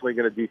obviously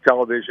going to do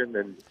television,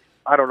 and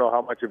I don't know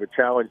how much of a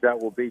challenge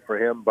that will be for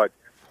him. But,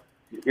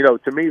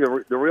 to me,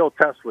 the real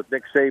test with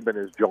Nick Saban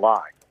is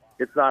July.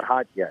 It's not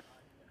hot yet.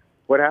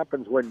 What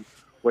happens when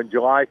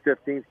July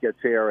 15th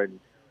gets here and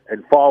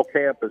fall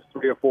camp is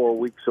 3 or 4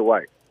 weeks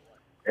away,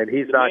 and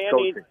he's not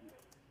coaching?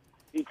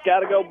 He's got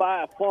to go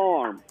buy a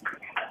farm.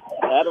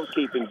 That'll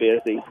keep him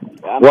busy.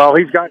 Well,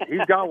 he's got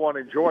one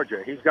in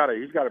Georgia. He's got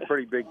a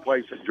pretty big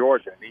place in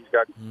Georgia, and he's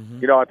got,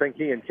 I think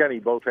he and Kenny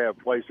both have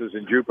places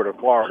in Jupiter,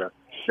 Florida.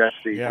 That's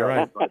the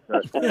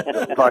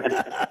right.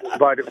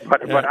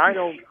 But I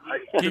don't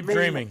keep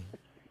dreaming.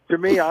 To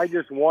me, I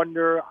just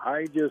wonder.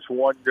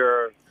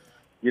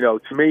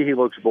 To me, he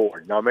looks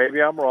bored. Now, maybe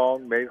I'm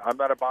wrong. Maybe I'm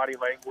not a body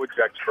language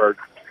expert,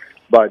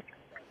 but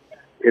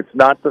it's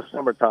not the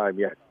summertime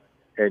yet.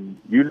 And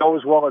you know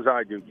as well as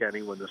I do,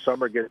 Kenny, when the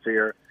summer gets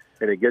here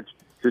and it gets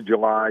to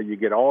July, you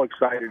get all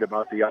excited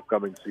about the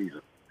upcoming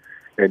season.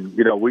 And,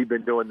 we've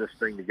been doing this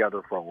thing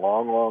together for a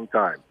long, long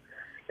time.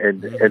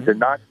 And to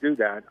not do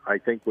that, I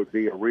think, would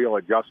be a real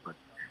adjustment.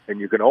 And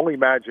you can only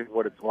imagine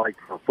what it's like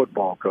for a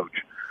football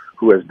coach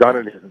who has done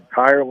it his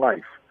entire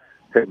life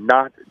to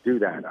not do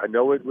that. I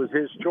know it was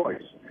his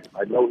choice.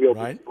 I know he'll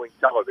be doing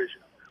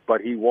television, but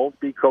he won't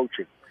be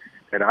coaching.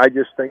 And I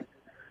just think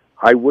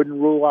I wouldn't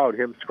rule out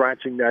him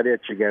scratching that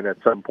itch again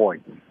at some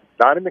point.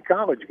 Not in the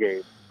college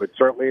game, but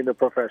certainly in the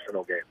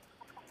professional game.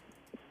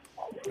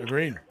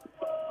 Agreed.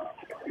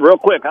 Real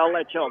quick, I'll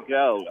let y'all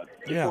go.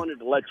 Yeah. Just wanted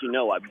to let you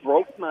know I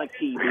broke my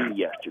TV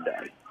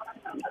yesterday.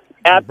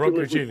 Broke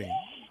your TV.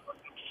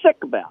 Sick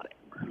about it.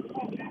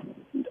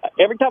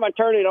 Every time I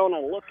turn it on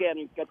and look at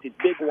it, it's got this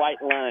big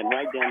white line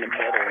right down the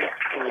middle.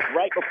 It was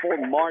right before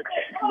March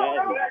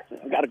Madness.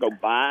 I got to go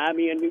buy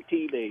me a new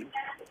TV.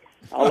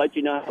 I'll let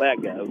you know how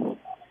that goes.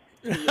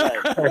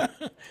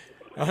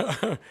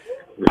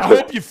 I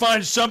hope you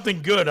find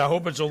something good. I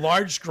hope it's a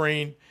large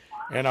screen,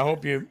 and I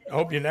hope your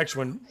next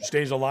one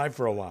stays alive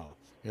for a while.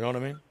 You know what I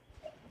mean?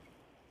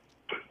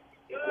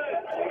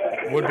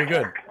 Would be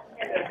good.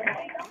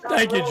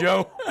 Thank you,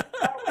 Joe.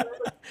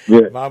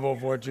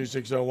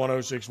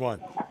 504-260-1061.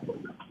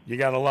 You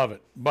got to love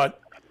it. But,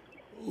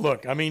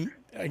 look, I mean,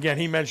 again,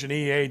 he mentioned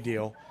EA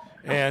deal.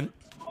 And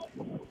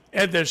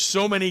there's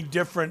so many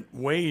different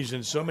ways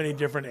and so many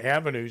different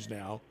avenues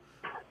now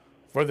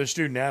for the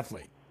student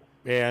athlete.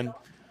 And,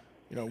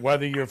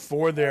 whether you're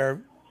for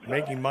their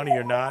making money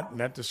or not, and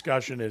that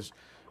discussion has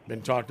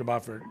been talked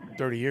about for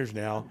 30 years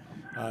now,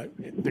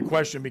 the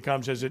question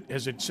becomes, has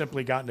it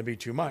simply gotten to be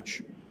too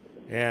much?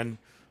 And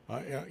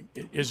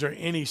is there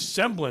any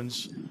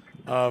semblance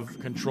of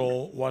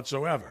control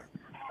whatsoever?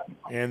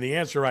 And the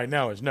answer right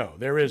now is no.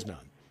 There is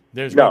none.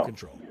 There's no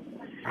control.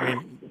 I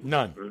mean,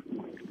 none.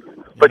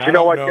 But you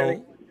know what,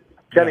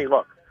 Kenny?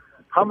 Look,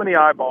 how many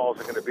eyeballs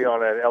are going to be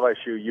on that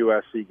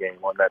LSU-USC game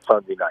on that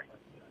Sunday night?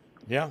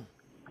 Yeah.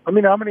 I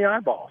mean, how many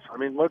eyeballs? I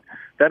mean, look,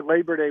 that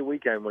Labor Day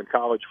weekend when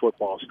college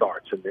football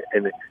starts,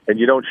 and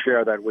you don't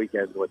share that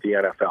weekend with the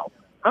NFL.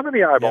 How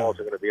many eyeballs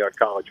are going to be on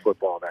college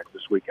football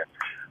this weekend?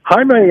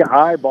 How many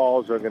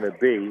eyeballs are going to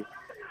be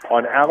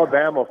on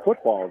Alabama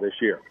football this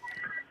year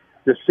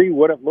to see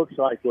what it looks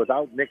like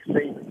without Nick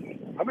Saban?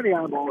 How many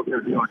eyeballs are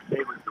going to be on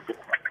Saban football?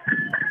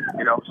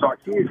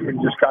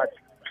 Sarkisian just got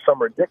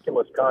some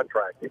ridiculous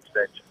contract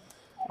extension.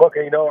 Look,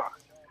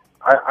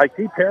 I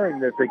keep hearing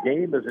that the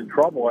game is in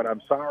trouble, and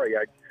I'm sorry.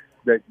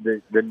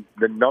 The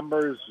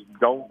numbers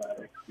don't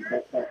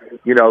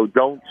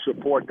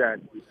support that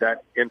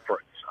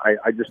inference.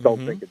 I just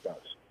don't think it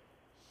does.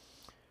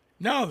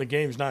 No, the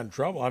game's not in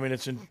trouble. I mean,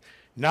 it's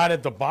not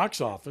at the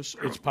box office.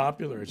 It's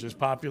popular. It's as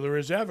popular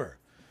as ever.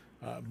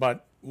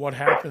 But what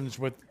happens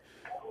with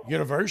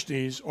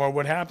universities, or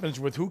what happens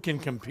with who can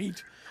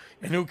compete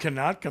and who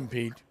cannot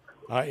compete,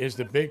 is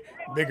the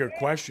bigger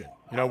question.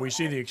 We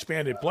see the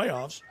expanded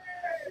playoffs,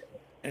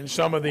 and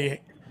some of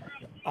the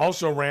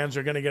also-rans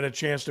are going to get a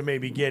chance to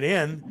maybe get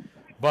in,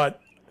 but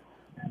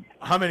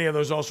how many of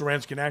those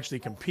also-rans can actually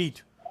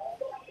compete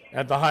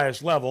at the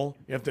highest level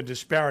if the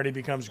disparity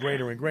becomes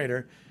greater and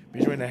greater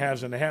between the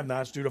haves and the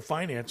have-nots due to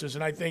finances?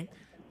 And I think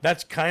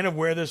that's kind of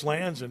where this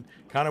lands and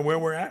kind of where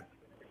we're at.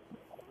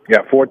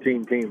 Yeah,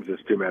 14 teams is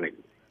too many.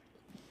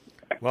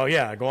 Well,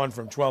 yeah, going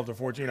from 12 to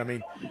 14. I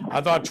mean,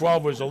 I thought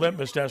 12 was a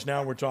litmus test.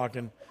 Now we're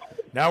talking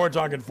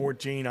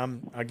 14.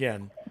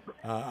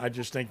 I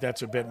just think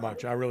that's a bit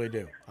much. I really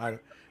do.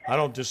 I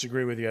don't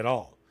disagree with you at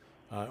all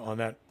on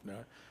that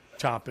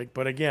topic.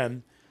 But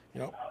again,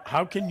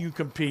 how can you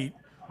compete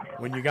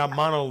when you got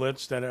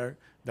monoliths that are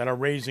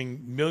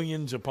raising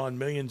millions upon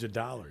millions of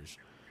dollars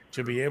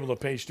to be able to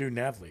pay student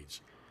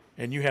athletes,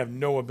 and you have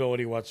no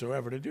ability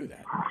whatsoever to do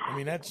that? I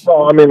mean, that's.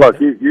 Well, I mean,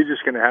 look, you're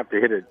just going to have to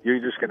hit it.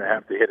 You're just going to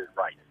have to hit it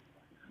right.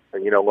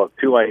 And look,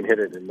 Tulane hit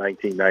it in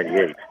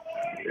 1998.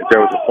 If there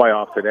was a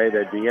playoff today,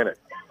 they'd be in it.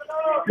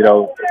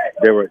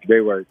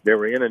 They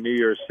were in a New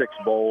Year's Six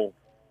bowl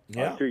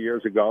 2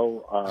 years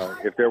ago.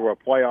 If there were a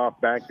playoff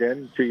back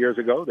then, 2 years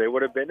ago, they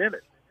would have been in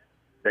it.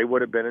 They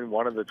would have been in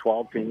one of the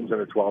 12 teams in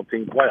a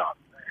 12-team playoff.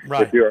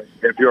 Right.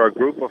 If you're a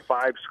group of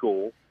 5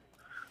 school,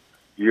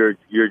 you're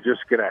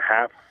just gonna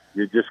have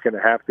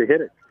to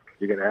hit it.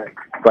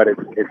 But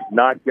it's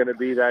not gonna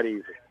be that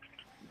easy.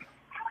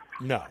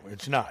 No,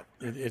 it's not.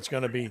 It's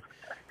going to be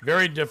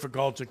very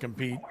difficult to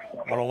compete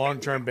on a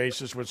long-term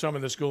basis with some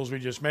of the schools we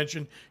just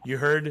mentioned. You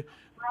heard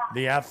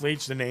the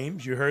athletes, the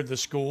names. You heard the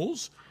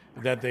schools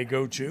that they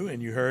go to,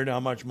 and you heard how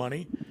much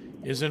money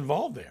is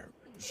involved there.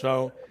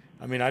 So,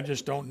 I mean, I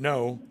just don't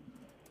know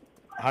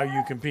how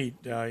you compete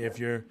if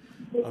you're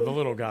the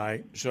little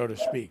guy, so to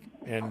speak.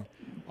 And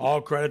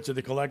all credit to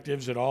the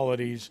collectives at all of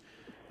these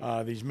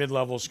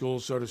mid-level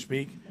schools, so to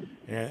speak,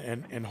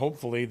 and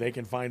hopefully they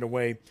can find a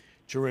way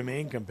to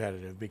remain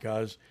competitive,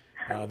 because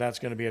that's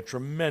going to be a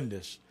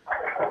tremendous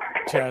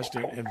test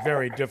and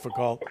very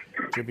difficult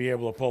to be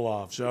able to pull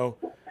off. So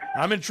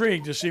I'm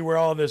intrigued to see where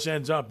all of this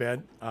ends up,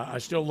 Ed. I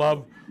still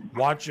love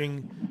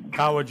watching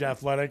college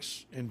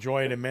athletics,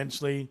 enjoy it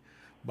immensely,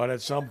 but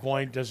at some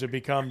point, does it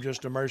become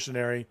just a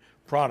mercenary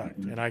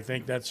product? And I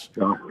think that's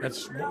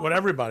what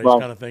everybody's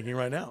kind of thinking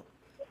right now.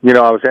 You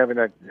know, I was having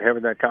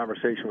that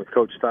conversation with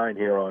Coach Stein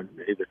here on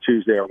either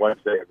Tuesday or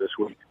Wednesday of this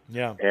week.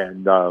 Yeah.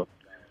 And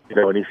you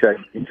know, and he said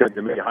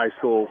to me, high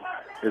school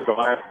is the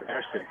last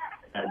bastion,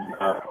 and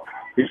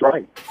he's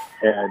right.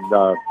 And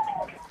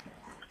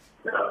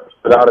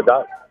without a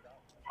doubt,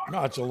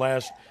 no, it's the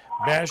last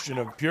bastion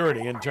of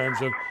purity in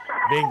terms of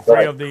being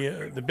free of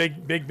the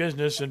big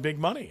business and big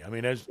money. I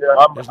mean, there's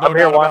no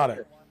doubt about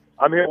it.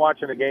 I'm here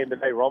watching the game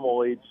today. Rummel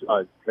leads.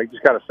 They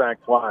just got a sack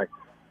fly.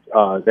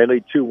 They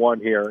lead 2-1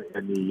 here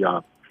in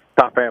the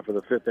top half of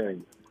the 5th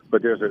inning.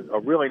 But there's a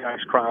really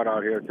nice crowd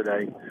out here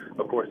today.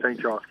 Of course, St.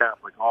 Charles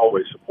Catholic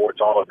always supports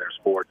all of their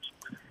sports.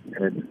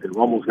 And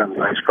Rummel's got a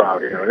nice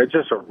crowd here. And it's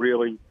just a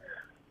really,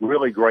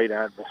 really great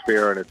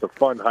atmosphere. And it's a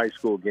fun high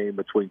school game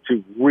between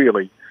 2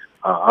 really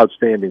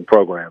outstanding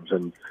programs.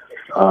 And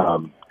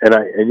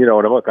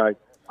look, I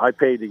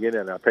paid to get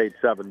in. I paid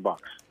 $7.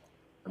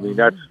 I mean,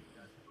 that's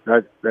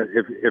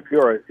if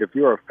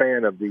you're a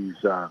fan of these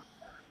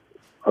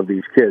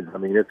kids, I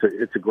mean,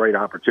 it's a great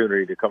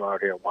opportunity to come out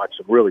here and watch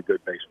some really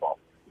good baseball.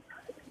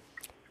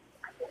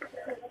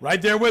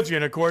 Right there with you.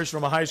 And, of course,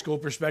 from a high school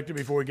perspective,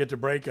 before we get to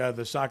break,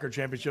 the soccer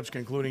championships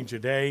concluding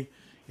today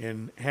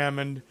in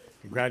Hammond.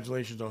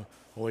 Congratulations to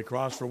Holy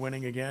Cross for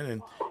winning again.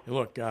 And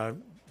look,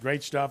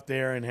 great stuff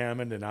there in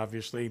Hammond. And,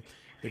 obviously,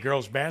 the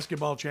girls'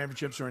 basketball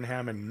championships are in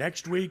Hammond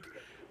next week.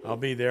 I'll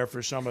be there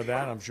for some of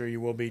that. I'm sure you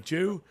will be,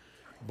 too.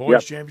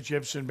 Boys'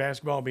 championships in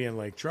basketball will be in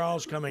Lake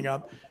Charles coming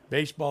up.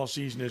 Baseball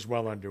season is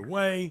well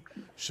underway.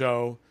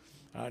 So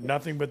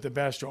nothing but the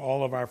best to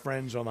all of our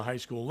friends on the high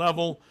school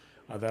level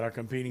that are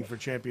competing for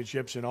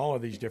championships in all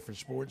of these different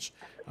sports.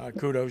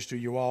 Kudos to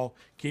you all.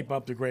 Keep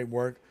up the great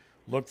work.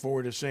 Look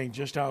forward to seeing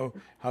just how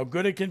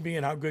good it can be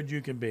and how good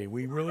you can be.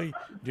 We really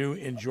do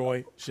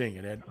enjoy seeing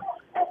it, Ed.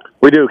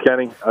 We do,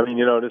 Kenny. I mean,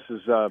 you know, this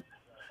has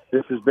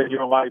been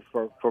your life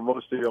for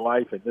most of your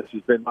life, and this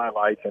has been my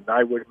life, and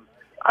I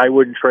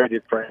wouldn't trade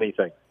it for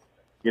anything.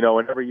 You know,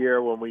 and every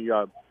year when we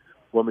go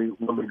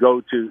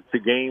to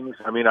games,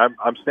 I mean,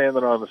 I'm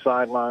standing on the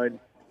sideline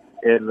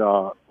in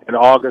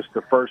August,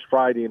 the first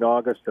Friday in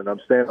August, and I'm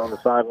standing on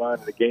the sideline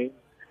of the game.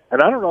 And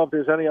I don't know if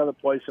there's any other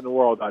place in the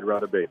world I'd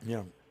rather be.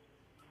 Yeah.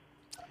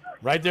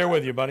 Right there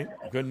with you, buddy.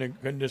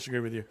 Couldn't disagree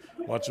with you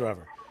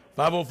whatsoever.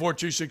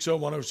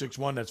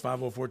 504-260-1061. That's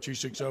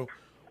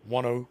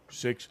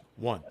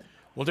 504-260-1061.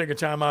 We'll take a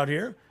time out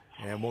here,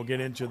 and we'll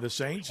get into the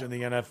Saints and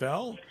the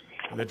NFL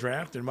and the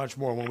draft and much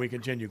more when we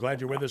continue.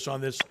 Glad you're with us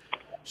on this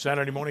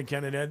Saturday morning.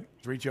 Ken and Ed,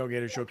 3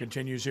 Tailgators Show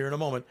continues here in a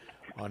moment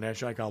on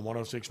Nash Icon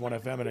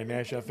 106.1 FM and at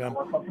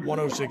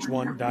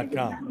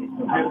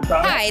NashFM1061.com.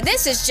 Hi,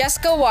 this is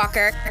Jessica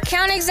Walker,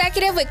 account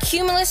executive with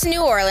Cumulus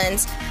New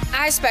Orleans.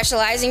 I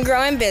specialize in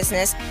growing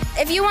business.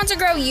 If you want to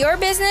grow your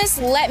business,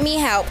 let me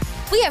help.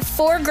 We have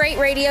 4 great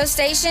radio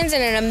stations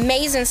and an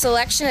amazing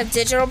selection of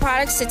digital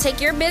products to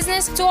take your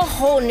business to a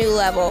whole new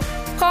level.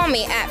 Call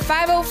me at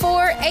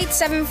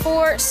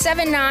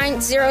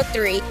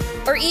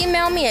 504-874-7903 or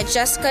email me at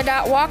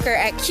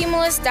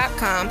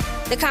jessica.walker@cumulus.com.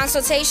 The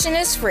consultation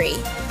is free.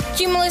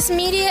 Cumulus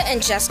Media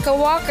and Jessica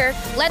Walker,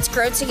 let's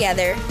grow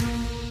together.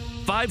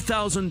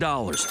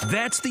 $5,000.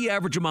 That's the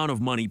average amount of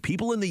money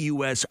people in the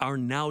U.S. are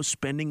now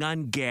spending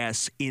on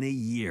gas in a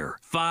year.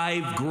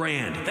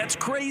 $5,000. That's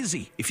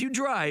crazy. If you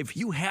drive,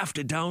 you have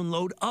to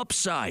download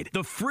Upside,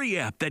 the free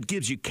app that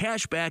gives you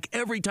cash back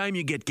every time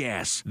you get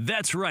gas.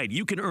 That's right.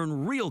 You can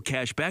earn real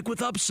cash back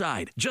with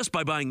Upside just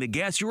by buying the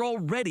gas you're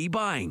already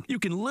buying. You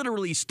can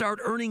literally start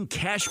earning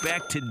cash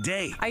back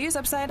today. I use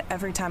Upside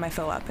every time I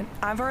fill up, and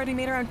I've already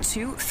made around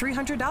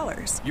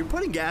 $200-300. You're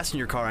putting gas in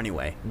your car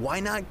anyway. Why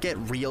not get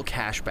real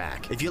cash back?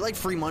 back. If you like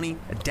free money,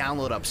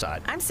 download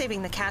Upside. I'm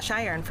saving the cash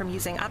I earn from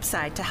using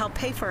Upside to help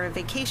pay for a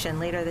vacation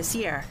later this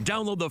year.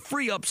 Download the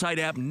free Upside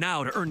app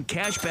now to earn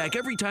cash back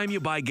every time you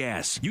buy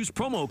gas. Use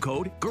promo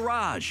code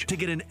GARAGE to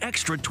get an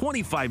extra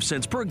 25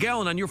 cents per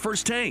gallon on your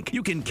first tank.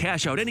 You can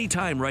cash out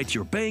anytime right to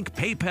your bank,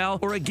 PayPal,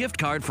 or a gift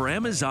card for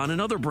Amazon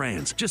and other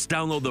brands. Just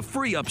download the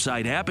free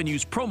Upside app and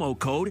use promo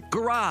code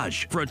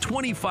GARAGE for a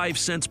 25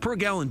 cents per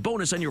gallon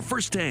bonus on your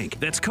first tank.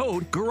 That's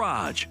code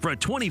GARAGE for a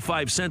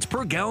 25 cents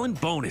per gallon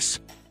bonus.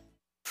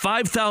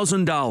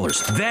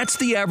 $5,000. That's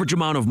the average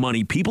amount of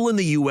money people in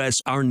the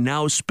U.S. are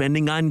now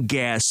spending on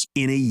gas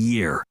in a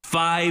year.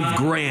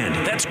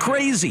 $5,000. That's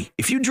crazy.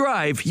 If you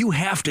drive, you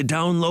have to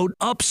download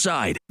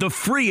Upside, the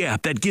free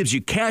app that gives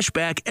you cash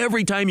back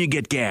every time you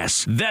get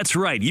gas. That's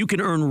right. You can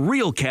earn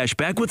real cash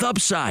back with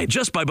Upside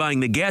just by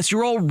buying the gas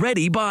you're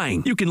already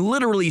buying. You can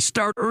literally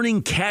start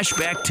earning cash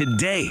back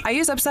today. I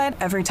use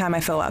Upside every time I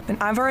fill up, and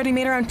I've already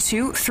made around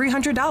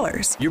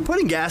 $200-$300. You're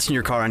putting gas in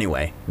your car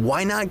anyway.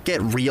 Why not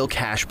get real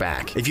cash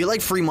back? If you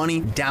like free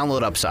money,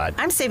 download Upside.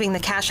 I'm saving the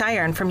cash I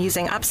earn from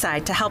using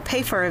Upside to help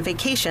pay for a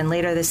vacation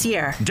later this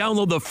year.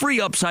 Download the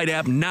free Upside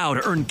app now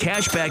to earn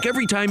cash back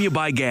every time you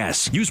buy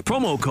gas. Use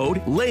promo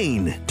code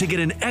LANE to get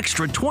an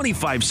extra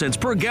 25 cents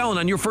per gallon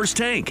on your first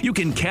tank. You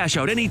can cash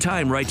out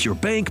anytime right to your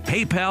bank,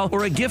 PayPal,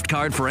 or a gift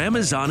card for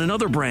Amazon and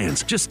other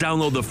brands. Just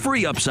download the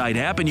free Upside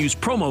app and use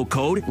promo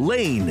code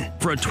LANE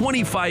for a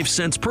 25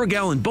 cents per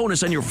gallon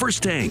bonus on your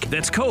first tank.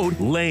 That's code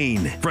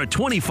LANE for a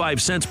 25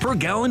 cents per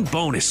gallon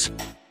bonus.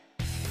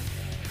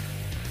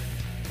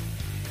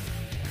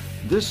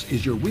 This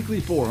is your weekly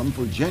forum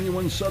for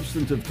genuine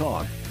substantive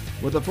talk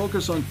with a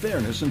focus on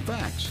fairness and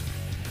facts.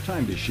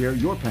 Time to share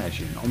your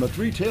passion on the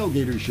Three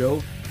Tailgaters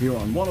Show here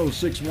on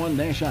 106.1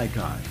 Nash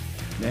Icon,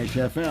 Nash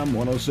FM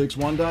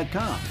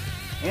 106.1.com,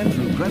 and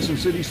through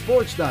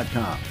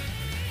CrescentCitySports.com.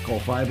 Call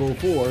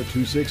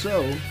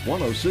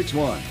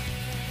 504-260-1061.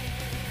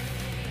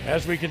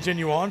 As we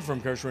continue on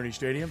from Coach Rooney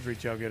Stadium, Three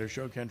Tailgaters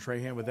Show, Ken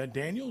Trahan with Ed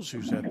Daniels,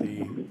 who's at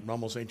the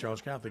Rummel St.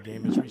 Charles Catholic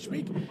game as we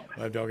speak. We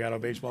have Delgado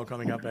baseball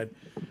coming up at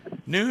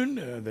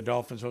noon. The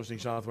Dolphins hosting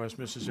Southwest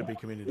Mississippi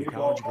Community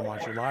College. You can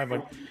watch it live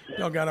at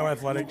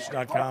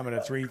DelgadoAthletics.com, and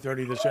at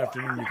 3:30 this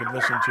afternoon you can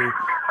listen to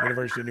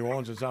University of New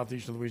Orleans and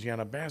Southeastern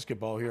Louisiana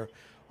basketball here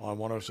on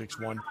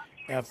 106.1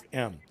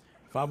 FM.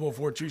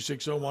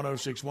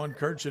 504-260-1061.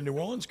 Kurt's in New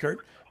Orleans.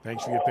 Kurt,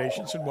 thanks for your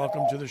patience and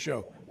welcome to the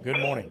show. Good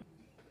morning.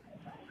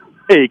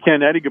 Hey,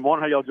 Ken, Eddie, good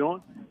morning. How y'all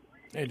doing?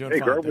 Hey, doing fine.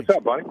 Hey, Kurt, what's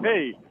up, buddy?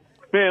 Hey,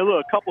 man,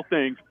 look, a couple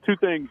things. Two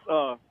things.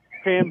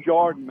 Cam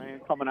Jordan,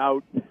 man, coming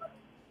out,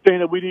 saying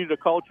that we needed a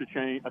culture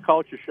change, a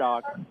culture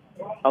shock.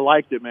 I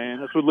liked it, man.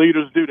 That's what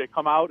leaders do. They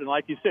come out, and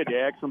like you said, you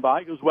ask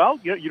somebody. He goes, well,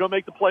 you don't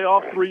make the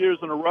playoffs 3 years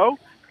in a row.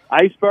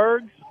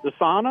 Icebergs, the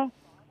sauna.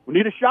 We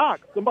need a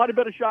shock. Somebody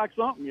better shock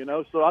something, you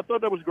know. So I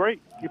thought that was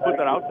great. You put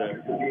that out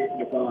there.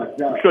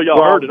 I'm sure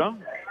y'all heard it, huh?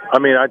 I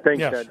mean, I think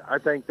yes. that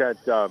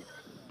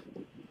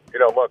you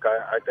know, look,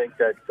 I think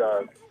that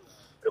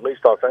at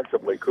least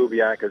offensively,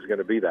 Kubiak is going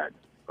to be that.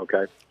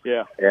 Okay.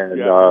 Yeah. And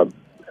yeah.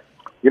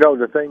 You know,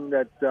 the thing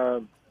that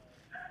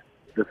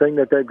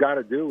they've got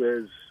to do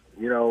is,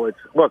 you know, it's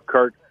look,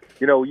 Kurt.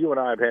 You know, you and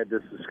I have had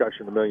this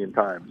discussion a million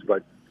times,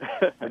 but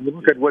when you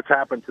look at what's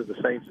happened to the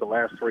Saints the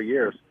last 3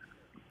 years,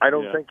 I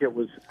don't think it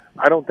was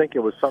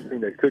something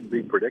that couldn't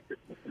be predicted.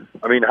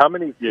 I mean, how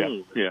many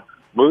teams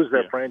lose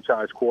their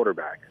franchise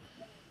quarterback?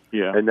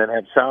 Yeah. And then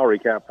have salary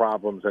cap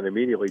problems and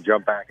immediately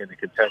jump back into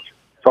contention.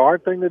 It's a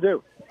hard thing to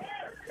do.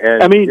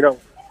 And, I mean, you know,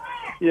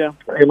 yeah.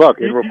 Hey, look,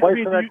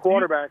 replacing that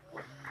quarterback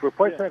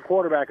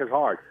is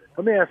hard.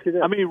 Let me ask you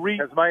this. I mean,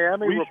 has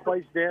Miami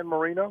replaced Dan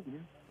Marino?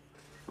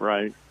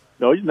 Right.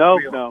 No. It's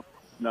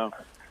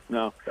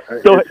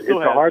Still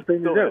a hard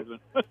thing to do.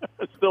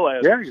 It still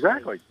has. Yeah,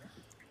 exactly.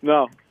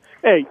 No.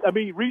 Hey, I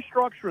mean,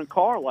 restructuring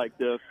Carr like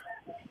this,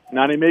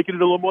 now they're making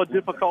it a little more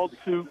difficult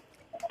to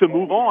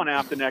move on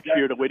after next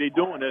year, the way they're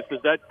doing this.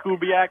 Is that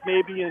Kubiak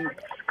maybe and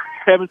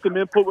having some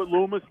input with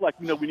Loomis? Like,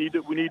 you know, we need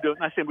to,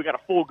 not saying we got a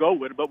full go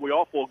with it, but we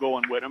all full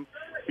going with him.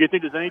 Do you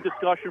think there's any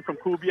discussion from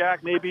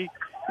Kubiak maybe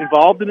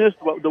involved in this?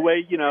 The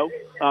way, you know,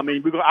 I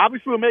mean,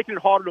 obviously we're making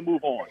it harder to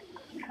move on.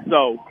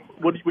 So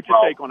what's your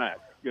take on that?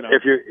 You know,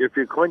 if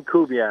you're Clint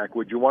Kubiak,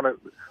 would you want to?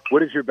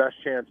 What is your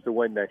best chance to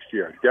win next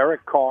year?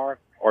 Derek Carr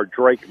or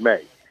Drake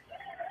May?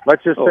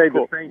 Let's just say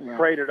the Saints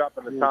traded up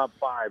in the top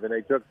 5 and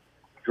they took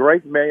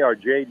Drake May or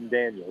Jaden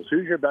Daniels.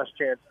 Who's your best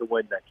chance to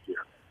win next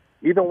year?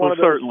 Either one of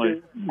those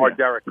two or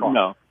Derek Carr?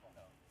 No.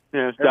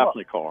 Yeah, it's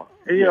definitely Carr.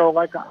 And, you know,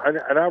 like, and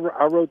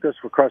I wrote this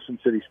for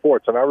Crescent City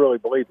Sports, and I really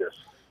believe this.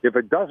 If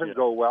it doesn't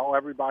go well,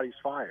 everybody's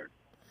fired.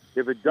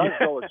 If it does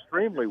go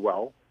extremely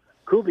well,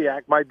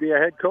 Kubiak might be a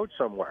head coach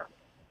somewhere.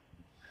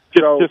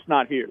 Just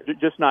not here.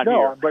 Just not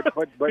here. But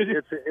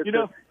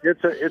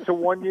it's a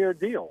 1 year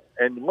deal.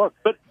 And look,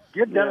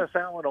 give Dennis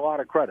Allen a lot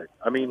of credit.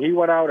 I mean, he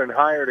went out and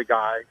hired a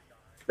guy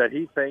that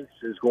he thinks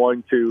is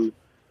going to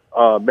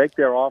make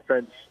their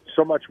offense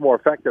so much more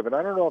effective. And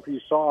I don't know if you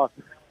saw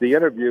the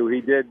interview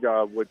he did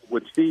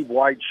with Steve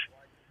Weich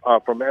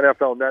from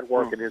NFL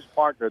Network and his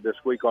partner this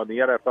week on the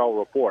NFL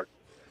Report.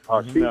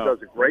 Steve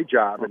does a great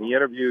job, and he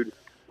interviewed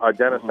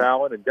Dennis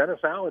Allen, and Dennis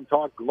Allen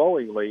talked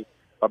glowingly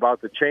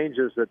about the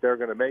changes that they're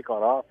going to make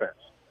on offense.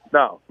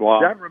 Now,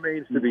 that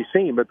remains to be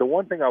seen, but the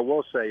one thing I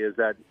will say is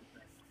that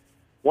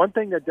one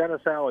thing that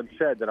Dennis Allen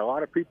said that a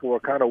lot of people were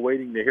kind of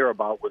waiting to hear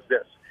about was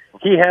this.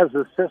 He has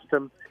a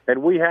system,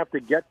 and we have to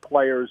get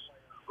players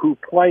who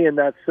play in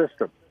that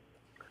system.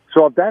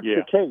 So if that's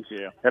the case,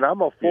 and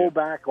I'm a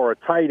fullback or a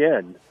tight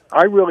end,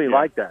 I really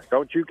like that.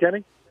 Don't you,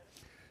 Kenny?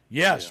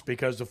 Yes,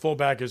 because the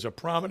fullback is a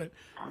prominent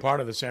part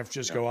of the San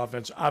Francisco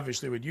offense.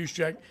 Obviously, with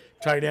Juszczyk,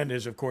 tight end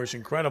is, of course,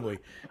 incredibly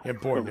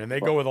important. And they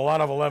go with a lot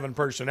of 11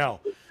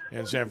 personnel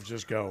in San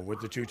Francisco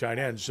with the 2 tight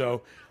ends.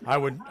 So I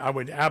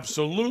would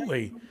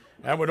absolutely,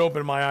 that would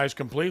open my eyes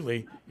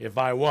completely if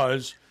I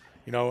was,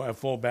 a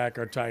fullback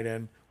or tight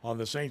end on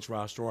the Saints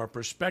roster or a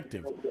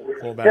prospective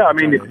fullback. Yeah, I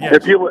mean,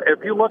 if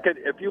you look at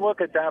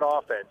that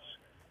offense,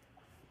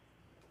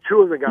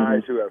 2 of the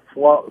guys who have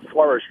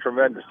flourished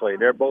tremendously,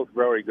 they're both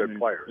very good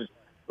players.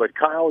 But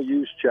Kyle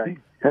Juszczyk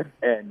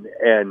and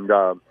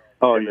the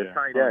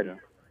tight end,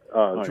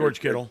 George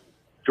Kittle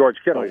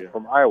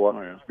from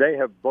Iowa, they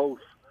have both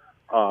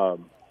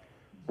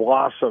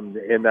blossomed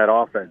in that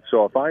offense.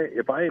 So if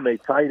I am a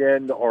tight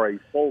end or a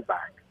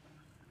fullback,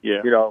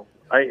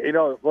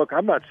 look,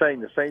 I'm not saying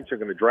the Saints are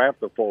going to draft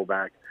the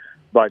fullback,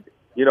 but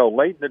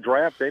late in the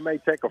draft they may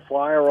take a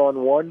flyer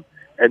on one,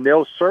 and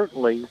they'll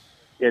certainly,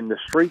 in the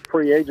street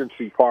free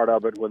agency part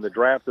of it, when the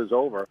draft is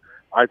over,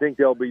 I think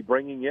they'll be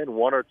bringing in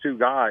 1 or 2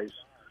 guys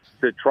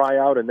to try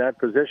out in that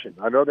position.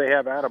 I know they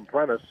have Adam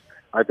Prentice.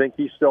 I think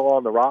he's still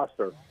on the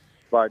roster.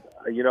 But,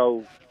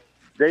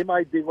 they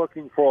might be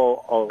looking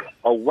for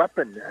a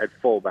weapon at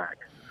fullback,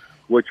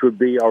 which would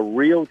be a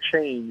real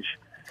change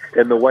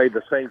in the way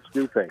the Saints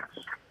do things.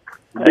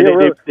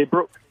 They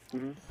broke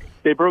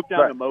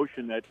down the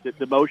motion that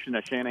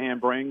Shanahan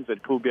brings,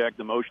 that Kubiak,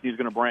 the motion he's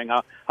going to bring.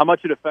 How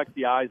much it affects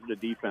the eyes of the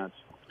defense?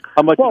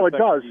 How much? Well, it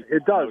does.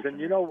 It does. And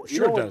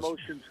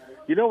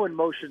when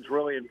motion's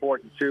really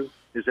important too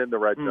is in the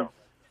red zone.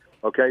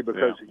 Okay,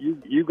 because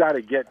you got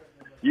to get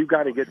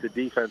the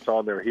defense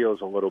on their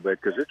heels a little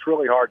bit, because it's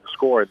really hard to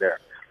score in there.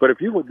 But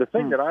the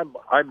thing that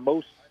I'm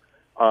most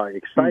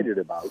excited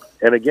about,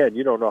 and again,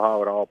 you don't know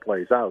how it all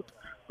plays out,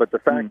 but the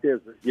fact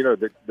is,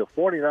 the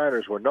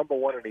 49ers were number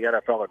 1 in the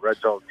NFL in red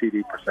zone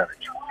TD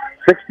percentage,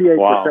 68%.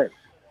 Wow.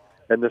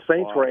 And the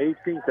Saints were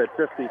 18th at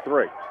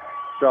 53.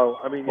 So,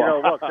 I mean,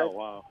 look,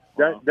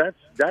 that's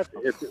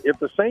if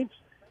the Saints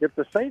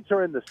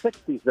are in the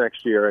 60s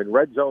next year in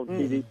red zone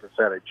TD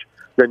percentage,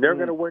 then they're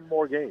going to win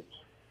more games.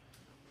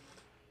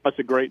 That's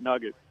a great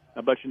nugget.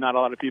 I bet you not a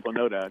lot of people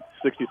know that.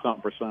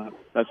 60-something%.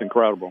 That's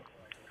incredible.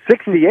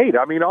 68.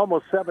 I mean,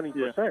 almost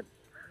 70%.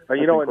 In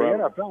the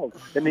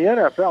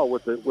NFL,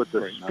 with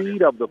the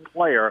speed of the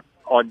player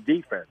on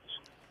defense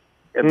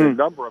and the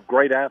number of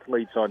great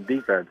athletes on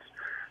defense,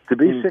 to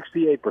be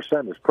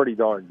 68% is pretty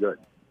darn good.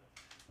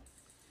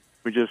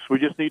 We just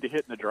need to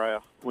hit in the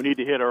draft. We need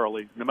to hit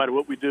early. No matter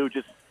what we do,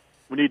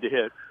 we need to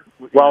hit.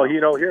 Well,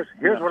 here's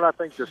what I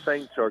think the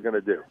Saints are going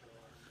to do.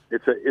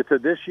 It's a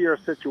this year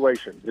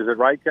situation. Is it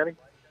right, Kenny?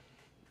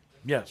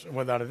 Yes,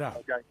 without a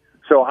doubt. Okay.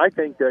 So I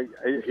think that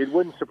it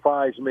wouldn't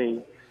surprise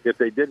me if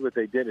they did what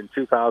they did in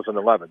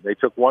 2011. They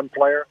took one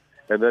player,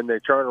 and then they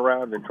turned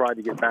around and tried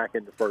to get back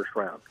in the first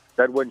round.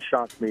 That wouldn't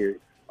shock me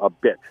a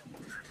bit.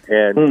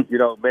 And,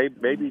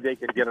 maybe they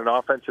can get an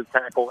offensive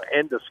tackle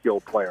and a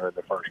skilled player in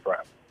the first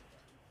round.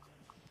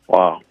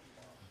 Wow.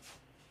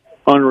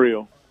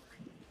 Unreal.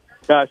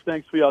 Guys,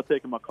 thanks for y'all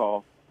taking my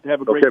call.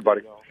 Have a great day,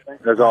 buddy.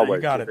 As always,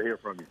 you got good it. to hear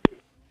from you.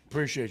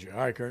 Appreciate you. All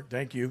right, Kurt.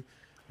 Thank you.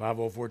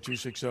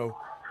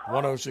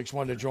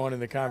 504-260-1061 to join in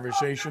the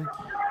conversation.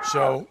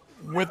 So,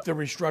 with the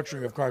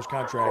restructuring of Carr's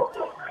contract,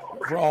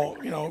 for all,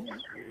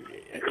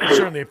 it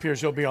certainly appears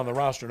he'll be on the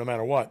roster no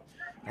matter what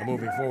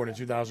moving forward in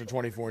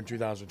 2024 and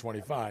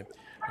 2025.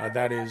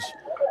 That is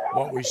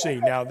what we see.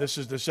 Now, this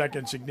is the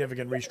second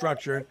significant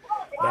restructure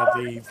that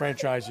the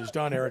franchise has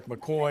done. Eric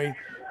McCoy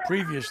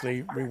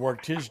previously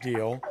reworked his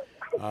deal,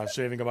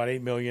 saving about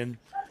 $8 million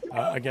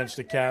against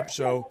the cap.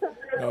 So,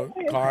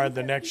 Carr,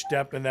 the next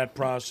step in that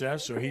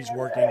process. So he's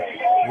working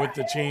with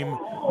the team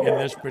in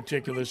this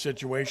particular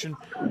situation,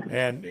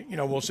 and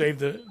we'll save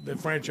the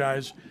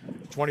franchise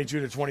 $22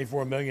 to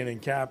 $24 million in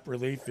cap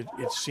relief.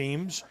 It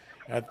seems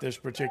at this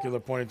particular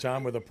point in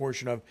time, with a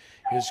portion of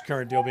his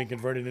current deal being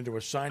converted into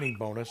a signing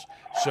bonus.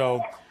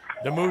 So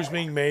the moves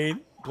being made,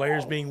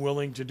 players being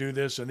willing to do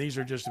this, and these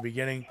are just the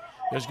beginning.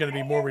 There's going to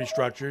be more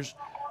restructures,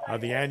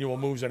 the annual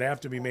moves that have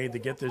to be made to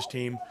get this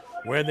team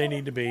where they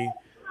need to be,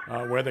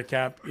 where the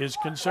cap is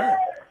concerned.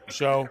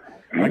 So,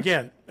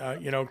 again,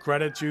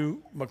 credit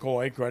to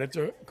McCoy, credit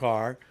to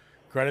Carr,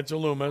 credit to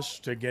Loomis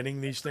to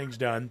getting these things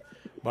done.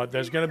 But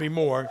there's going to be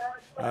more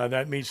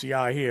that meets the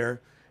eye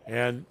here.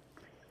 And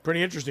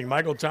pretty interesting.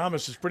 Michael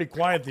Thomas is pretty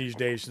quiet these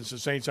days since the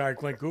Saints hired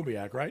Clint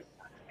Kubiak, right?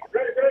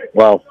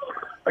 Well,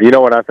 you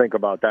know what I think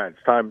about that?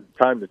 It's time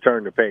to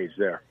turn the page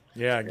there.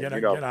 Yeah, get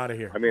out of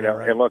here. I mean,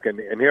 right. And look, and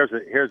here's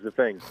the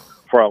thing.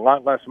 For a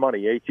lot less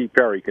money, A.T.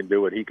 Perry can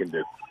do what he can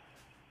do.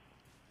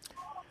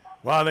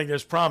 Well, I think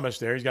there's promise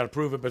there. He's got to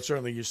prove it, but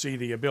certainly you see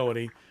the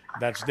ability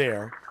that's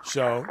there.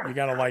 So you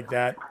got to like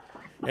that.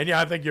 And, yeah,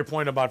 I think your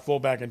point about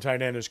fullback and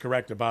tight end is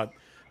correct about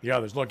the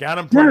others. Look,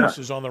 Adam Prentice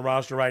is on the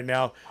roster right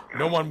now.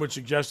 No one would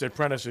suggest that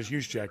Prentice is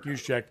Juszczyk.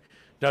 Juszczyk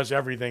does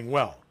everything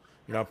well.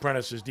 You know,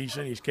 Prentice is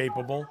decent. He's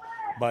capable.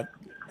 But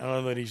I don't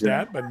know that he's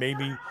that. But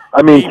maybe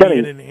Kenny,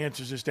 it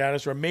enhances his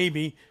status, or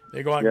maybe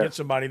they go out and get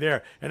somebody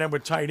there. And then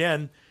with tight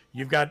end,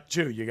 you've got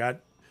two. You got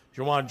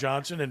Juwan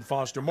Johnson and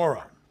Foster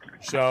Moreau.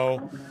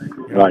 So,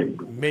 you know,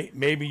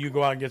 maybe you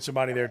go out and get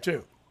somebody there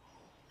too.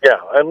 Yeah,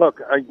 and look,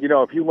 you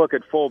know, if you look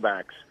at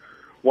fullbacks,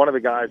 one of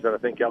the guys that I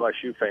think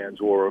LSU fans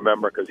will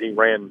remember because he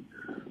ran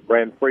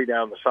free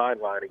down the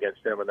sideline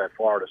against them in that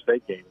Florida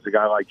State game is a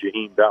guy like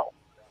Jaheim Bell.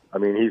 I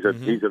mean,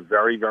 he's a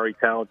very, very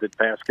talented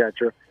pass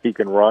catcher. He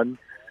can run.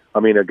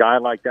 I mean, a guy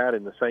like that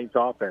in the Saints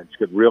offense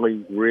could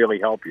really, really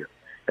help you.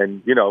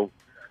 And, you know,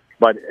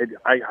 but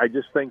I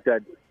just think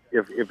that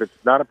if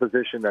it's not a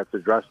position that's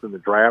addressed in the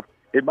draft,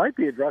 it might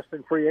be addressed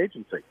in free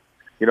agency.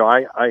 You know,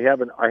 I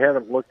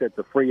haven't looked at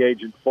the free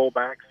agent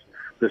fullbacks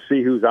to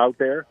see who's out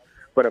there.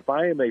 But if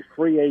I am a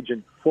free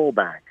agent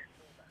fullback,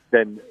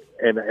 then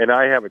and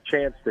I have a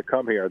chance to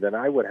come here, then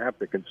I would have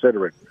to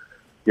consider it,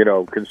 you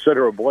know,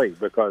 considerably,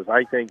 because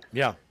I think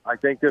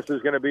this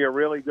is going to be a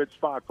really good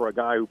spot for a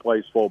guy who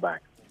plays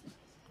fullback.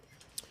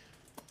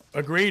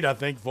 Agreed. I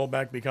think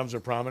fullback becomes a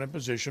prominent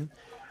position,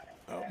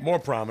 more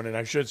prominent,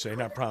 I should say,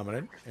 not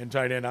prominent. And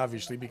tight end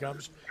obviously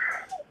becomes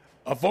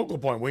a focal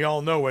point. We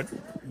all know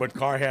what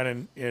Carr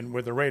had in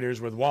with the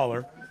Raiders with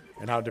Waller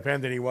and how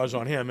dependent he was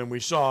on him. And we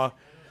saw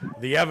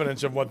the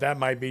evidence of what that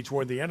might be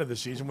toward the end of the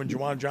season when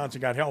Juwan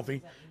Johnson got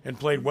healthy and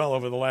played well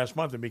over the last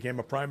month and became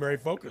a primary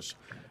focus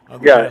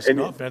of the passing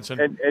offense.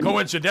 And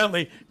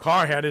coincidentally,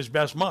 Carr had his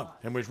best month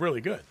and was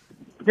really good.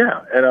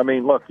 Yeah, and I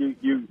mean, look,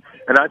 you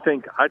and I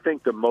think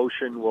the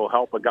motion will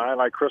help a guy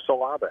like Chris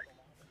Olave,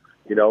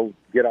 you know,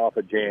 get off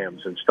of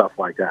jams and stuff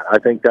like that. I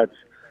think that's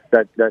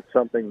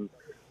something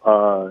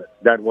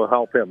that will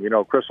help him. You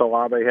know, Chris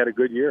Olave had a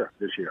good year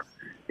this year.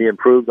 He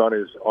improved on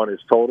his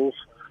totals,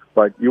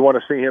 but you want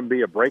to see him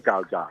be a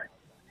breakout guy.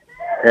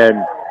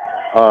 And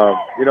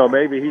you know,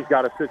 maybe he's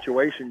got a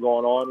situation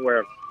going on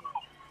where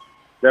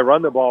they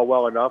run the ball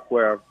well enough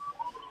where,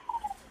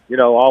 you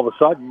know, all of a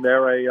sudden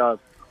they're a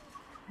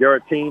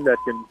team that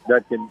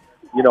can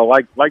you know,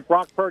 like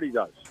Brock Purdy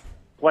does,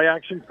 play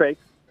action fake,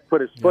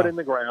 put his foot in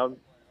the ground,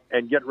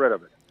 and get rid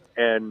of it.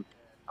 And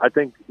I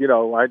think, you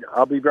know,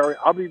 I'll be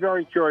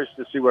very curious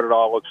to see what it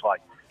all looks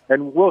like,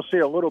 and we'll see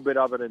a little bit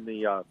of it in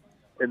the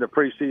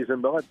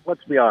preseason. But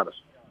let's be honest,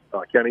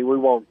 Kenny, we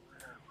won't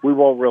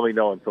really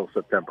know until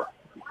September.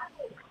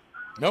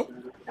 Nope.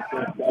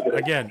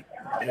 Again,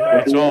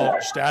 it's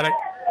all static.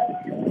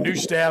 New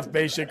staff,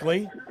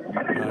 basically.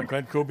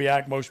 Clint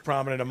Kubiak, most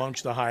prominent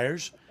amongst the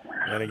hires.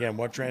 And again,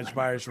 what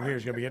transpires from here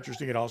is going to be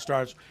interesting. It all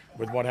starts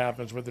with what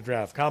happens with the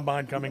draft.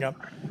 Combine coming up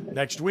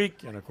next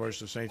week. And, of course,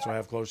 the Saints will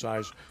have close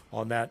eyes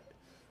on that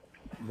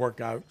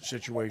workout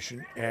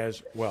situation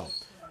as well.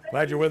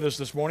 Glad you're with us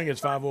this morning.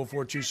 It's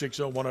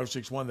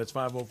 504-260-1061. That's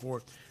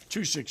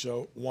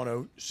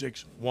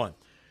 504-260-1061.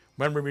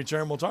 When we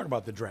return, we'll talk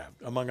about the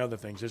draft, among other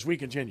things, as we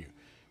continue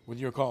with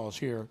your calls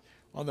here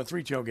on the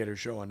Three Tailgaters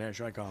Show on Nash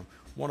Icon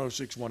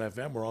 106.1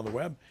 FM. We're on the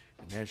web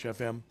at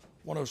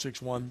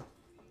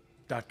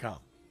NashFM1061.com.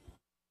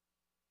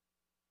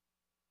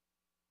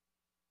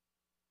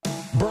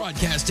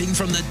 Broadcasting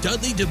from the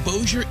Dudley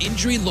DeBosier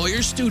Injury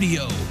Lawyer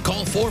Studio.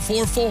 Call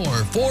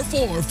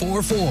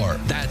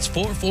 444-4444. That's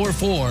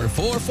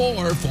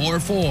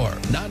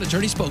 444-4444.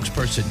 Non-attorney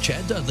spokesperson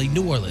Chad Dudley,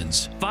 New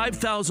Orleans.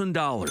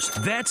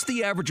 $5,000. That's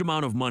the average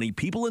amount of money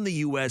people in the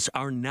U.S.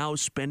 are now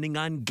spending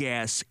on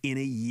gas in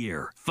a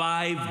year.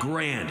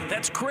 $5,000.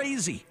 That's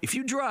crazy. If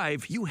you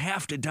drive, you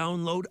have to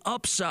download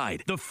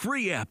Upside, the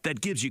free app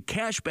that gives you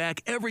cash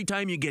back every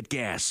time you get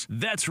gas.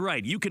 That's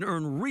right. You can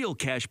earn real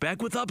cash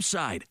back with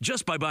Upside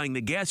just by buying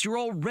the gas you're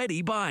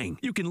already buying.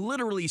 You can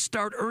literally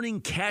start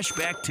earning cash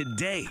back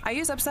today. I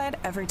use Upside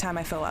every time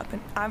I fill up,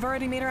 and I've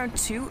already made around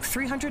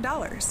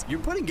 $300. You're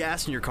putting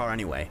gas in your car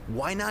anyway.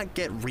 Why not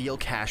get real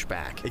cash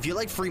back? If you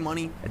like free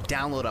money,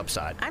 download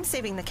Upside. I'm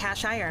saving the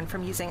cash I earn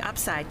from using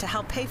Upside to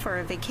help pay for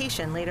a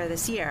vacation later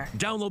this year.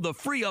 Download the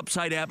free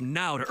Upside app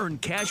now to earn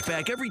cash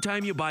back every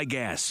time you buy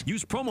gas.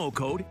 Use promo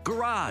code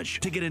GARAGE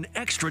to get an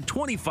extra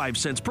 25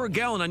 cents per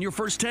gallon on your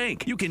first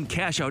tank. You can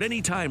cash out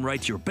anytime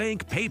right to your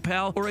bank,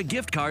 PayPal, or a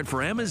gift card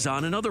for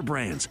Amazon and other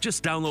brands.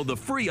 Just download the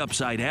free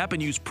Upside app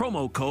and use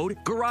promo code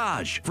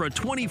GARAGE for a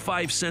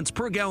 25 cents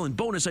per gallon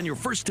bonus on your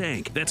first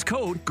tank. That's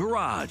code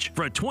GARAGE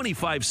for a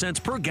 25 cents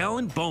per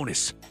gallon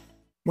bonus.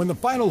 When the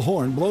final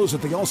horn blows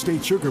at the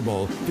Allstate Sugar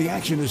Bowl, the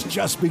action is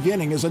just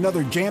beginning as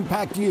another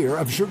jam-packed year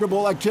of Sugar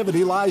Bowl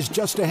activity lies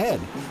just ahead.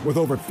 With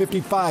over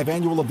 55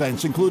 annual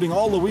events, including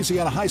all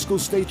Louisiana high school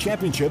state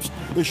championships,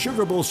 the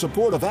Sugar Bowl's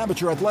support of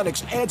amateur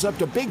athletics adds up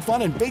to big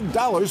fun and big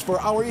dollars for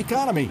our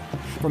economy.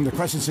 From the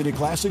Crescent City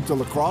Classic to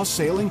lacrosse,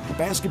 sailing,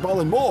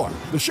 basketball, and more,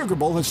 the Sugar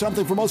Bowl has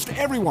something for most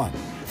everyone.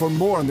 For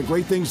more on the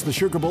great things the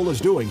Sugar Bowl is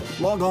doing,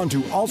 log on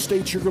to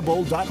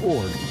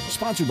allstatesugarbowl.org.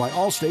 Sponsored by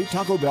Allstate,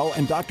 Taco Bell,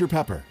 and Dr.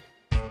 Pepper.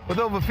 With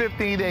over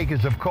 15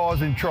 acres of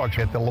cars and trucks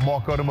at the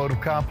Lamarck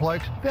Automotive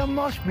Complex, there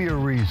must be a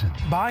reason.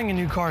 Buying a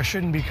new car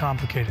shouldn't be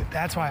complicated.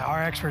 That's why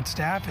our expert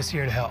staff is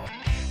here to help.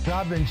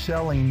 I've been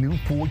selling new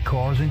Ford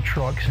cars and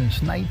trucks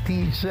since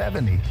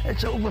 1970.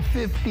 That's over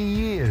 50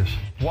 years.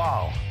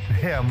 Wow,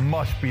 there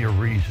must be a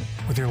reason.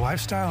 With your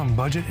lifestyle and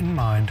budget in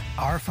mind,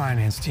 our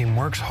finance team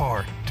works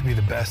hard to be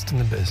the best in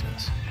the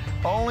business.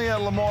 Only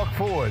at Lamarck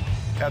Ford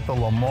at the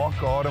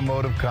Lamarck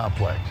Automotive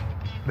Complex.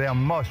 There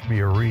must be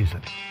a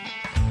reason.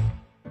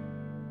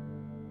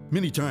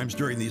 Many times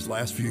during these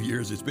last few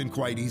years, it's been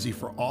quite easy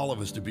for all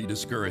of us to be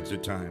discouraged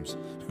at times.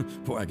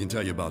 Boy, I can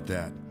tell you about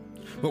that.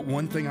 But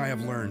one thing I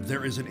have learned,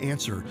 there is an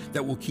answer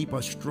that will keep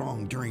us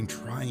strong during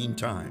trying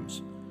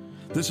times.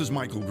 This is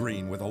Michael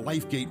Green with a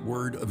LifeGate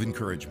word of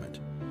encouragement.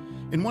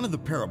 In one of the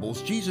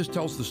parables, Jesus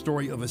tells the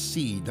story of a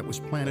seed that was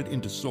planted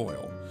into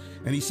soil.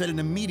 And he said, and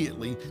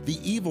immediately the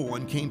evil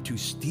one came to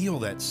steal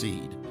that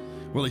seed.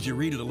 Well, as you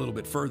read it a little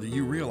bit further,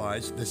 you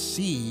realize the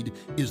seed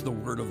is the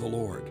word of the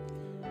Lord.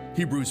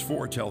 Hebrews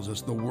 4 tells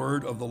us the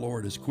word of the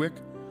Lord is quick,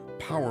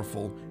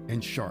 powerful,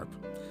 and sharp.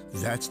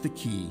 That's the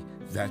key.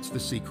 That's the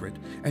secret.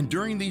 And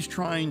during these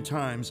trying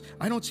times,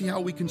 I don't see how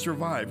we can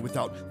survive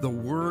without the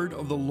word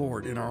of the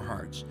Lord in our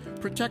hearts.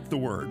 Protect the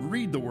word,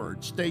 read the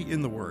word, stay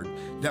in the word.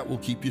 That will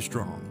keep you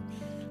strong.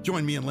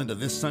 Join me and Linda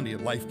this Sunday at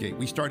LifeGate.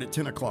 We start at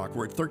 10 o'clock.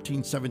 We're at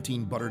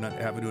 1317 Butternut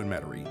Avenue in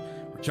Metairie.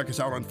 Or check us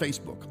out on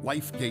Facebook,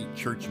 LifeGate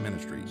Church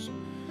Ministries.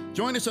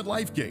 Join us at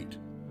LifeGate,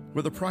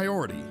 where the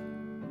priority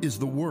is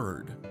the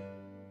word.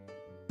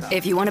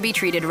 If you want to be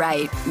treated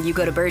right, you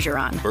go to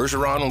Bergeron.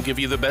 Bergeron will give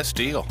you the best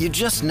deal. You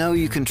just know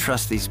you can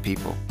trust these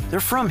people. They're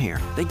from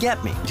here. They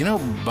get me. You know,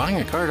 buying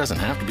a car doesn't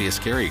have to be a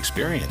scary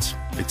experience.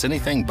 It's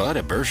anything but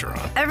at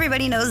Bergeron.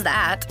 Everybody knows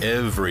that.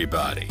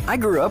 Everybody. I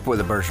grew up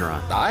with a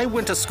Bergeron. I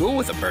went to school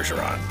with a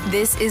Bergeron.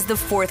 This is the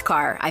 4th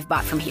car I've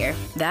bought from here.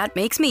 That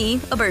makes me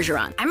a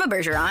Bergeron. I'm a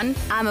Bergeron.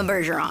 I'm a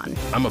Bergeron.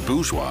 I'm a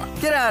bourgeois.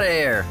 Get out of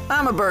here.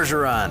 I'm a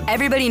Bergeron.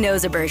 Everybody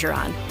knows a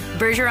Bergeron.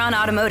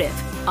 Bergeron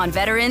Automotive on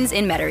Veterans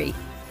in Metairie.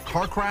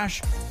 Car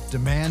crash?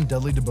 Demand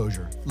Dudley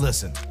DeBosier.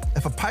 Listen,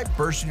 if a pipe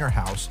bursts in your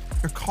house,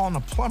 you're calling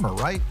a plumber,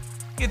 right?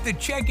 If the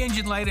check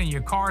engine light on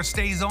your car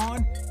stays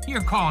on,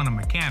 you're calling a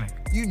mechanic.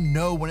 You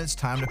know when it's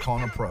time to call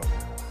in a pro.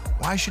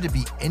 Why should it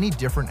be any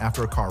different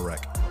after a car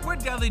wreck? We're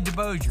Dudley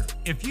DeBosier.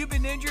 If you've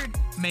been injured,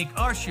 make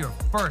us your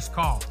first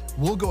call.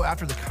 We'll go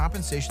after the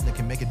compensation that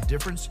can make a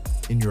difference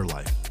in your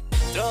life.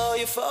 Throw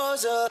your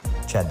foes up.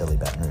 Chad Dudley,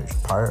 Baton Rouge.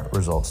 Prior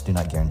results do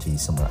not guarantee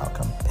similar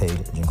outcome.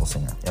 Paid Jingle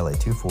Singer. LA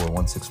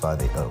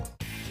 2416580.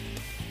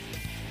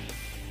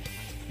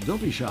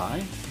 Don't be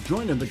shy.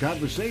 Join in the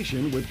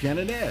conversation with Ken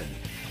and Ed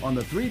on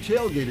the 3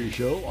 Tailgators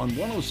Show on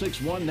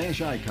 1061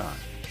 Nash Icon,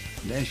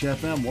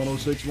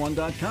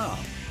 NashFM1061.com,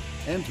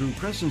 and through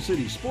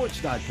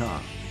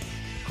CrescentCitySports.com.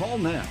 Call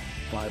now,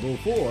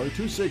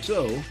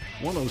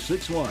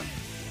 504-260-1061.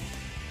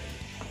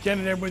 Ken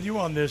and Ed with you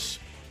on this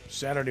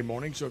Saturday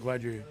morning. So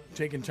glad you're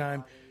taking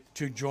time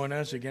to join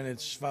us. Again,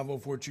 it's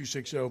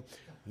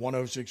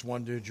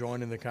 504-260-1061 to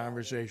join in the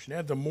conversation.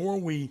 Ed, the more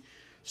we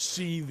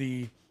see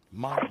the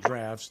mock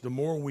drafts, the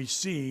more we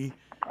see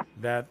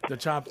that the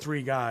top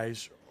 3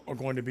 guys are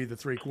going to be the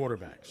 3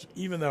 quarterbacks.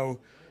 Even though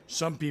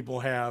some people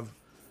have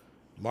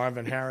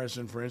Marvin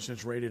Harrison, for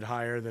instance, rated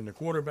higher than the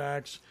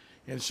quarterbacks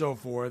and so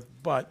forth,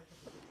 but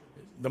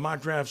the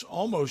mock drafts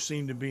almost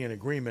seem to be in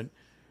agreement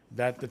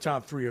that the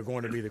top 3 are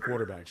going to be the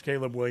quarterbacks.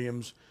 Caleb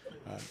Williams,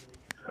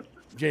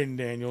 Jaden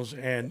Daniels,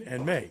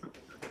 and May.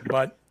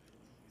 But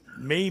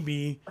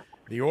maybe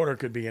the order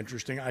could be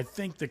interesting. I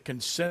think the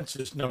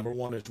consensus number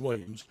 1 is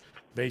Williams,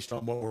 based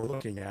on what we're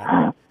looking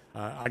at.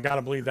 I got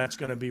to believe that's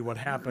going to be what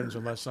happens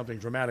unless something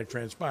dramatic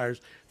transpires.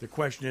 The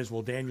question is,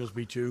 will Daniels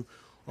be 2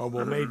 or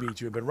will May be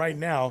 2? But right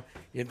now,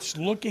 it's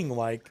looking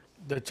like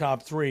the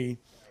top 3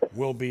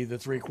 will be the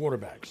 3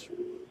 quarterbacks.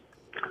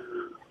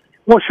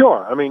 Well,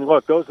 sure. I mean,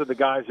 look, those are the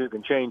guys who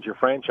can change your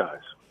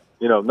franchise.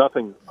 You know,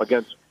 nothing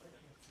against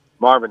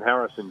Marvin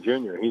Harrison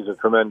Jr. He's a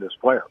tremendous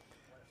player.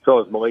 So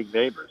is Malik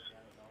Neighbors.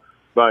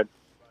 But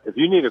if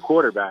you need a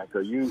quarterback,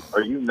 are you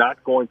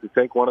not going to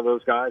take one of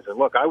those guys? And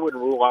look, I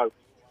wouldn't rule out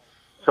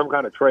some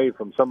kind of trade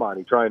from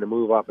somebody trying to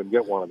move up and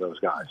get one of those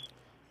guys.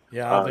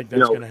 Yeah, I don't think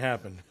that's going to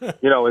happen.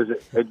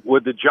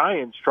 Would the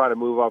Giants try to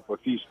move up a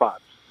few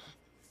spots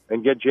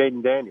and get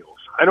Jaden Daniels?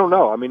 I don't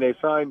know. I mean, they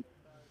signed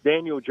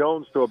Daniel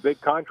Jones to a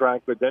big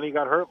contract, but then he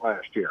got hurt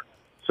last year.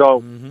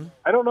 So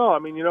I don't know. I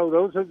mean,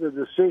 those are the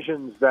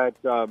decisions that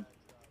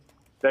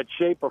that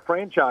shape a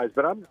franchise.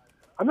 But I'm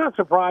not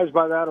surprised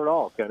by that at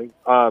all, Kenny.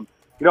 I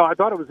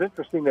thought it was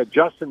interesting that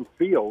Justin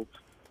Fields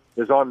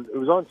was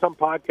on some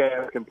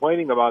podcast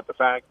complaining about the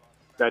fact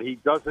that he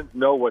doesn't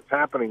know what's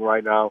happening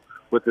right now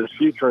with his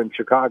future in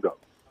Chicago.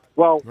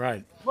 Well,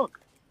 look,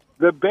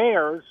 the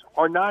Bears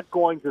are not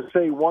going to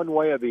say one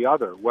way or the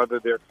other whether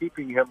they're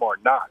keeping him or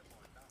not.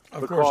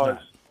 Of course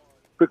not.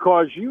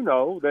 Because you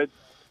know that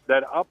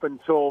up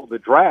until the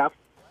draft,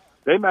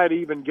 they might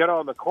even get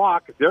on the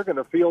clock if they're going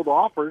to field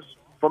offers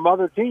from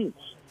other teams.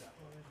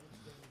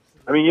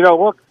 I mean,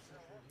 look,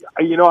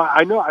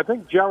 I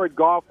think Jared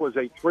Goff was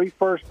a 3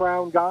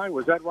 first-round guy.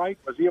 Was that right?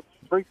 Was he a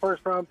 3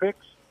 first-round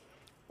picks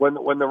when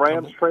the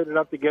Rams traded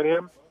up to get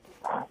him?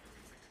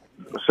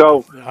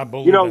 So I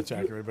believe that's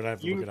accurate, but I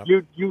have to look it up.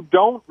 You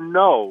don't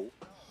know.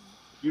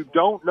 You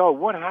don't know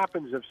what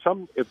happens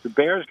if the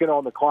Bears get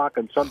on the clock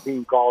and some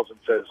team calls and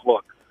says,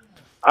 "Look,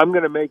 I'm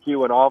going to make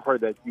you an offer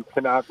that you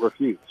cannot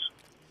refuse."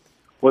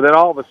 Well, then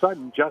all of a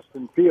sudden,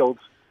 Justin Fields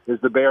is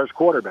the Bears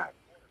quarterback.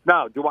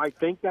 Now, do I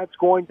think that's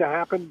going to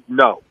happen?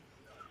 No.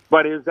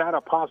 But is that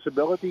a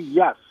possibility?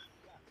 Yes.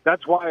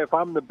 That's why if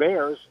I'm the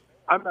Bears,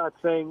 I'm not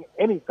saying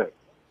anything.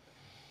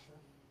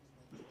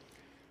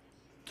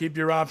 Keep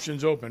your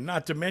options open.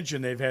 Not to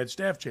mention they've had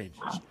staff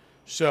changes.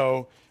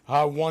 So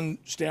how one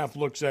staff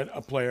looks at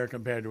a player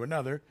compared to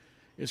another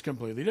is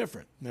completely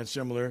different. And that's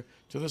similar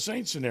to the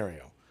Saints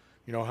scenario.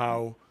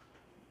 How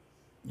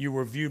you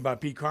were viewed by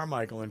Pete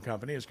Carmichael and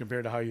company as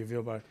compared to how you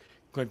feel by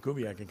Clint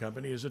Kubiak and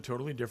company is a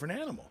totally different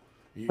animal.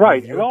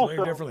 Right. You view a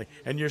player differently.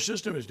 And your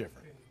system is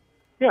different.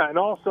 Yeah, and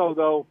also,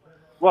 though,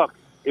 look,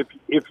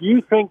 if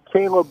you think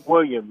Caleb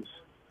Williams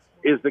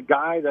is the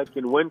guy that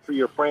can win for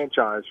your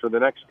franchise for the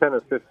next 10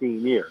 or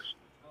 15 years,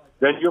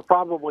 then you're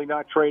probably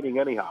not trading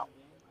anyhow.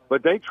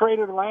 But they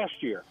traded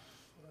last year.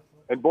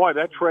 And, boy,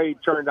 that trade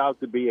turned out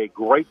to be a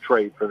great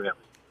trade for them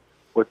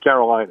with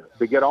Carolina,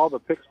 to get all the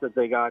picks that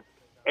they got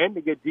and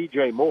to get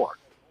DJ Moore.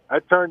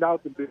 That turned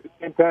out to be a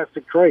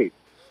fantastic trade.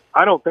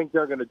 I don't think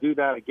they're going to do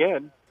that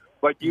again,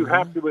 but you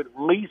have to at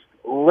least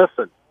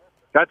listen.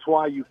 That's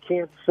why you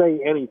can't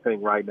say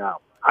anything right now.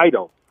 I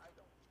don't.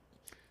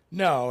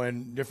 No,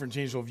 and different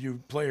teams will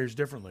view players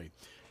differently,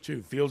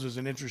 too. Fields is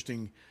an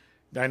interesting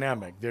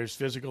dynamic. There's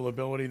physical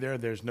ability there.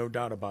 There's no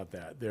doubt about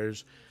that.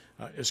 There's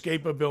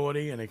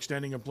escapability and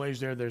extending of plays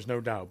there. There's no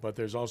doubt. But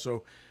there's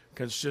also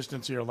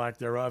consistency or lack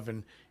thereof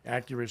and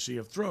accuracy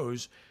of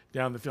throws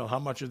down the field. How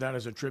much of that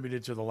is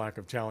attributed to the lack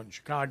of talent in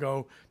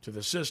Chicago, to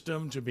the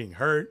system, to being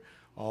hurt,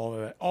 all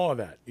of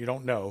that. You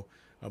don't know.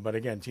 But,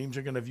 again, teams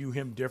are going to view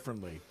him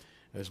differently.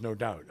 There's no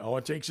doubt. All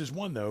it takes is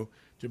one, though,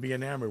 to be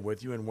enamored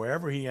with you, and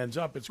wherever he ends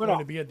up, it's going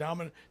to be a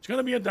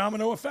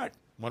domino effect,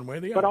 one way or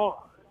the other.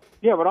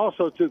 But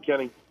also too,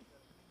 Kenny,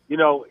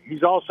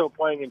 he's also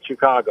playing in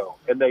Chicago,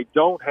 and they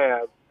don't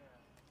have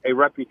a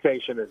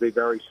reputation as a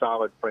very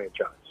solid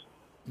franchise.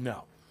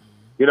 No.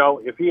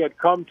 If he had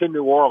come to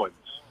New Orleans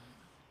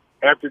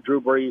after Drew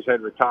Brees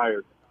had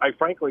retired, I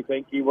frankly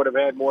think he would have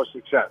had more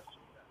success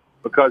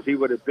because he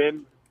would have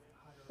been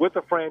with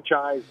a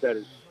franchise that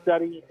is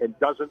steady and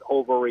doesn't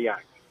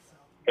overreact.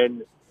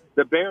 And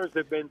the Bears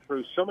have been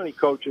through so many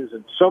coaches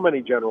and so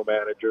many general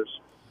managers,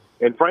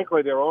 and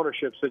frankly, their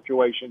ownership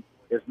situation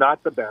is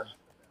not the best.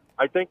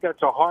 I think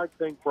that's a hard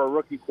thing for a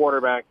rookie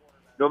quarterback,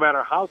 no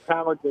matter how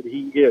talented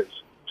he is,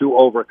 to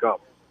overcome.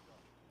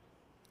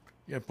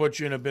 Yeah, puts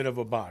you in a bit of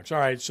a box. All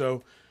right,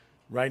 so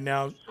right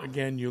now,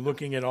 again, you're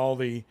looking at all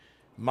the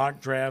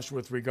mock drafts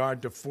with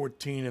regard to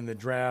 14 in the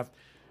draft.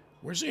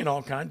 We're seeing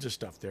all kinds of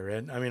stuff there,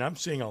 Ed. I mean, I'm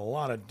seeing a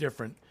lot of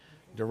different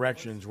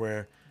directions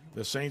where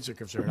the Saints are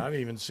concerned. I've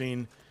even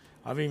seen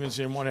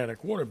one at a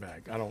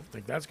quarterback. I don't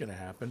think that's going to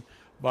happen,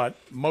 but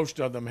most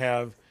of them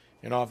have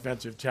an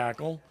offensive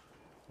tackle.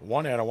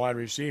 One had a wide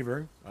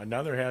receiver.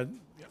 Another had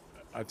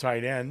a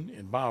tight end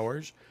in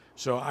Bowers.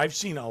 So I've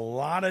seen a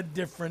lot of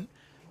different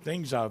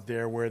things out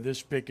there where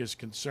this pick is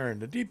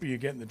concerned. The deeper you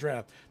get in the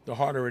draft, the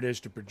harder it is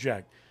to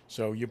project.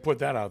 So you put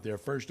that out there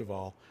first of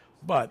all.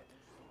 But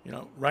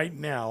right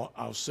now,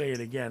 I'll say it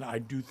again, I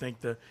do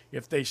think that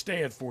if they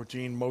stay at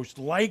 14, most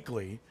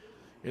likely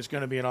it's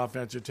going to be an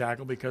offensive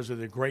tackle because of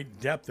the great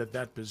depth at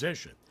that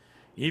position.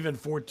 Even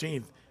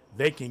 14th,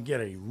 they can get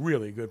a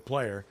really good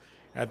player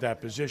at that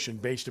position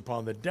based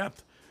upon the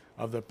depth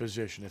of the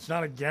position. It's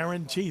not a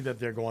guarantee that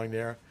they're going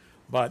there,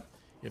 but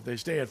if they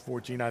stay at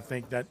 14, I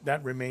think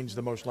that remains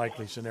the most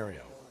likely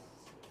scenario.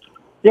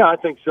 Yeah, I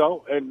think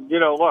so. And,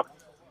 look,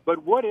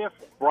 but what if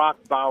Brock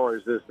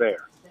Bowers is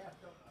there?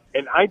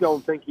 And I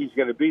don't think he's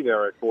going to be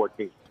there at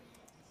 14.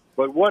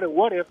 But what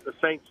if the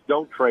Saints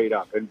don't trade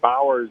up and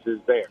Bowers is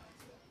there?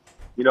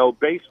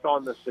 Based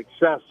on the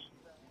success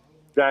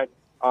that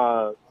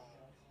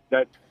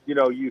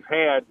you've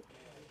had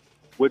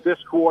with this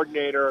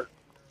coordinator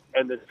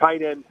and the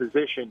tight end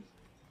position,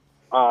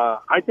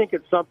 I think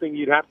it's something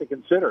you'd have to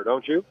consider,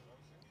 don't you?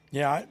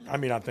 Yeah,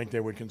 I think they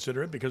would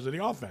consider it because of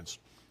the offense.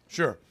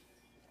 Sure.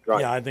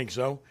 Right. Yeah, I think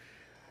so.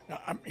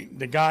 I mean,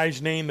 the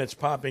guy's name that's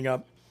popping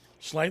up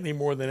slightly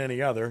more than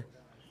any other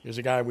is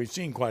a guy we've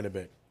seen quite a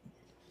bit,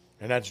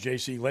 and that's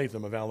J.C.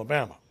 Latham of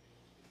Alabama.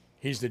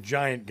 He's the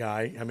giant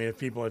guy. I mean,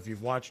 if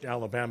you've watched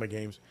Alabama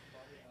games,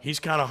 he's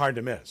kind of hard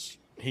to miss.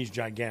 He's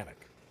gigantic.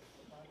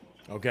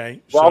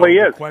 Okay? Well, so he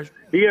is.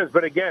 He is,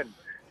 but again,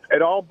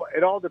 it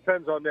all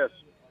depends on this.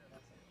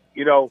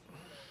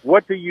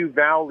 What do you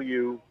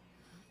value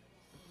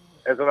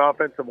as an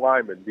offensive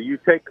lineman? Do you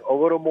take a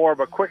little more of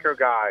a quicker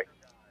guy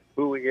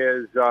who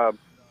is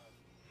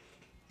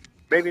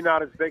maybe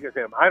not as big as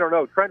him? I don't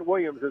know. Trent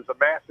Williams is a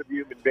massive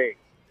human being.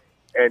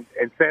 and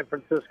San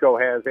Francisco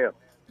has him.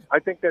 I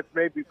think that's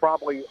maybe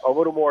probably a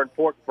little more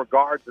important for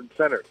guards and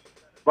centers.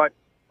 But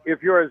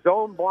if you're a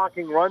zone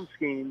blocking run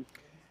scheme,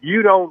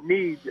 you don't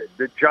need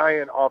the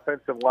giant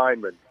offensive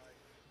lineman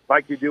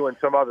like you do in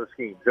some other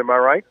schemes. Am I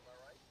right?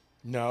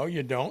 No,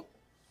 you don't.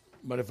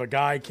 But if a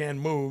guy can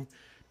move,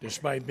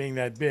 despite being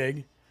that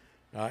big,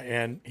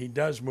 and he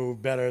does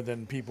move better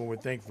than people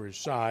would think for his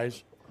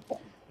size,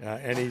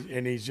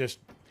 and he's just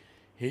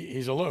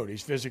he's a load.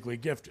 He's physically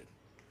gifted.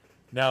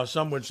 Now,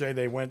 some would say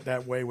they went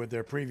that way with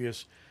their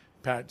previous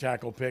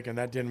tackle pick, and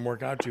that didn't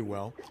work out too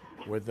well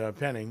with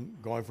Penning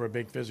going for a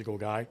big physical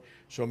guy.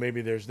 So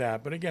maybe there's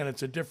that. But again,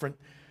 it's a different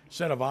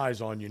set of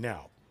eyes on you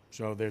now.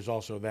 So there's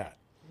also that.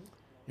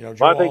 You know,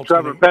 I think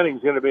Trevor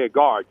Penning's going to be a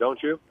guard,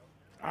 don't you?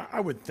 I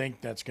would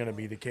think that's going to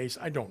be the case.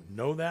 I don't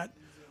know that,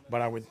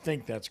 but I would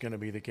think that's going to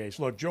be the case.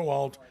 Look, Joe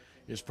Alt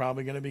is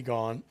probably going to be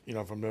gone, you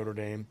know, from Notre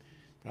Dame.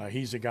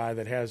 He's a guy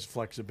that has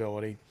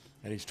flexibility,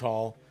 and he's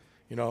tall.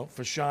 You know,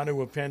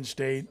 Fashanu of Penn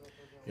State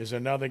is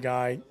another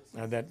guy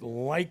that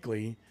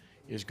likely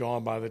is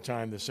gone by the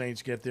time the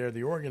Saints get there.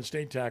 The Oregon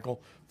State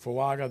tackle,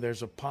 Fuaga,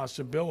 there's a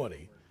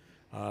possibility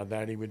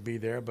that he would be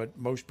there, but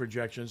most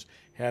projections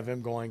have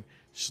him going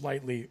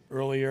slightly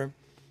earlier.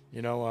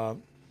 You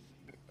know,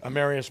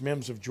 Amarius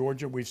Mims of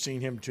Georgia, we've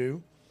seen him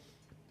too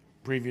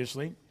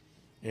previously.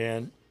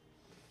 And,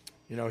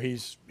 you know,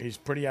 he's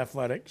pretty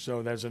athletic,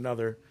 so there's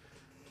another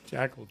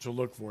tackle to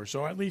look for.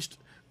 So at least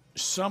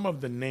some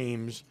of the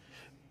names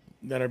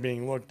that are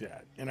being looked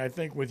at. And I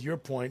think with your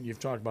point, you've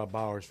talked about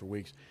Bowers for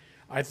weeks,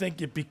 I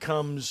think it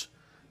becomes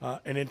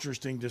an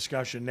interesting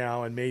discussion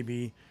now and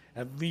maybe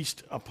at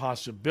least a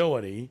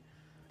possibility,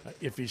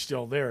 if he's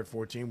still there at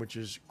 14, which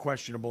is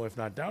questionable if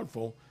not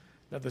doubtful,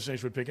 that the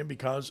Saints would pick him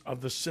because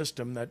of the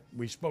system that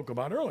we spoke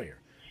about earlier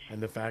and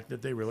the fact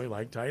that they really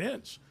like tight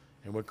ends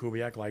and what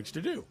Kubiak likes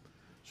to do.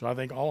 So I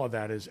think all of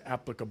that is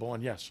applicable.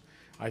 And, yes,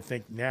 I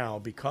think now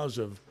because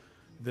of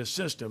the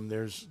system,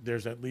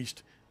 there's at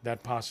least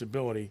that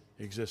possibility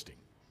existing.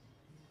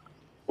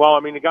 Well, I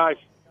mean,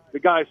 the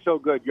guy's so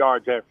good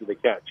yards after the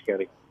catch,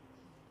 Kenny.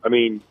 I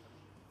mean,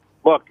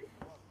 look,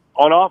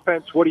 on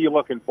offense, what are you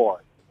looking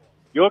for?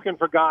 You're looking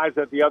for guys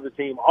that the other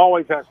team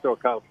always has to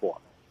account for.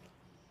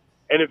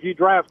 And if you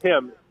draft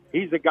him,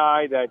 he's a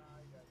guy that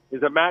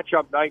is a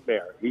matchup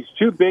nightmare. He's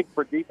too big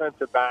for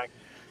defensive backs,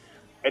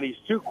 and he's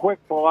too quick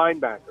for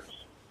linebackers.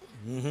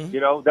 Mm-hmm.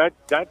 You know,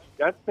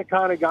 that's the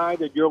kind of guy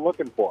that you're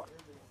looking for.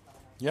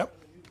 Yep.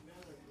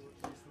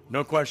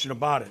 No question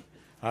about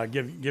it.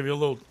 Give you a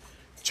little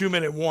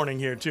 2-minute warning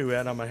here, too,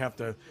 Ed. I'm going to have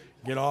to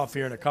get off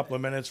here in a couple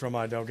of minutes from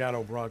my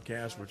Delgado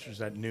broadcast, which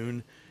is at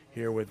noon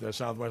here with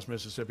Southwest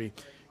Mississippi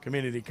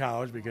Community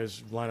College,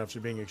 because lineups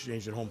are being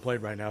exchanged at home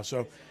plate right now.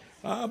 So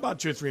about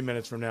 2 or 3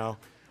 minutes from now,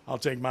 I'll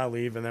take my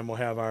leave, and then we'll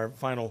have our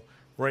final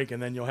break,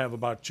 and then you'll have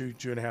about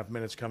 2.5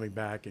 minutes coming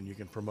back, and you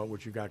can promote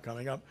what you got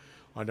coming up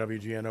on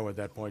WGNO at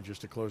that point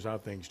just to close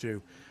out things,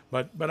 too.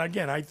 But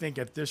again, I think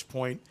at this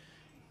point,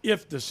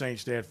 if the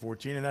Saints stay at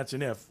 14, and that's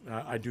an if,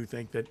 I do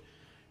think that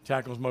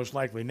tackle's most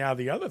likely. Now,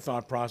 the other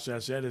thought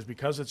process, Ed, is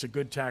because it's a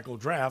good tackle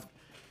draft,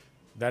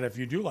 that if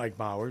you do like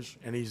Bowers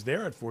and he's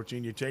there at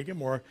 14, you take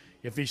him, or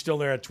if he's still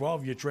there at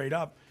 12, you trade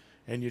up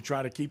and you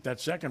try to keep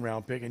that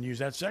second-round pick and use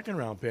that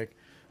second-round pick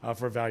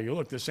for value.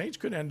 Look, the Saints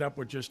could end up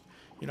with just,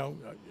 you know,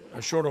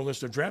 a shorter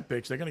list of draft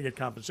picks. They're going to get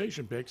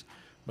compensation picks,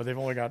 but they've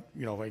only got,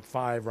 you know, like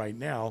 5 right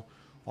now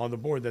on the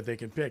board that they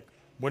can pick.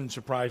 Wouldn't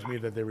surprise me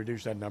that they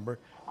reduce that number.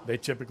 They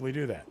typically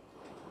do that.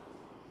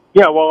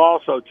 Yeah, well,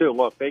 also, too,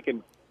 look, they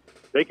can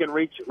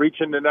reach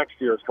into next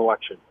year's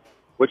collection,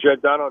 which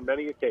they've done on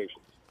many occasions.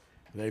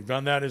 They've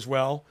done that as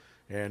well,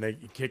 and they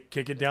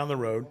kick it down the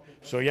road.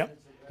 So, yep,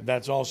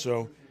 that's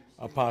also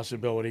a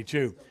possibility,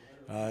 too.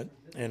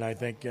 And I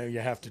think you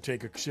have to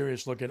take a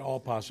serious look at all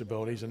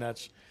possibilities, and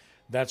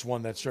that's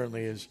one that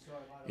certainly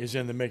is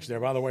in the mix there.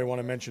 By the way, I want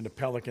to mention the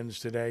Pelicans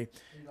today,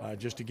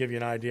 just to give you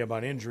an idea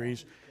about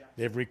injuries.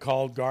 They've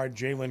recalled guard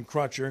Jalen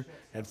Crutcher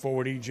and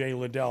forward E.J.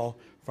 Liddell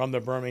from the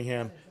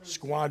Birmingham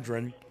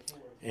squadron,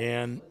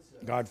 and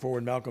guard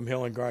forward Malcolm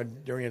Hill and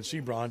guard Darian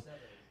Sebron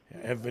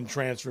have been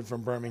transferred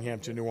from Birmingham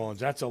to New Orleans.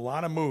 That's a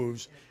lot of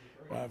moves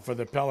for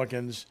the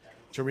Pelicans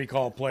to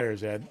recall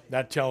players, Ed.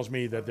 That tells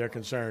me that they're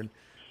concerned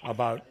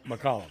about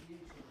McCollum.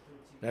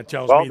 That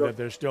tells me that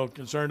they're still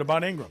concerned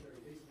about Ingram.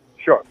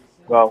 Sure.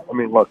 Well, I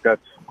mean, look,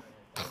 that's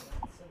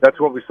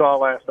what we saw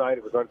last night.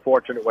 It was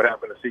unfortunate what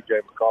happened to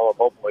C.J. McCollum.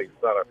 Hopefully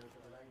it's not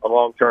a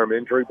long-term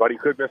injury, but he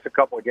could miss a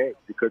couple of games.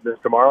 He could miss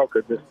tomorrow,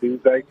 could miss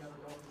Tuesday.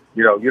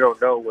 You know, you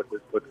don't know what the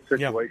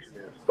situation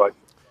is, but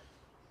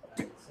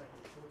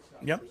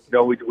yep. You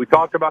know, we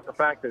talked about the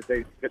fact that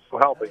it's so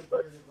healthy,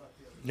 but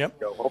yep.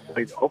 You know,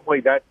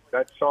 hopefully that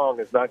song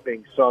is not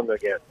being sung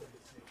again.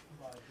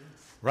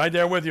 Right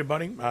there with you,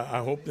 buddy.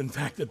 I hope, in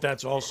fact,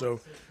 that's also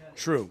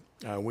true.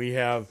 We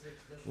have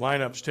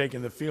lineups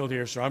taking the field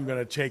here, so I'm going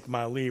to take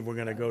my leave. We're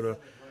going to go to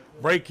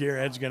break here.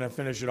 Ed's going to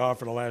finish it off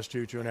for the last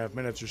 2.5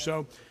 minutes or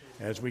so.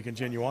 As we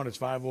continue on, it's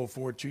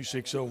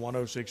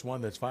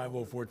 504-260-1061. That's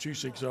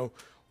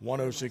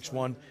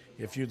 504-260-1061.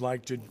 If you'd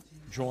like to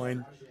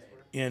join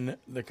in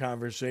the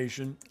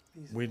conversation.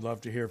 We'd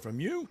love to hear from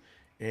you.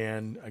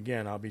 And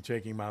again, I'll be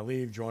taking my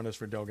leave. Join us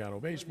for Delgado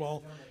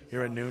Baseball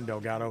here at noon,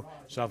 Delgado,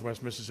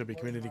 Southwest Mississippi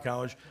Community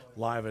College,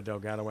 live at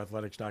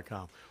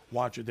DelgadoAthletics.com.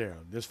 Watch it there.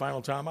 This final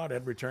timeout,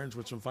 Ed returns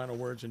with some final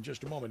words in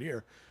just a moment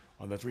here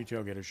on the Three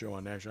Tailgaters Show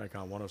on Nash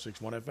Icon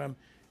 106.1 FM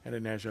and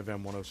at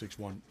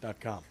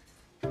NashFM1061.com.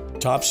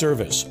 Top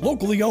service,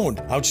 locally owned,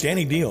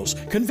 outstanding deals,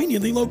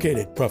 conveniently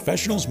located,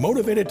 professionals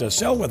motivated to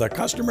sell where the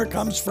customer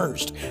comes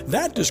first.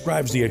 That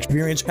describes the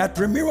experience at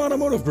Premier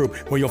Automotive Group,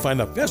 where you'll find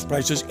the best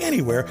prices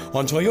anywhere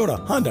on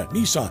Toyota, Honda,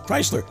 Nissan,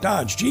 Chrysler,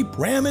 Dodge, Jeep,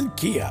 Ram, and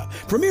Kia.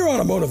 Premier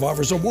Automotive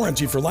offers a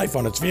warranty for life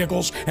on its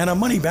vehicles and a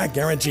money-back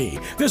guarantee.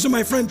 Visit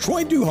my friend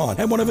Troy Duhon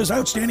at one of his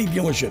outstanding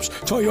dealerships,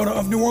 Toyota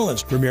of New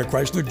Orleans, Premier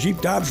Chrysler,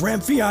 Jeep, Dodge,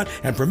 Ram, Fiat,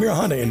 and Premier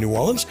Honda in New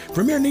Orleans,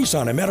 Premier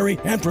Nissan in Metairie,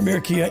 and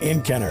Premier Kia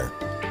in Kenner.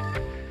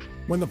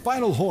 When the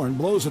final horn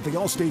blows at the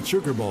Allstate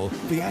Sugar Bowl,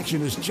 the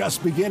action is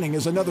just beginning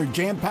as another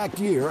jam-packed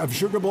year of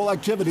Sugar Bowl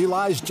activity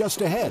lies just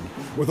ahead.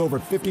 With over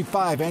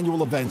 55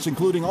 annual events,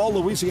 including all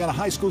Louisiana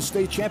high school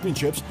state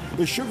championships,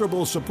 the Sugar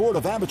Bowl support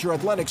of amateur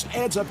athletics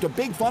adds up to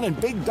big fun and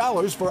big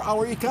dollars for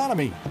our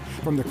economy.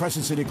 From the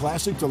Crescent City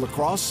Classic to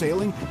lacrosse,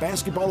 sailing,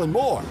 basketball, and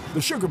more,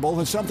 the Sugar Bowl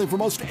has something for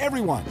most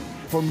everyone.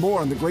 For more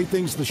on the great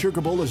things the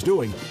Sugar Bowl is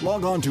doing,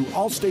 log on to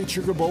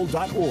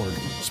allstatesugarbowl.org.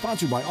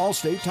 Sponsored by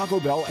Allstate, Taco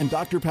Bell, and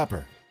Dr.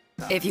 Pepper.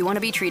 If you want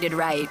to be treated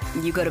right,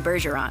 you go to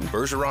Bergeron.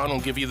 Bergeron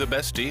will give you the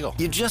best deal.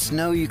 You just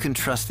know you can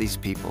trust these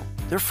people.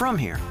 They're from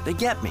here. They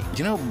get me.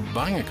 You know,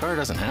 buying a car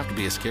doesn't have to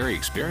be a scary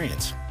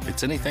experience.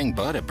 It's anything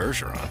but at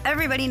Bergeron.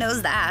 Everybody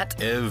knows that.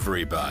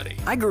 Everybody.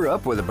 I grew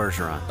up with a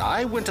Bergeron.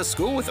 I went to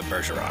school with a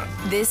Bergeron.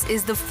 This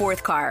is the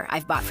fourth car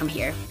I've bought from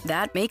here.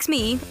 That makes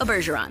me a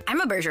Bergeron.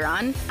 I'm a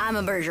Bergeron. I'm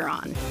a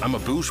Bergeron. I'm a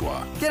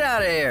bourgeois. Get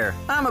out of here.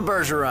 I'm a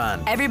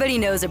Bergeron. Everybody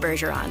knows a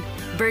Bergeron.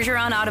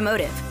 Bergeron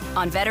Automotive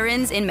on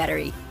Veterans in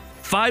Metairie.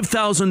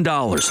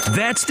 $5,000.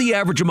 That's the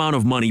average amount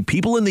of money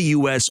people in the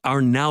U.S.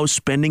 are now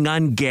spending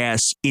on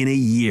gas in a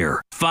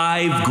year.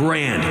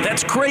 $5,000.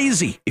 That's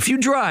crazy. If you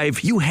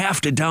drive, you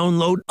have to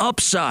download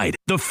Upside,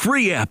 the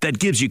free app that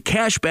gives you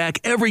cash back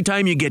every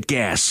time you get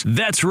gas.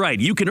 That's right.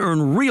 You can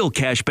earn real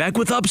cash back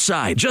with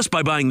Upside just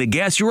by buying the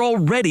gas you're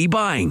already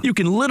buying. You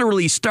can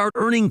literally start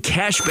earning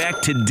cash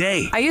back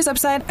today. I use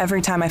Upside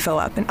every time I fill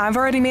up, and I've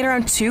already made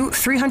around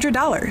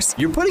 $300.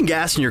 You're putting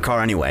gas in your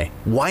car anyway.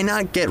 Why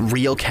not get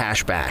real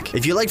cash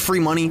back? If you like free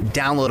money,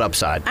 download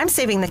Upside. I'm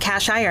saving the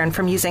cash I earn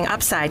from using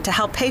Upside to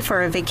help pay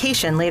for a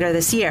vacation later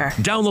this year.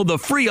 Download the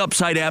free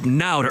Upside app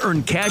now to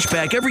earn cash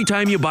back every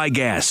time you buy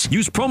gas.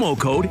 Use promo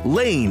code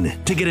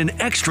LANE to get an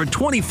extra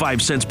 25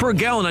 cents per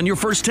gallon on your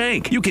first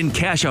tank. You can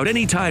cash out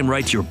anytime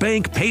right to your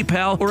bank,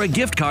 PayPal, or a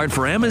gift card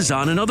for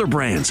Amazon and other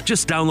brands.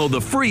 Just download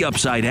the free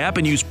Upside app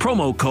and use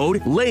promo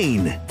code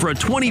LANE for a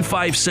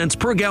 25 cents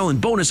per gallon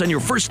bonus on your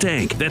first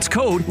tank. That's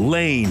code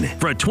LANE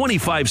for a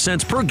 25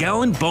 cents per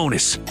gallon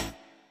bonus.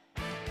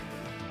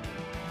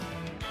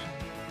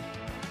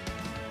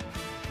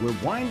 We're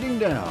winding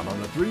down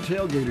on the Three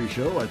Tailgaters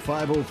Show at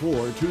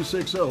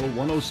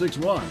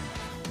 504-260-1061.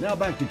 Now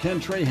back to Ken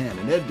Trahan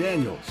and Ed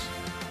Daniels.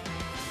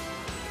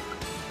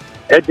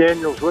 Ed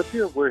Daniels with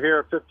you. We're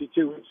here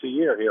 52 weeks a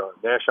year here on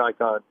Nash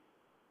Icon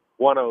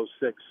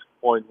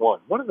 106.1.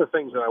 One of the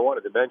things that I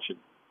wanted to mention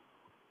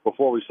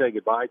before we say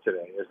goodbye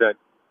today is that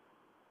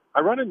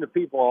I run into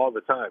people all the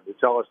time who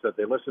tell us that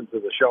they listen to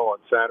the show on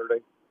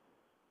Saturday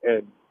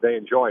and they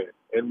enjoy it.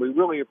 And we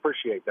really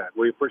appreciate that.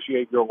 We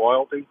appreciate your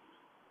loyalty.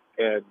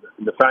 And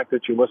the fact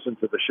that you listen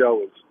to the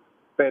show is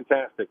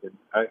fantastic. And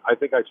I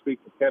think I speak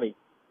for Kenny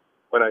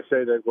when I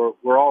say that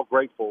we're all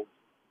grateful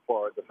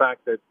for the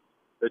fact that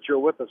you're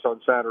with us on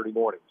Saturday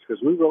mornings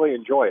because we really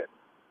enjoy it.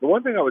 The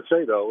one thing I would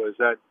say, though, is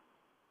that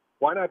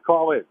why not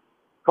call in?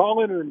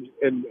 Call in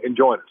and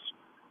join us.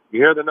 You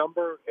hear the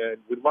number, and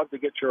we'd love to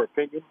get your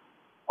opinion.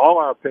 All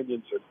our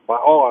opinions by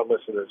all our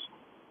listeners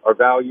are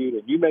valued,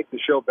 and you make the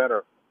show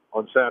better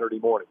on Saturday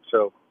morning.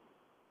 So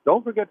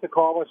don't forget to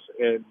call us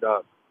and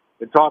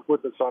talk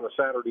with us on a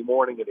Saturday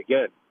morning. And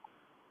again,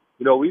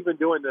 you know, we've been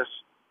doing this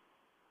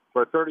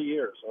for 30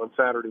 years on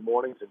Saturday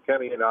mornings, and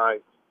Kenny and I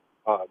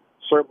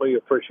certainly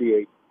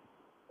appreciate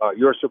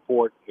your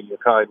support and your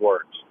kind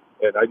words.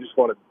 And I just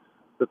wanted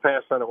to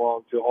pass that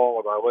along to all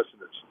of our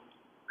listeners.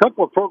 A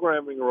couple of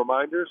programming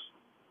reminders.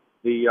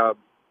 The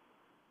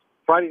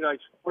Friday night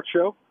sports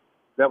show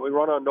that we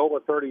run on NOLA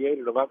 38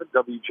 at 11,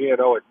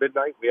 WGNO at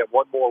midnight. We have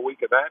one more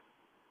week of that.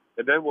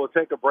 And then we'll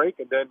take a break,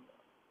 and then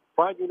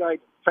Friday night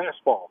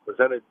fastball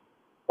presented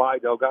by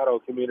Delgado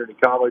Community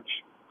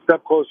College.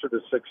 Step closer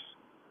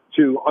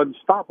to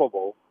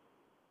Unstoppable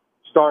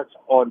starts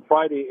on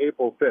Friday,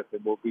 April 5th,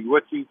 and we'll be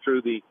with you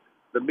through the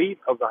meat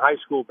of the high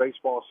school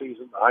baseball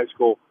season, the high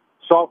school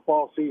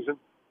softball season,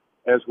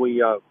 as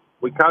we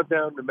count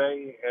down to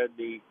May and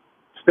the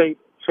state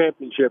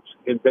championships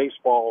in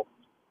baseball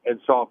and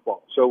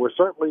softball. So we're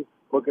certainly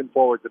looking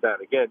forward to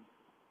that. Again,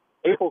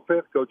 April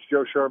 5th, Coach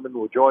Joe Sherman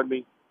will join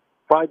me.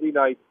 Friday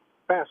night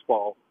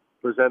fastball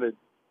presented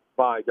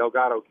by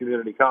Delgado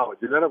Community College.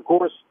 And then, of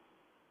course,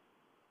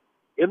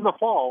 in the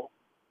fall,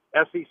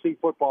 SEC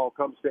football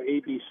comes to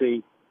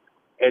ABC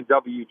and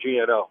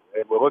WGNO.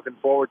 And we're looking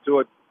forward to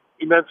it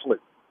immensely.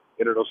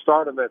 And it'll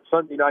start on that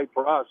Sunday night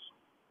for us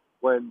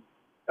when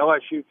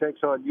LSU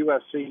takes on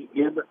USC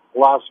in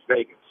Las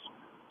Vegas.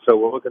 So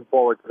we're looking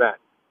forward to that.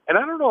 And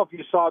I don't know if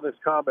you saw this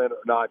comment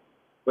or not,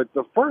 but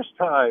the first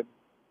time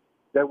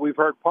that we've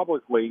heard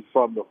publicly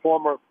from the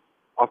former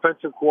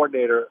offensive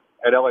coordinator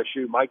at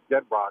LSU, Mike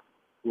Denbrock,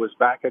 who was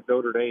back at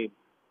Notre Dame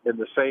in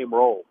the same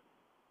role,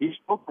 he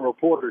spoke to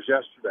reporters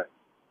yesterday.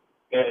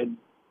 And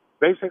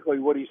basically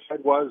what he said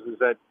is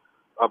that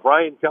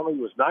Brian Kelly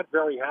was not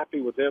very happy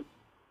with him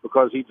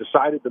because he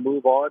decided to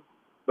move on,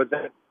 but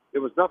that it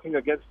was nothing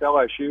against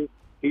LSU.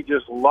 He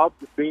just loved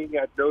being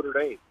at Notre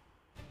Dame.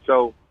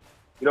 So,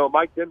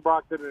 Mike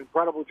Denbrock did an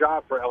incredible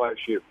job for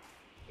LSU,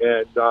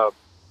 and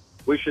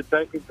we should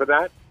thank him for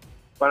that.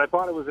 But I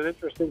thought it was an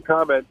interesting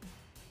comment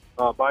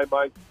by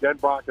Mike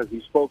Denbrock as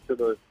he spoke to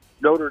the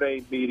Notre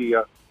Dame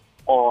media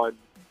on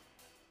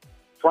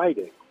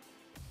Friday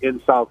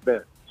in South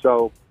Bend.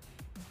 So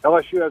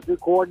LSU has new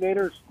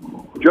coordinators.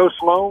 Joe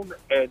Sloan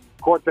and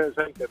Cortez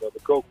Hankton are the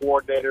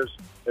co-coordinators,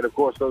 and, of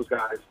course, those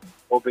guys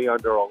will be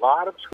under a lot of scrutiny